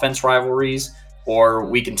to offense rivalries, or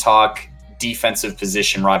we can talk defensive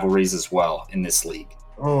position rivalries as well in this league.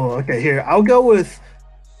 Oh, okay. Here, I'll go with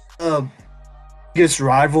biggest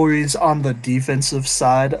rivalries on the defensive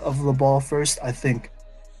side of the ball first. I think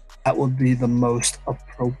that would be the most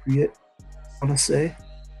appropriate, I want to say.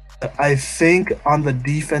 I think on the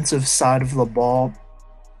defensive side of the ball,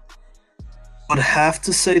 I would have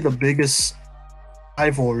to say the biggest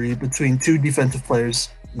rivalry between two defensive players,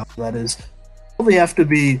 that is, probably have to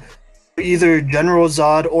be either General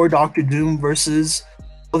Zod or Dr. Doom versus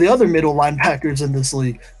the other middle linebackers in this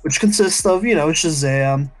league, which consists of,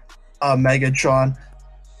 Shazam, Megatron.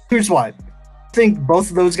 Here's why. I think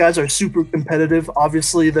both of those guys are super competitive.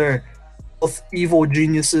 Obviously, they're both evil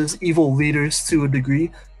geniuses, evil leaders to a degree,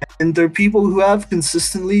 and they're people who have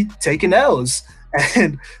consistently taken L's.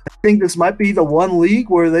 And I think this might be the one league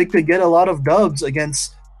where they could get a lot of dubs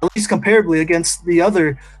against, at least comparably, against the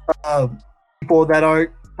other people that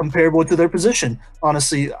are comparable to their position.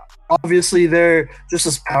 Honestly, obviously they're just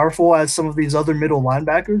as powerful as some of these other middle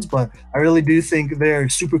linebackers, but I really do think they're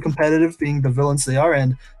super competitive, being the villains they are,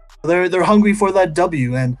 and they're hungry for that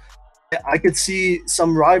W. And I could see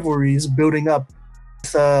some rivalries building up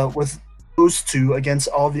with those two against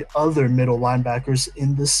all the other middle linebackers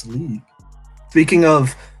in this league. Speaking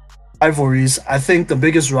of rivalries, I think the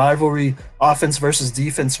biggest rivalry, offense versus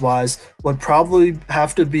defense wise, would probably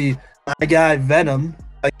have to be my guy Venom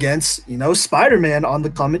against, Spider-Man on the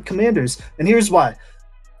Comet Commanders. And here's why.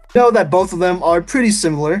 You know that both of them are pretty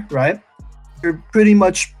similar, right? They're pretty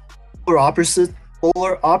much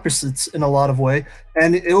polar opposites in a lot of way.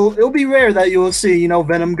 And it'll be rare that you will see,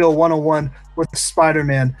 Venom go one-on-one with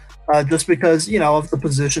Spider-Man, just because, of the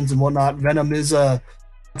positions and whatnot. Venom is a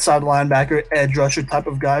outside linebacker, edge rusher type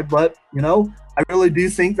of guy. But, I really do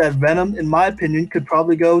think that Venom, in my opinion, could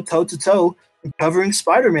probably go toe-to-toe covering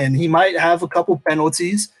Spider-Man. He might have a couple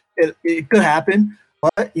penalties. It could happen,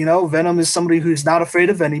 but Venom is somebody who's not afraid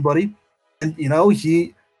of anybody, and he'll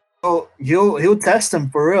test him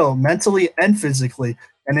for real, mentally and physically.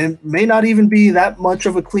 And it may not even be that much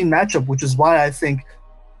of a clean matchup, which is why I think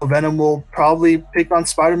Venom will probably pick on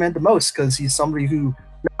Spider-Man the most, because he's somebody who,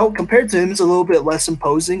 compared to him, is a little bit less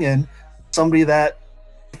imposing and somebody that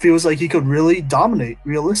feels like he could really dominate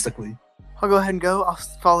realistically. I'll go ahead and go. I'll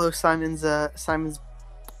follow Simon's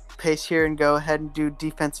pace here and go ahead and do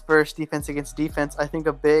defense first, defense against defense. I think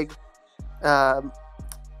a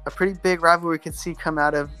pretty big rivalry we could see come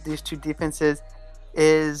out of these two defenses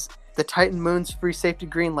is the Titan Moon's free safety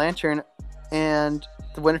Green Lantern and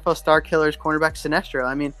the Winterfell Starkillers cornerback Sinestro.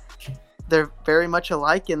 I mean, they're very much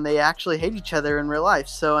alike and they actually hate each other in real life.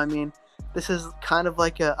 So, I mean, this is kind of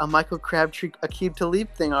like a Michael Crabtree, Aqib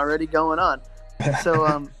Talib thing already going on.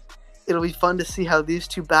 So, it'll be fun to see how these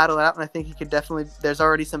two battle out, and I think he could definitely. There's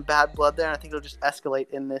already some bad blood there, and I think it'll just escalate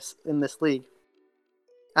in this league.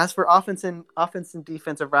 As for offense and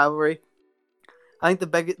defensive rivalry, I think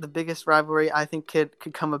the biggest rivalry I think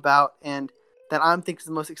could come about, and that I'm thinking is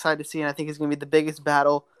the most excited to see, and I think is going to be the biggest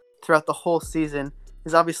battle throughout the whole season,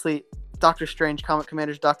 is obviously Doctor Strange, Comet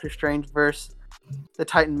Commanders, Doctor Strange versus the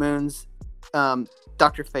Titan Moons,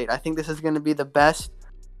 Dr. Fate. I think this is going to be the best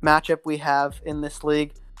matchup we have in this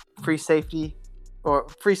league. Free safety,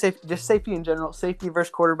 just safety in general, safety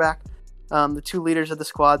versus quarterback, the two leaders of the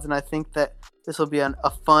squads, and I think that this will be a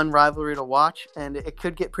fun rivalry to watch, and it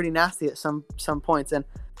could get pretty nasty at some points. And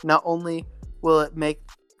not only will it make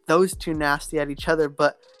those two nasty at each other,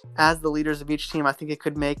 but as the leaders of each team, I think it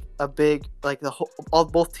could make a big,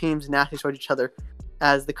 both teams nasty toward each other.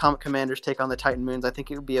 As the Comet Commanders take on the Titan Moons, I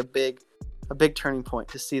think it would be a big a big turning point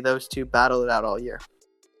to see those two battle it out all year.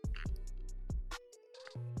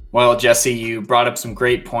 Well, Jesse, you brought up some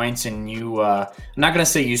great points, and I'm not going to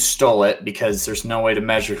say you stole it because there's no way to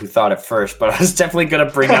measure who thought it first, but I was definitely going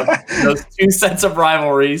to bring up those two sets of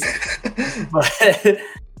rivalries.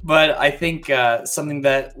 But I think something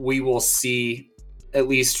that we will see at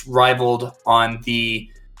least rivaled on the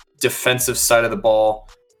defensive side of the ball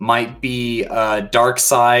might be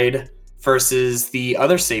Darkseid versus the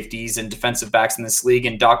other safeties and defensive backs in this league,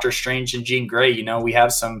 and Doctor Strange and Jean Grey. You know, we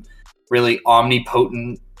have some really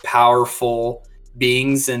omnipotent, powerful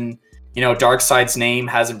beings, and you know, Darkseid's name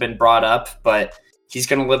hasn't been brought up, but he's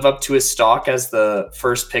going to live up to his stock as the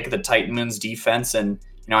first pick of the Titan Moons defense, and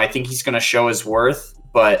you know, I think he's going to show his worth.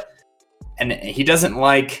 And he doesn't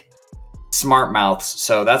like smart mouths,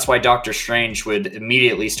 so that's why Doctor Strange would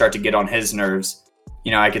immediately start to get on his nerves.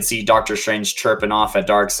 You know, I could see Doctor Strange chirping off at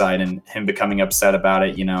Darkseid and him becoming upset about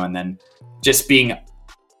it, you know, and then just being,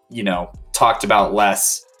 you know, talked about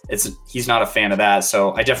less. He's not a fan of that,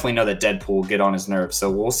 so I definitely know that Deadpool will get on his nerves. So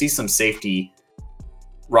we'll see some safety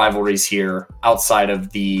rivalries here outside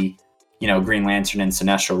of the, you know, Green Lantern and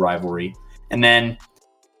Sinestro rivalry. And then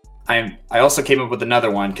I also came up with another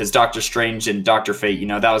one because Doctor Strange and Dr. Fate, you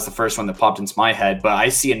know, that was the first one that popped into my head. But I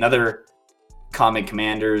see another Comic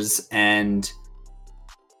Commanders and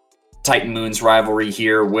Titan Moons rivalry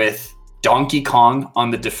here with Donkey Kong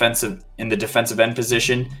in the defensive end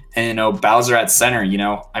position, and you know, Bowser at center. You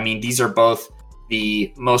know, I mean, these are both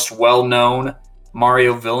the most well-known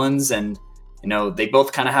Mario villains, and you know, they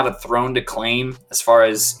both kind of have a throne to claim as far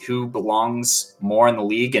as who belongs more in the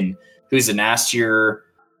league and who's a nastier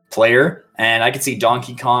player. And I could see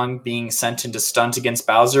Donkey Kong being sent into stunt against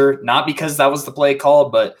Bowser, not because that was the play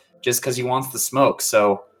called, but just because he wants the smoke.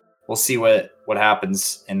 So we'll see what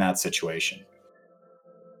happens in that situation.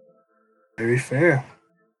 Very fair.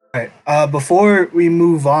 All right. Before we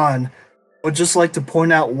move on, I would just like to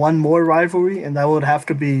point out one more rivalry, and that would have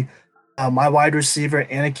to be my wide receiver,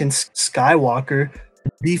 Anakin Skywalker,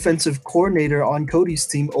 defensive coordinator on Cody's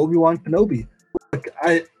team, Obi-Wan Kenobi. Look,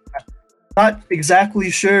 I'm not exactly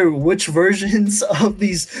sure which versions of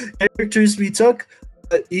these characters we took,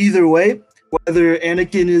 but either way, whether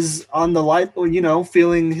Anakin is on the light or, you know,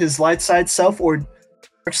 feeling his light side self or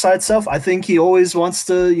dark side self, I think he always wants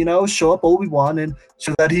to, you know, show up Obi-Wan and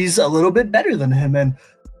show that he's a little bit better than him. And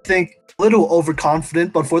I think a little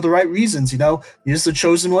overconfident, but for the right reasons. You know, he is the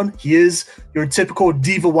chosen one. He is your typical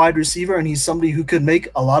diva wide receiver, and he's somebody who could make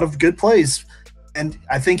a lot of good plays. And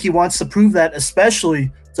I think he wants to prove that,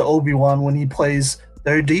 especially to Obi-Wan when he plays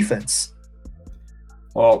their defense.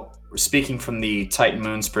 Well, speaking from the Titan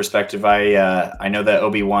Moons perspective, I know that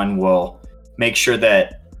Obi-Wan will make sure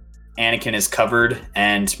that Anakin is covered,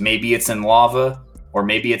 and maybe it's in lava or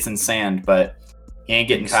maybe it's in sand, but he ain't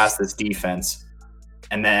getting past this defense.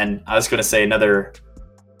 And then I was going to say another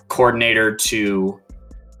coordinator to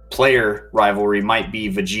player rivalry might be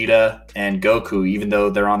Vegeta and Goku, even though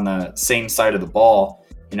they're on the same side of the ball.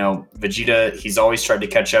 You know, Vegeta, he's always tried to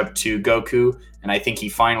catch up to Goku, and I think he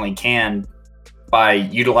finally can by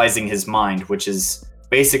utilizing his mind, which is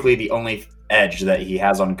basically the only edge that he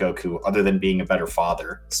has on Goku other than being a better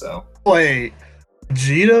father. So wait,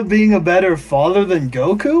 Vegeta being a better father than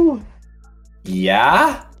Goku?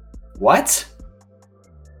 Yeah? What?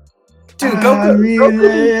 Dude, Goku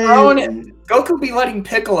be letting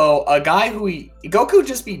Piccolo, a guy Goku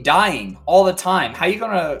just be dying all the time. How you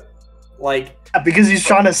gonna, like... Yeah, because he's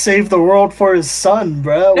trying to save the world for his son,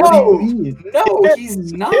 bro. No, what do you mean? No,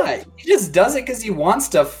 he's not. He just does it because he wants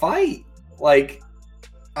to fight. Like,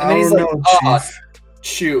 and then he's like,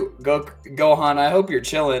 shoot, Gohan, I hope you're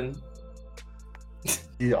chilling.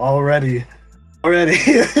 Yeah, already. there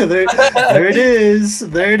it is.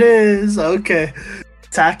 There it is. Okay.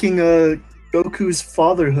 Attacking Goku's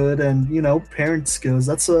fatherhood and, you know, parent skills.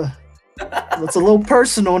 That's a little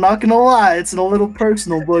personal, not gonna lie. It's a little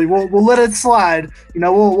personal, but we'll let it slide. You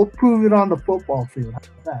know, we'll prove it on the football field. How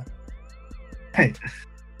about that? Hey.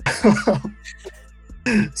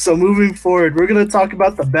 So moving forward, we're gonna talk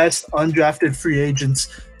about the best undrafted free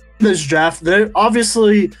agents in this draft. They're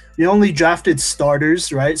obviously we only drafted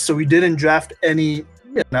starters, right? So we didn't draft any,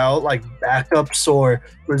 you know, like backups or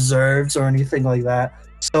reserves or anything like that.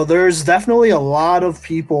 So there's definitely a lot of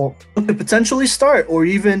people who could potentially start or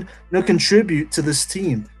even, you know, contribute to this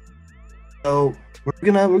team. So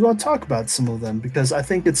we're gonna talk about some of them because I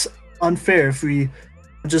think it's unfair if we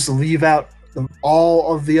just leave out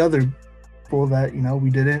all of the other people that, you know,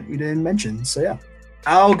 we didn't mention. So yeah,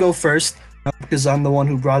 I'll go first because I'm the one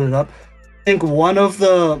who brought it up. I think one of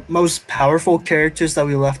the most powerful characters that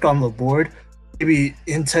we left on the board maybe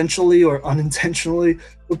intentionally or unintentionally,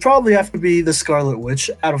 would probably have to be the Scarlet Witch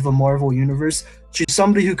out of the Marvel Universe. She's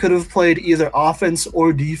somebody who could have played either offense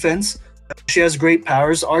or defense. She has great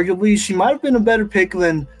powers. Arguably, she might have been a better pick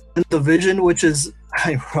than the Vision, which is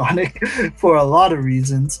ironic for a lot of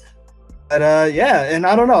reasons. But yeah, and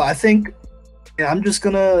I don't know. I think I'm just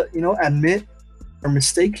gonna, admit our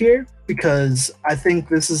mistake here because I think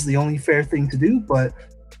this is the only fair thing to do. But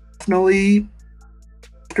definitely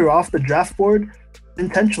took her off the draft board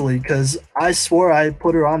intentionally because I swore I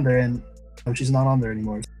put her on there and she's not on there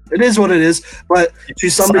anymore. It is what it is. But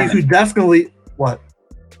she's somebody who definitely what.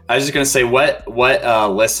 I was just gonna say, what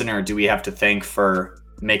listener do we have to thank for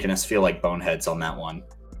making us feel like boneheads on that one?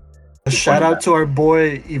 A shout out to our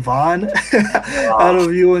boy Ivan out of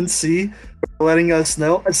UNC for letting us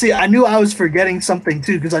know. See, I knew I was forgetting something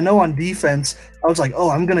too because I know on defense I was like, oh,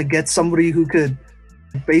 I'm gonna get somebody who could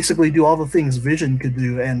basically do all the things Vision could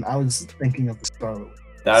do, and I was thinking of the Scarlet.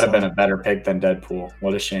 That would have been a better pick than Deadpool.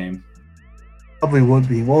 What a shame. Probably would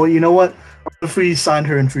be. Well, you know what? If we signed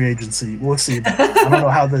her in free agency, we'll see. I don't know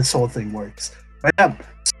how this whole thing works. But yeah,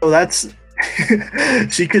 so that's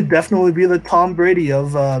she could definitely be the Tom Brady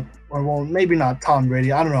of, or well, maybe not Tom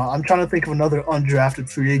Brady. I don't know. I'm trying to think of another undrafted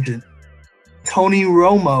free agent. Tony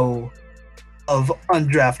Romo of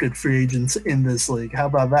undrafted free agents in this league. How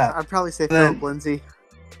about that? I'd probably say Philip Lindsay.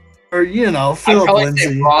 Or I'd Philip probably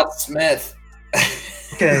Lindsay. say Rod Smith.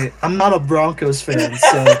 Okay, I'm not a Broncos fan,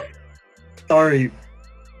 so sorry.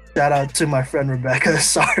 Shout out to my friend Rebecca.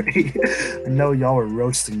 Sorry. I know y'all were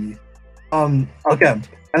roasting me. Okay.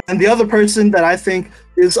 And the other person that I think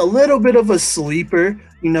is a little bit of a sleeper,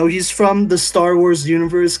 he's from the Star Wars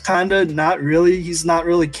universe, kinda, not really. He's not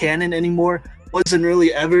really canon anymore. Wasn't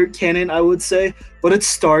really ever canon, I would say. But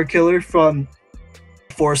it's Starkiller from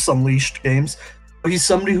Force Unleashed games. He's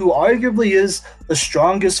somebody who arguably is the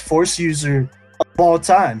strongest Force user of all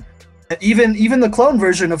time. Even the clone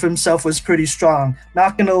version of himself was pretty strong,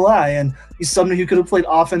 not gonna lie. And he's somebody who could have played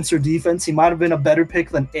offense or defense. He might have been a better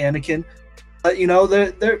pick than Anakin. But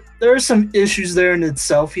there are some issues there in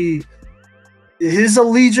itself. His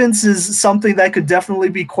allegiance is something that could definitely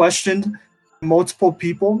be questioned by multiple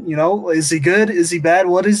people. Is he good? Is he bad?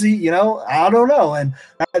 What is he? I don't know. And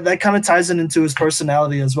that kind of ties into his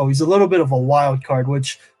personality as well. He's a little bit of a wild card,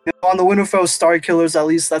 which on the Winterfell Starkillers, at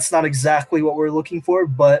least that's not exactly what we're looking for.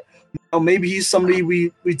 But maybe he's somebody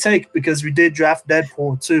we take because we did draft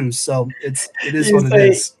Deadpool too. So it is what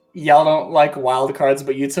it is. Y'all don't like wild cards,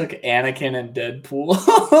 but you took Anakin and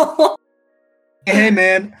Deadpool. Hey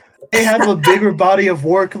man, they have a bigger body of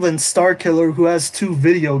work than Starkiller, who has 2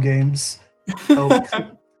 video games. So,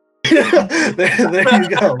 there you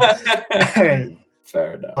go. All right.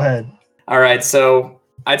 Fair enough. Go ahead. All right, so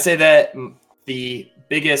I'd say that the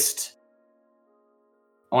biggest,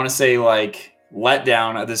 I want to say,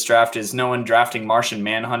 letdown of this draft is no one drafting Martian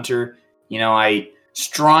Manhunter. I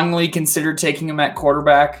strongly considered taking him at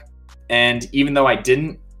quarterback, and even though I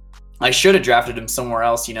didn't, I should have drafted him somewhere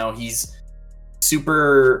else. He's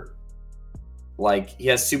super, he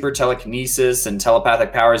has super telekinesis and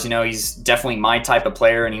telepathic powers. He's definitely my type of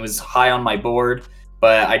player, and he was high on my board,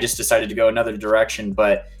 but I just decided to go another direction.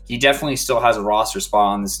 But he definitely still has a roster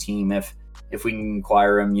spot on this team if we can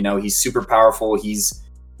acquire him. He's super powerful. He's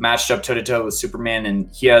matched up toe-to-toe with Superman, and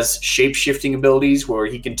he has shape-shifting abilities where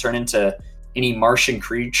he can turn into any Martian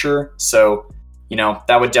creature. So,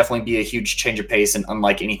 that would definitely be a huge change of pace and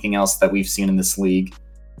unlike anything else that we've seen in this league.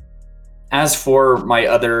 As for my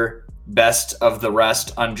other best of the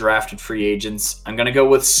rest undrafted free agents, I'm going to go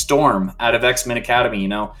with Storm out of X-Men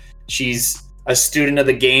Academy. She's a student of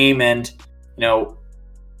the game, and,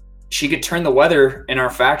 she could turn the weather in our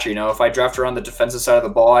factory. If I draft her on the defensive side of the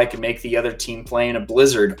ball, I can make the other team play in a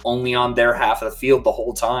blizzard only on their half of the field the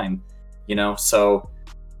whole time. So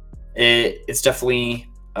it's definitely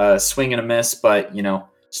a swing and a miss, but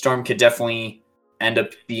Storm could definitely end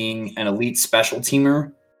up being an elite special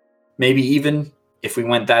teamer, maybe even if we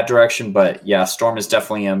went that direction. But yeah, Storm is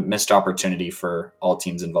definitely a missed opportunity for all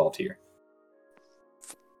teams involved here.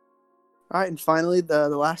 All right, and finally, the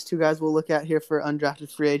last 2 guys we'll look at here for undrafted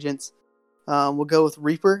free agents. We'll go with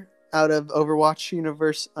Reaper out of Overwatch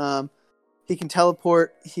universe. He can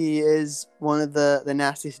teleport. He is one of the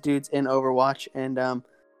nastiest dudes in Overwatch, and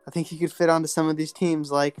I think he could fit onto some of these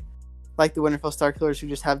teams like the Winterfell Starkillers, who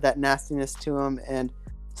just have that nastiness to him and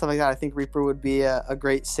stuff like that. I think Reaper would be a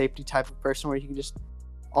great safety type of person where he can just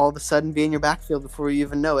all of a sudden be in your backfield before you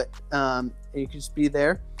even know it. And you can just be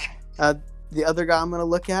there. The other guy I'm going to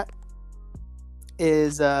look at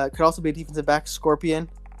is could also be a defensive back, Scorpion,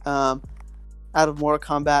 out of Mortal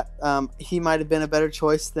Kombat. He might have been a better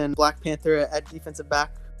choice than Black Panther at defensive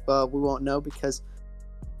back we won't know because,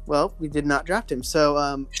 well, we did not draft him.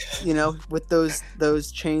 So, with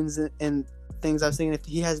those chains and things, I was thinking if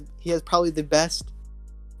he has probably the best.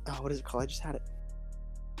 Oh, what is it called? I just had it.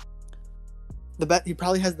 He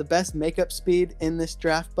probably has the best makeup speed in this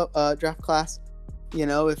draft class.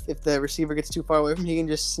 If the receiver gets too far away from him, he can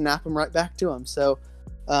just snap him right back to him. So,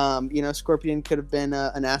 Scorpion could have been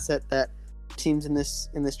an asset that teams in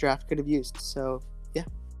this draft could have used. So, yeah.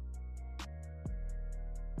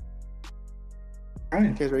 All right.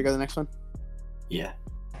 You guys ready to go to the next one? Yeah.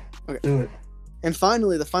 Okay. Do it. And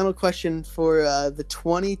finally, the final question for the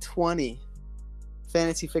 2020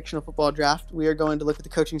 Fantasy Fictional Football Draft. We are going to look at the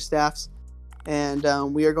coaching staffs, and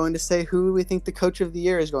we are going to say who we think the Coach of the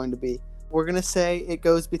Year is going to be. We're going to say it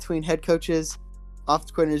goes between head coaches,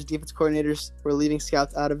 offensive coordinators, defense coordinators. We're leaving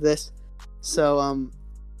scouts out of this. So,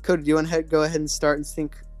 Cody, do you want to go ahead and start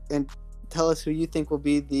and tell us who you think will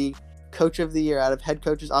be the Coach of the Year out of head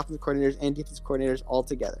coaches, offensive coordinators, and defense coordinators all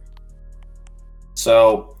together?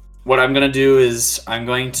 So what I'm going to do is I'm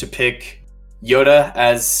going to pick Yoda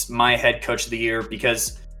as my head coach of the year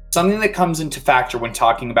because something that comes into factor when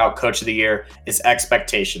talking about coach of the year is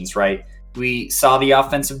expectations, right? We saw the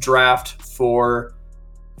offensive draft for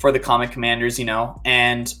the Comet Commanders,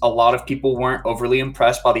 and a lot of people weren't overly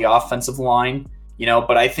impressed by the offensive line,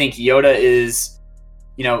 but I think Yoda is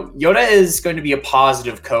going to be a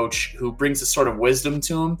positive coach who brings a sort of wisdom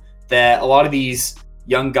to him that a lot of these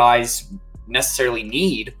young guys necessarily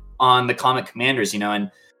need on the Comet Commanders,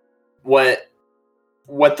 and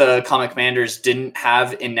what the Comet Commanders didn't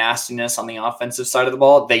have in nastiness on the offensive side of the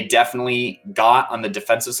ball, they definitely got on the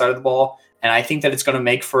defensive side of the ball. And I think that it's going to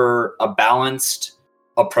make for a balanced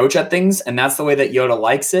approach at things. And that's the way that Yoda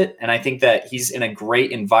likes it. And I think that he's in a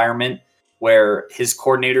great environment where his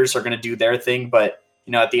coordinators are going to do their thing. But,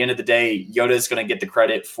 at the end of the day, Yoda is going to get the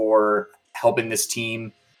credit for helping this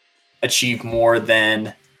team achieve more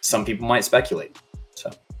than some people might speculate.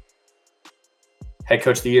 So, head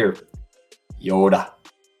coach of the year, Yoda.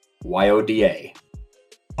 YODA.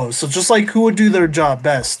 Oh, so just like who would do their job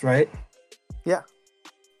best, right? Yeah.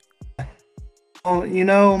 Oh,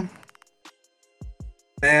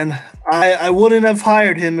 man, I wouldn't have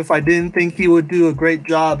hired him if I didn't think he would do a great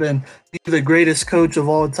job and be the greatest coach of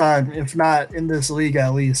all time, if not in this league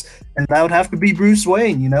at least. And that would have to be Bruce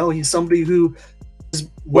Wayne. He's somebody who is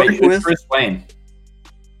worked with Bruce Wayne.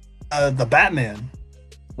 The Batman.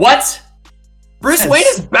 What? Bruce Yes. Wayne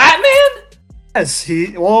is Batman? Yes,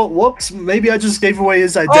 whoops, maybe I just gave away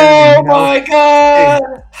his identity. Oh my god!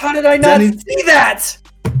 Hey, how did I not see that?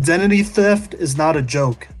 Identity theft is not a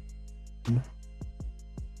joke.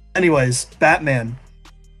 Anyways, Batman.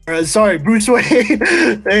 Sorry, Bruce Wayne.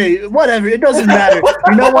 Hey, whatever, it doesn't matter.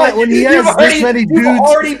 You know what? When he has this many dudes... You've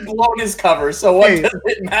already blown his cover, so what does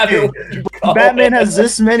it matter what you call Batman it? has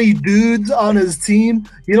this many dudes on his team,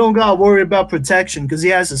 you don't gotta worry about protection because he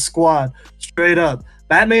has a squad. Straight up.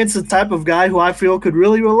 Batman's the type of guy who I feel could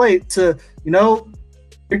really relate to,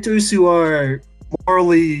 characters who are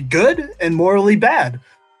morally good and morally bad,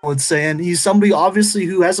 I would say. And he's somebody, obviously,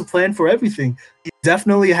 who has a plan for everything. He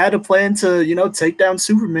definitely had a plan to, take down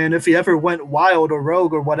Superman if he ever went wild or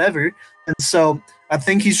rogue or whatever. And so I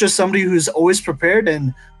think he's just somebody who's always prepared.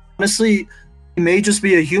 And honestly, he may just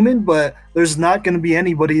be a human, but there's not going to be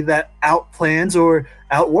anybody that outplans or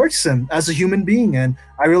outworks him as a human being. And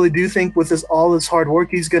I really do think with all his hard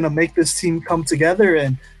work, he's going to make this team come together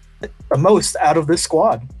and get the most out of this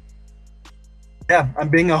squad. Yeah, I'm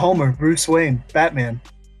being a homer. Bruce Wayne, Batman.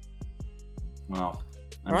 Wow.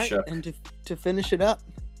 I'm All right, shook. and to finish it up,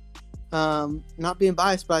 not being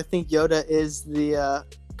biased, but I think Yoda is the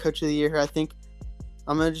Coach of the Year here. I think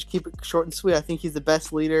I'm going to just keep it short and sweet. I think he's the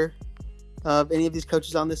best leader of any of these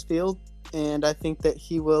coaches on this field, and I think that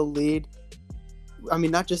he will lead. I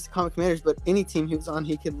mean, not just the Comet Commanders, but any team he was on,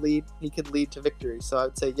 he could lead to victory. So I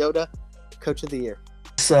would say Yoda, Coach of the Year.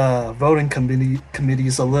 This voting committee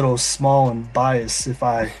is a little small and biased, if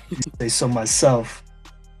I say so myself.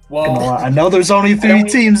 Well, I know there's only 3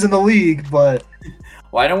 teams in the league, but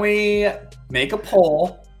why don't we make a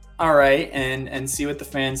poll, all right, and see what the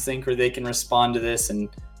fans think, or they can respond to this and,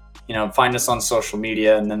 find us on social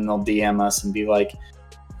media, and then they'll DM us and be like,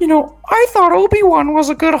 I thought Obi-Wan was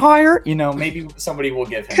a good hire. Maybe somebody will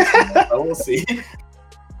give him some, but we'll see.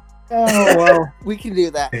 oh well. We can do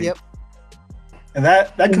that. Yep. And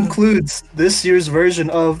that concludes this year's version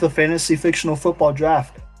of the Fantasy Fictional Football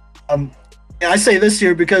Draft. I say this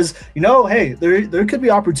year because, hey, there could be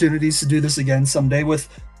opportunities to do this again someday with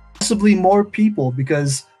possibly more people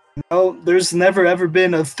because, there's never ever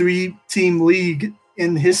been a 3-team league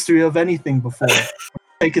in history of anything before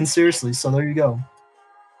taken seriously. So there you go.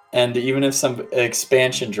 And even if some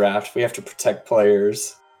expansion draft, we have to protect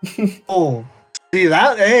players. Oh, see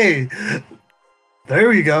that? Hey, there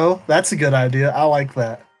we go. That's a good idea. I like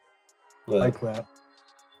that. But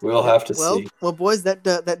we'll have to see. Well, boys, that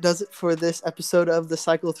does it for this episode of the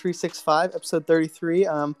Cycle 365, episode 33.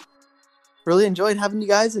 Really enjoyed having you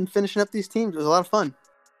guys and finishing up these teams. It was a lot of fun.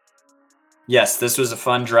 Yes, this was a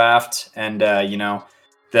fun draft, and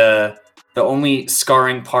the only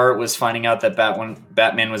scarring part was finding out that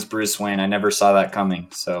Batman was Bruce Wayne. I never saw that coming.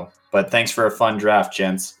 So, but thanks for a fun draft,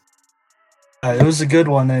 gents. It was a good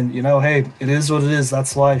one, and hey, it is what it is.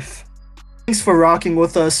 That's life. Thanks for rocking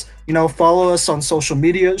with us. Follow us on social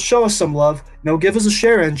media, show us some love, give us a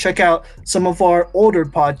share, and check out some of our older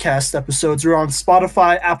podcast episodes. We're on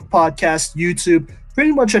Spotify, Apple Podcasts, YouTube,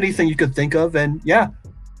 pretty much anything you could think of. And yeah,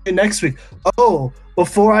 next week. Oh,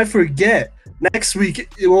 before I forget, next week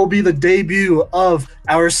it will be the debut of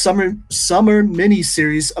our summer mini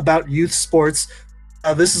series about youth sports.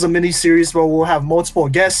 This is a mini series where we'll have multiple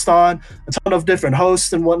guests on, a ton of different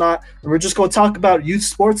hosts and whatnot, and we're just going to talk about youth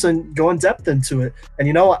sports and go in depth into it.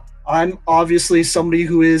 And I'm obviously somebody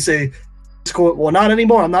who is not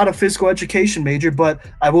anymore. I'm not a physical education major, but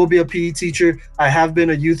I will be a PE teacher. I have been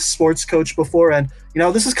a youth sports coach before, and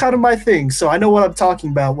this is kind of my thing. So I know what I'm talking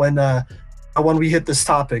about when we hit this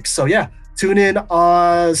topic. So yeah, tune in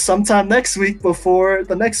sometime next week before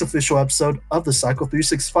the next official episode of the Cycle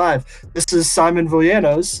 365. This is Simon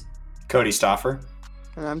Villanos. Cody Stoffer.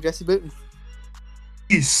 And I'm Jesse Booten.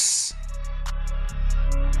 Peace.